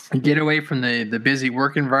get away from the busy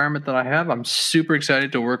work environment that I have. I'm super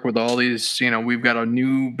excited to work with all these. We've got a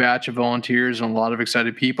new batch of volunteers and a lot of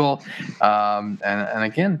excited people. And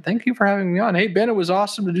again, thank you for having me on. Hey, Ben, it was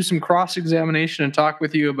awesome to do some cross-examination and talk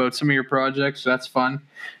with you about some of your projects. That's fun.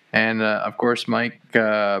 And of course, Mike,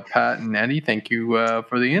 Pat, and Eddie, thank you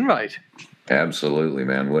for the invite. Absolutely,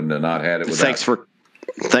 man. Wouldn't have not had it without.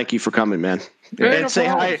 Thank you for coming, man. Yeah, And no say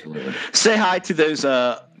problem. hi. Absolutely. Say hi to those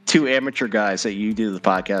 2 amateur guys that you do the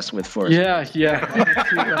podcast with for us. Yeah.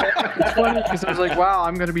 It's funny because I was like, wow,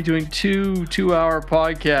 I'm going to be doing 2-hour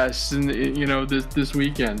podcasts this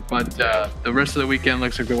weekend. But the rest of the weekend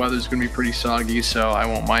looks like the weather's going to be pretty soggy, so I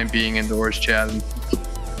won't mind being indoors chatting.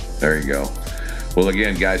 There you go. Well,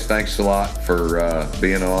 again, guys, thanks a lot for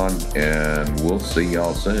being on, and we'll see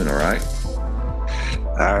y'all soon. All right.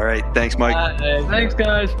 All right. Thanks, Mike. Bye. Thanks,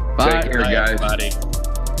 guys. Bye. Take care, guys. Buddy.